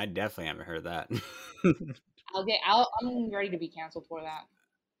new canceled. one. I definitely haven't heard that. I'm ready to be canceled for that.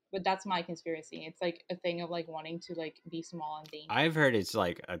 But that's my conspiracy. It's like a thing of like wanting to like be small and dainty. I've heard it's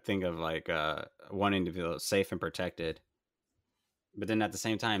like a thing of like wanting to feel safe and protected. But then at the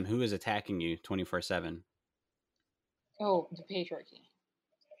same time, who is attacking you 24/7? Oh, the patriarchy.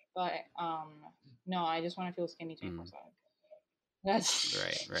 But no, I just want to feel skinny 24/7. That's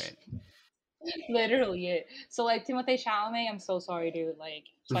Right. literally it. So like Timothée Chalamet, I'm so sorry, dude. Like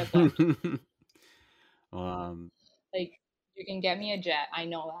swipe left. Like you can get me a jet. I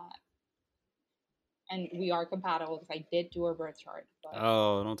know that. And we are compatible because I did do a birth chart. But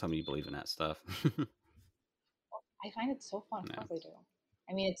Oh, don't tell me you believe in that stuff. I find it so fun. Of No. course I do.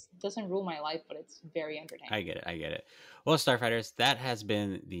 I mean, it doesn't rule my life, but it's very entertaining. I get it. Well, Starfighters, that has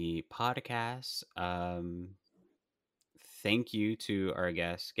been the podcast. Thank you to our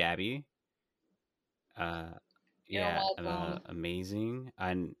guest, Gabby. You're welcome. Amazing.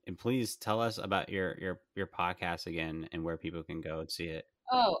 And please tell us about your podcast again and where people can go and see it.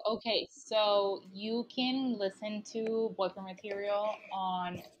 Oh, okay. So you can listen to Boyfriend Material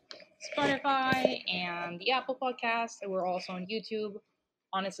on Spotify and the Apple Podcast. We're also on YouTube.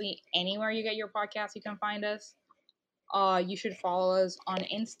 Honestly, anywhere you get your podcast, you can find us. You should follow us on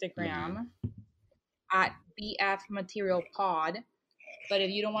Instagram at BF Material Pod. But if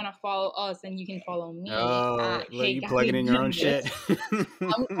you don't want to follow us, then you can follow me at Hey you Gabby plugging in your own Dundas. shit?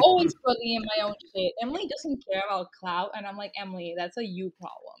 I'm always plugging in my own shit. Emily doesn't care about clout, and I'm like, Emily, that's a you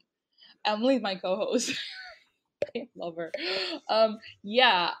problem. Emily's my co-host. I love her.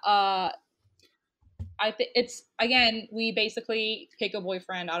 I think it's, again, we basically pick a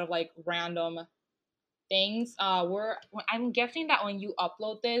boyfriend out of like random things. I'm guessing that when you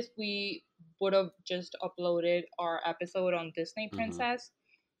upload this, we would have just uploaded our episode on Disney Princess,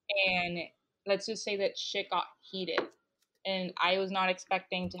 and let's just say that shit got heated. And I was not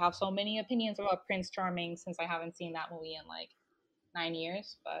expecting to have so many opinions about Prince Charming since I haven't seen that movie in like 9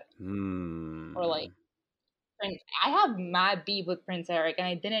 years, but or like I have mad beef with Prince Eric, and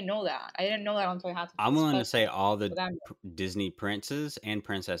I didn't know that. I didn't know that until I had to. I'm willing to say all the Disney princes and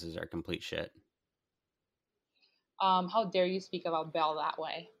princesses are complete shit. How dare you speak about Belle that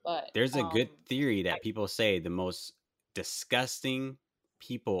way? But there's a good theory that people say the most disgusting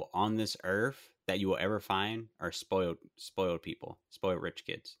people on this earth that you will ever find are spoiled people, spoiled rich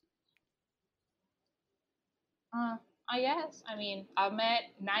kids. I guess. I mean, I've met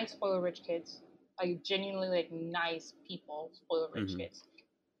nice spoiler rich kids, like genuinely like nice people, spoiler rich Mm-hmm. kids,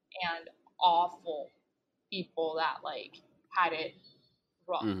 and awful people that like had it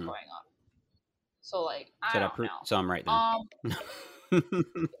rough Mm-hmm. growing up. So like, I So don't know. so I'm right then.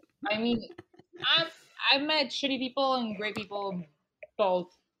 I mean, I've met shitty people and great people, both.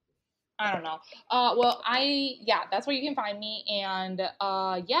 I don't know. Well, yeah, that's where you can find me, and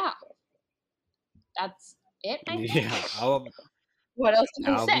yeah, that's it. I think. Yeah, What else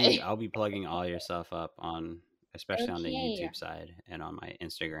can I say? I'll be plugging all your stuff up on, especially on the Okay, YouTube side and on my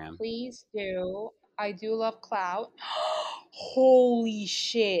Instagram. please do. I do love Clout. Holy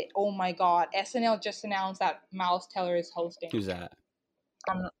shit! Oh my god! SNL just announced that Miles Teller is hosting. Who's that?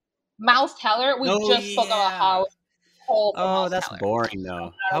 Miles Teller. We Oh just spoke about yeah. how cold for Oh, Miles that's Teller. boring I'm though.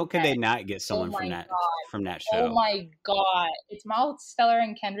 not How could they okay. not get Oh someone my god. from that Oh show? my god. It's Miles Teller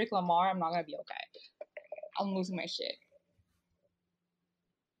and Kendrick Lamar. I'm not gonna be okay. I'm losing my shit.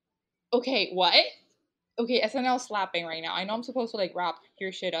 Okay, what? Okay, SNL slapping right now. I know I'm supposed to like wrap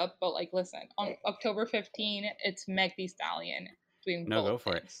your shit up, but like listen, on October 15, it's Meg Thee Stallion doing No, go both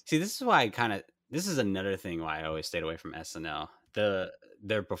for it. things. See, this is why this is another thing why I always stayed away from SNL.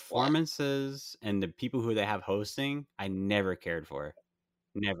 Their What? performances and the people who they have hosting, I never cared for.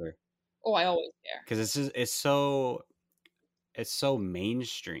 Never. Oh, I always care. Because it's so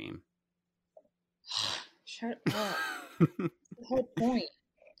mainstream. Shut up. That's the whole point.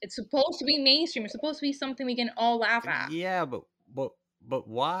 It's supposed to be mainstream. It's supposed to be something we can all laugh at. Yeah, but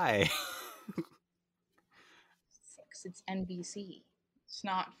why? It's NBC. It's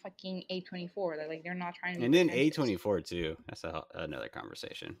not fucking A24. They're not trying to be And then pretentious. A24 too. That's another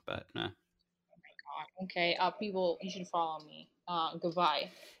conversation. But nah. Okay, people, you should follow me. Goodbye.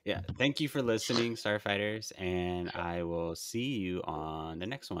 Yeah, thank you for listening, Starfighters, and I will see you on the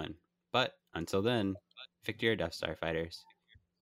next one. But until then, victory or death, Starfighters.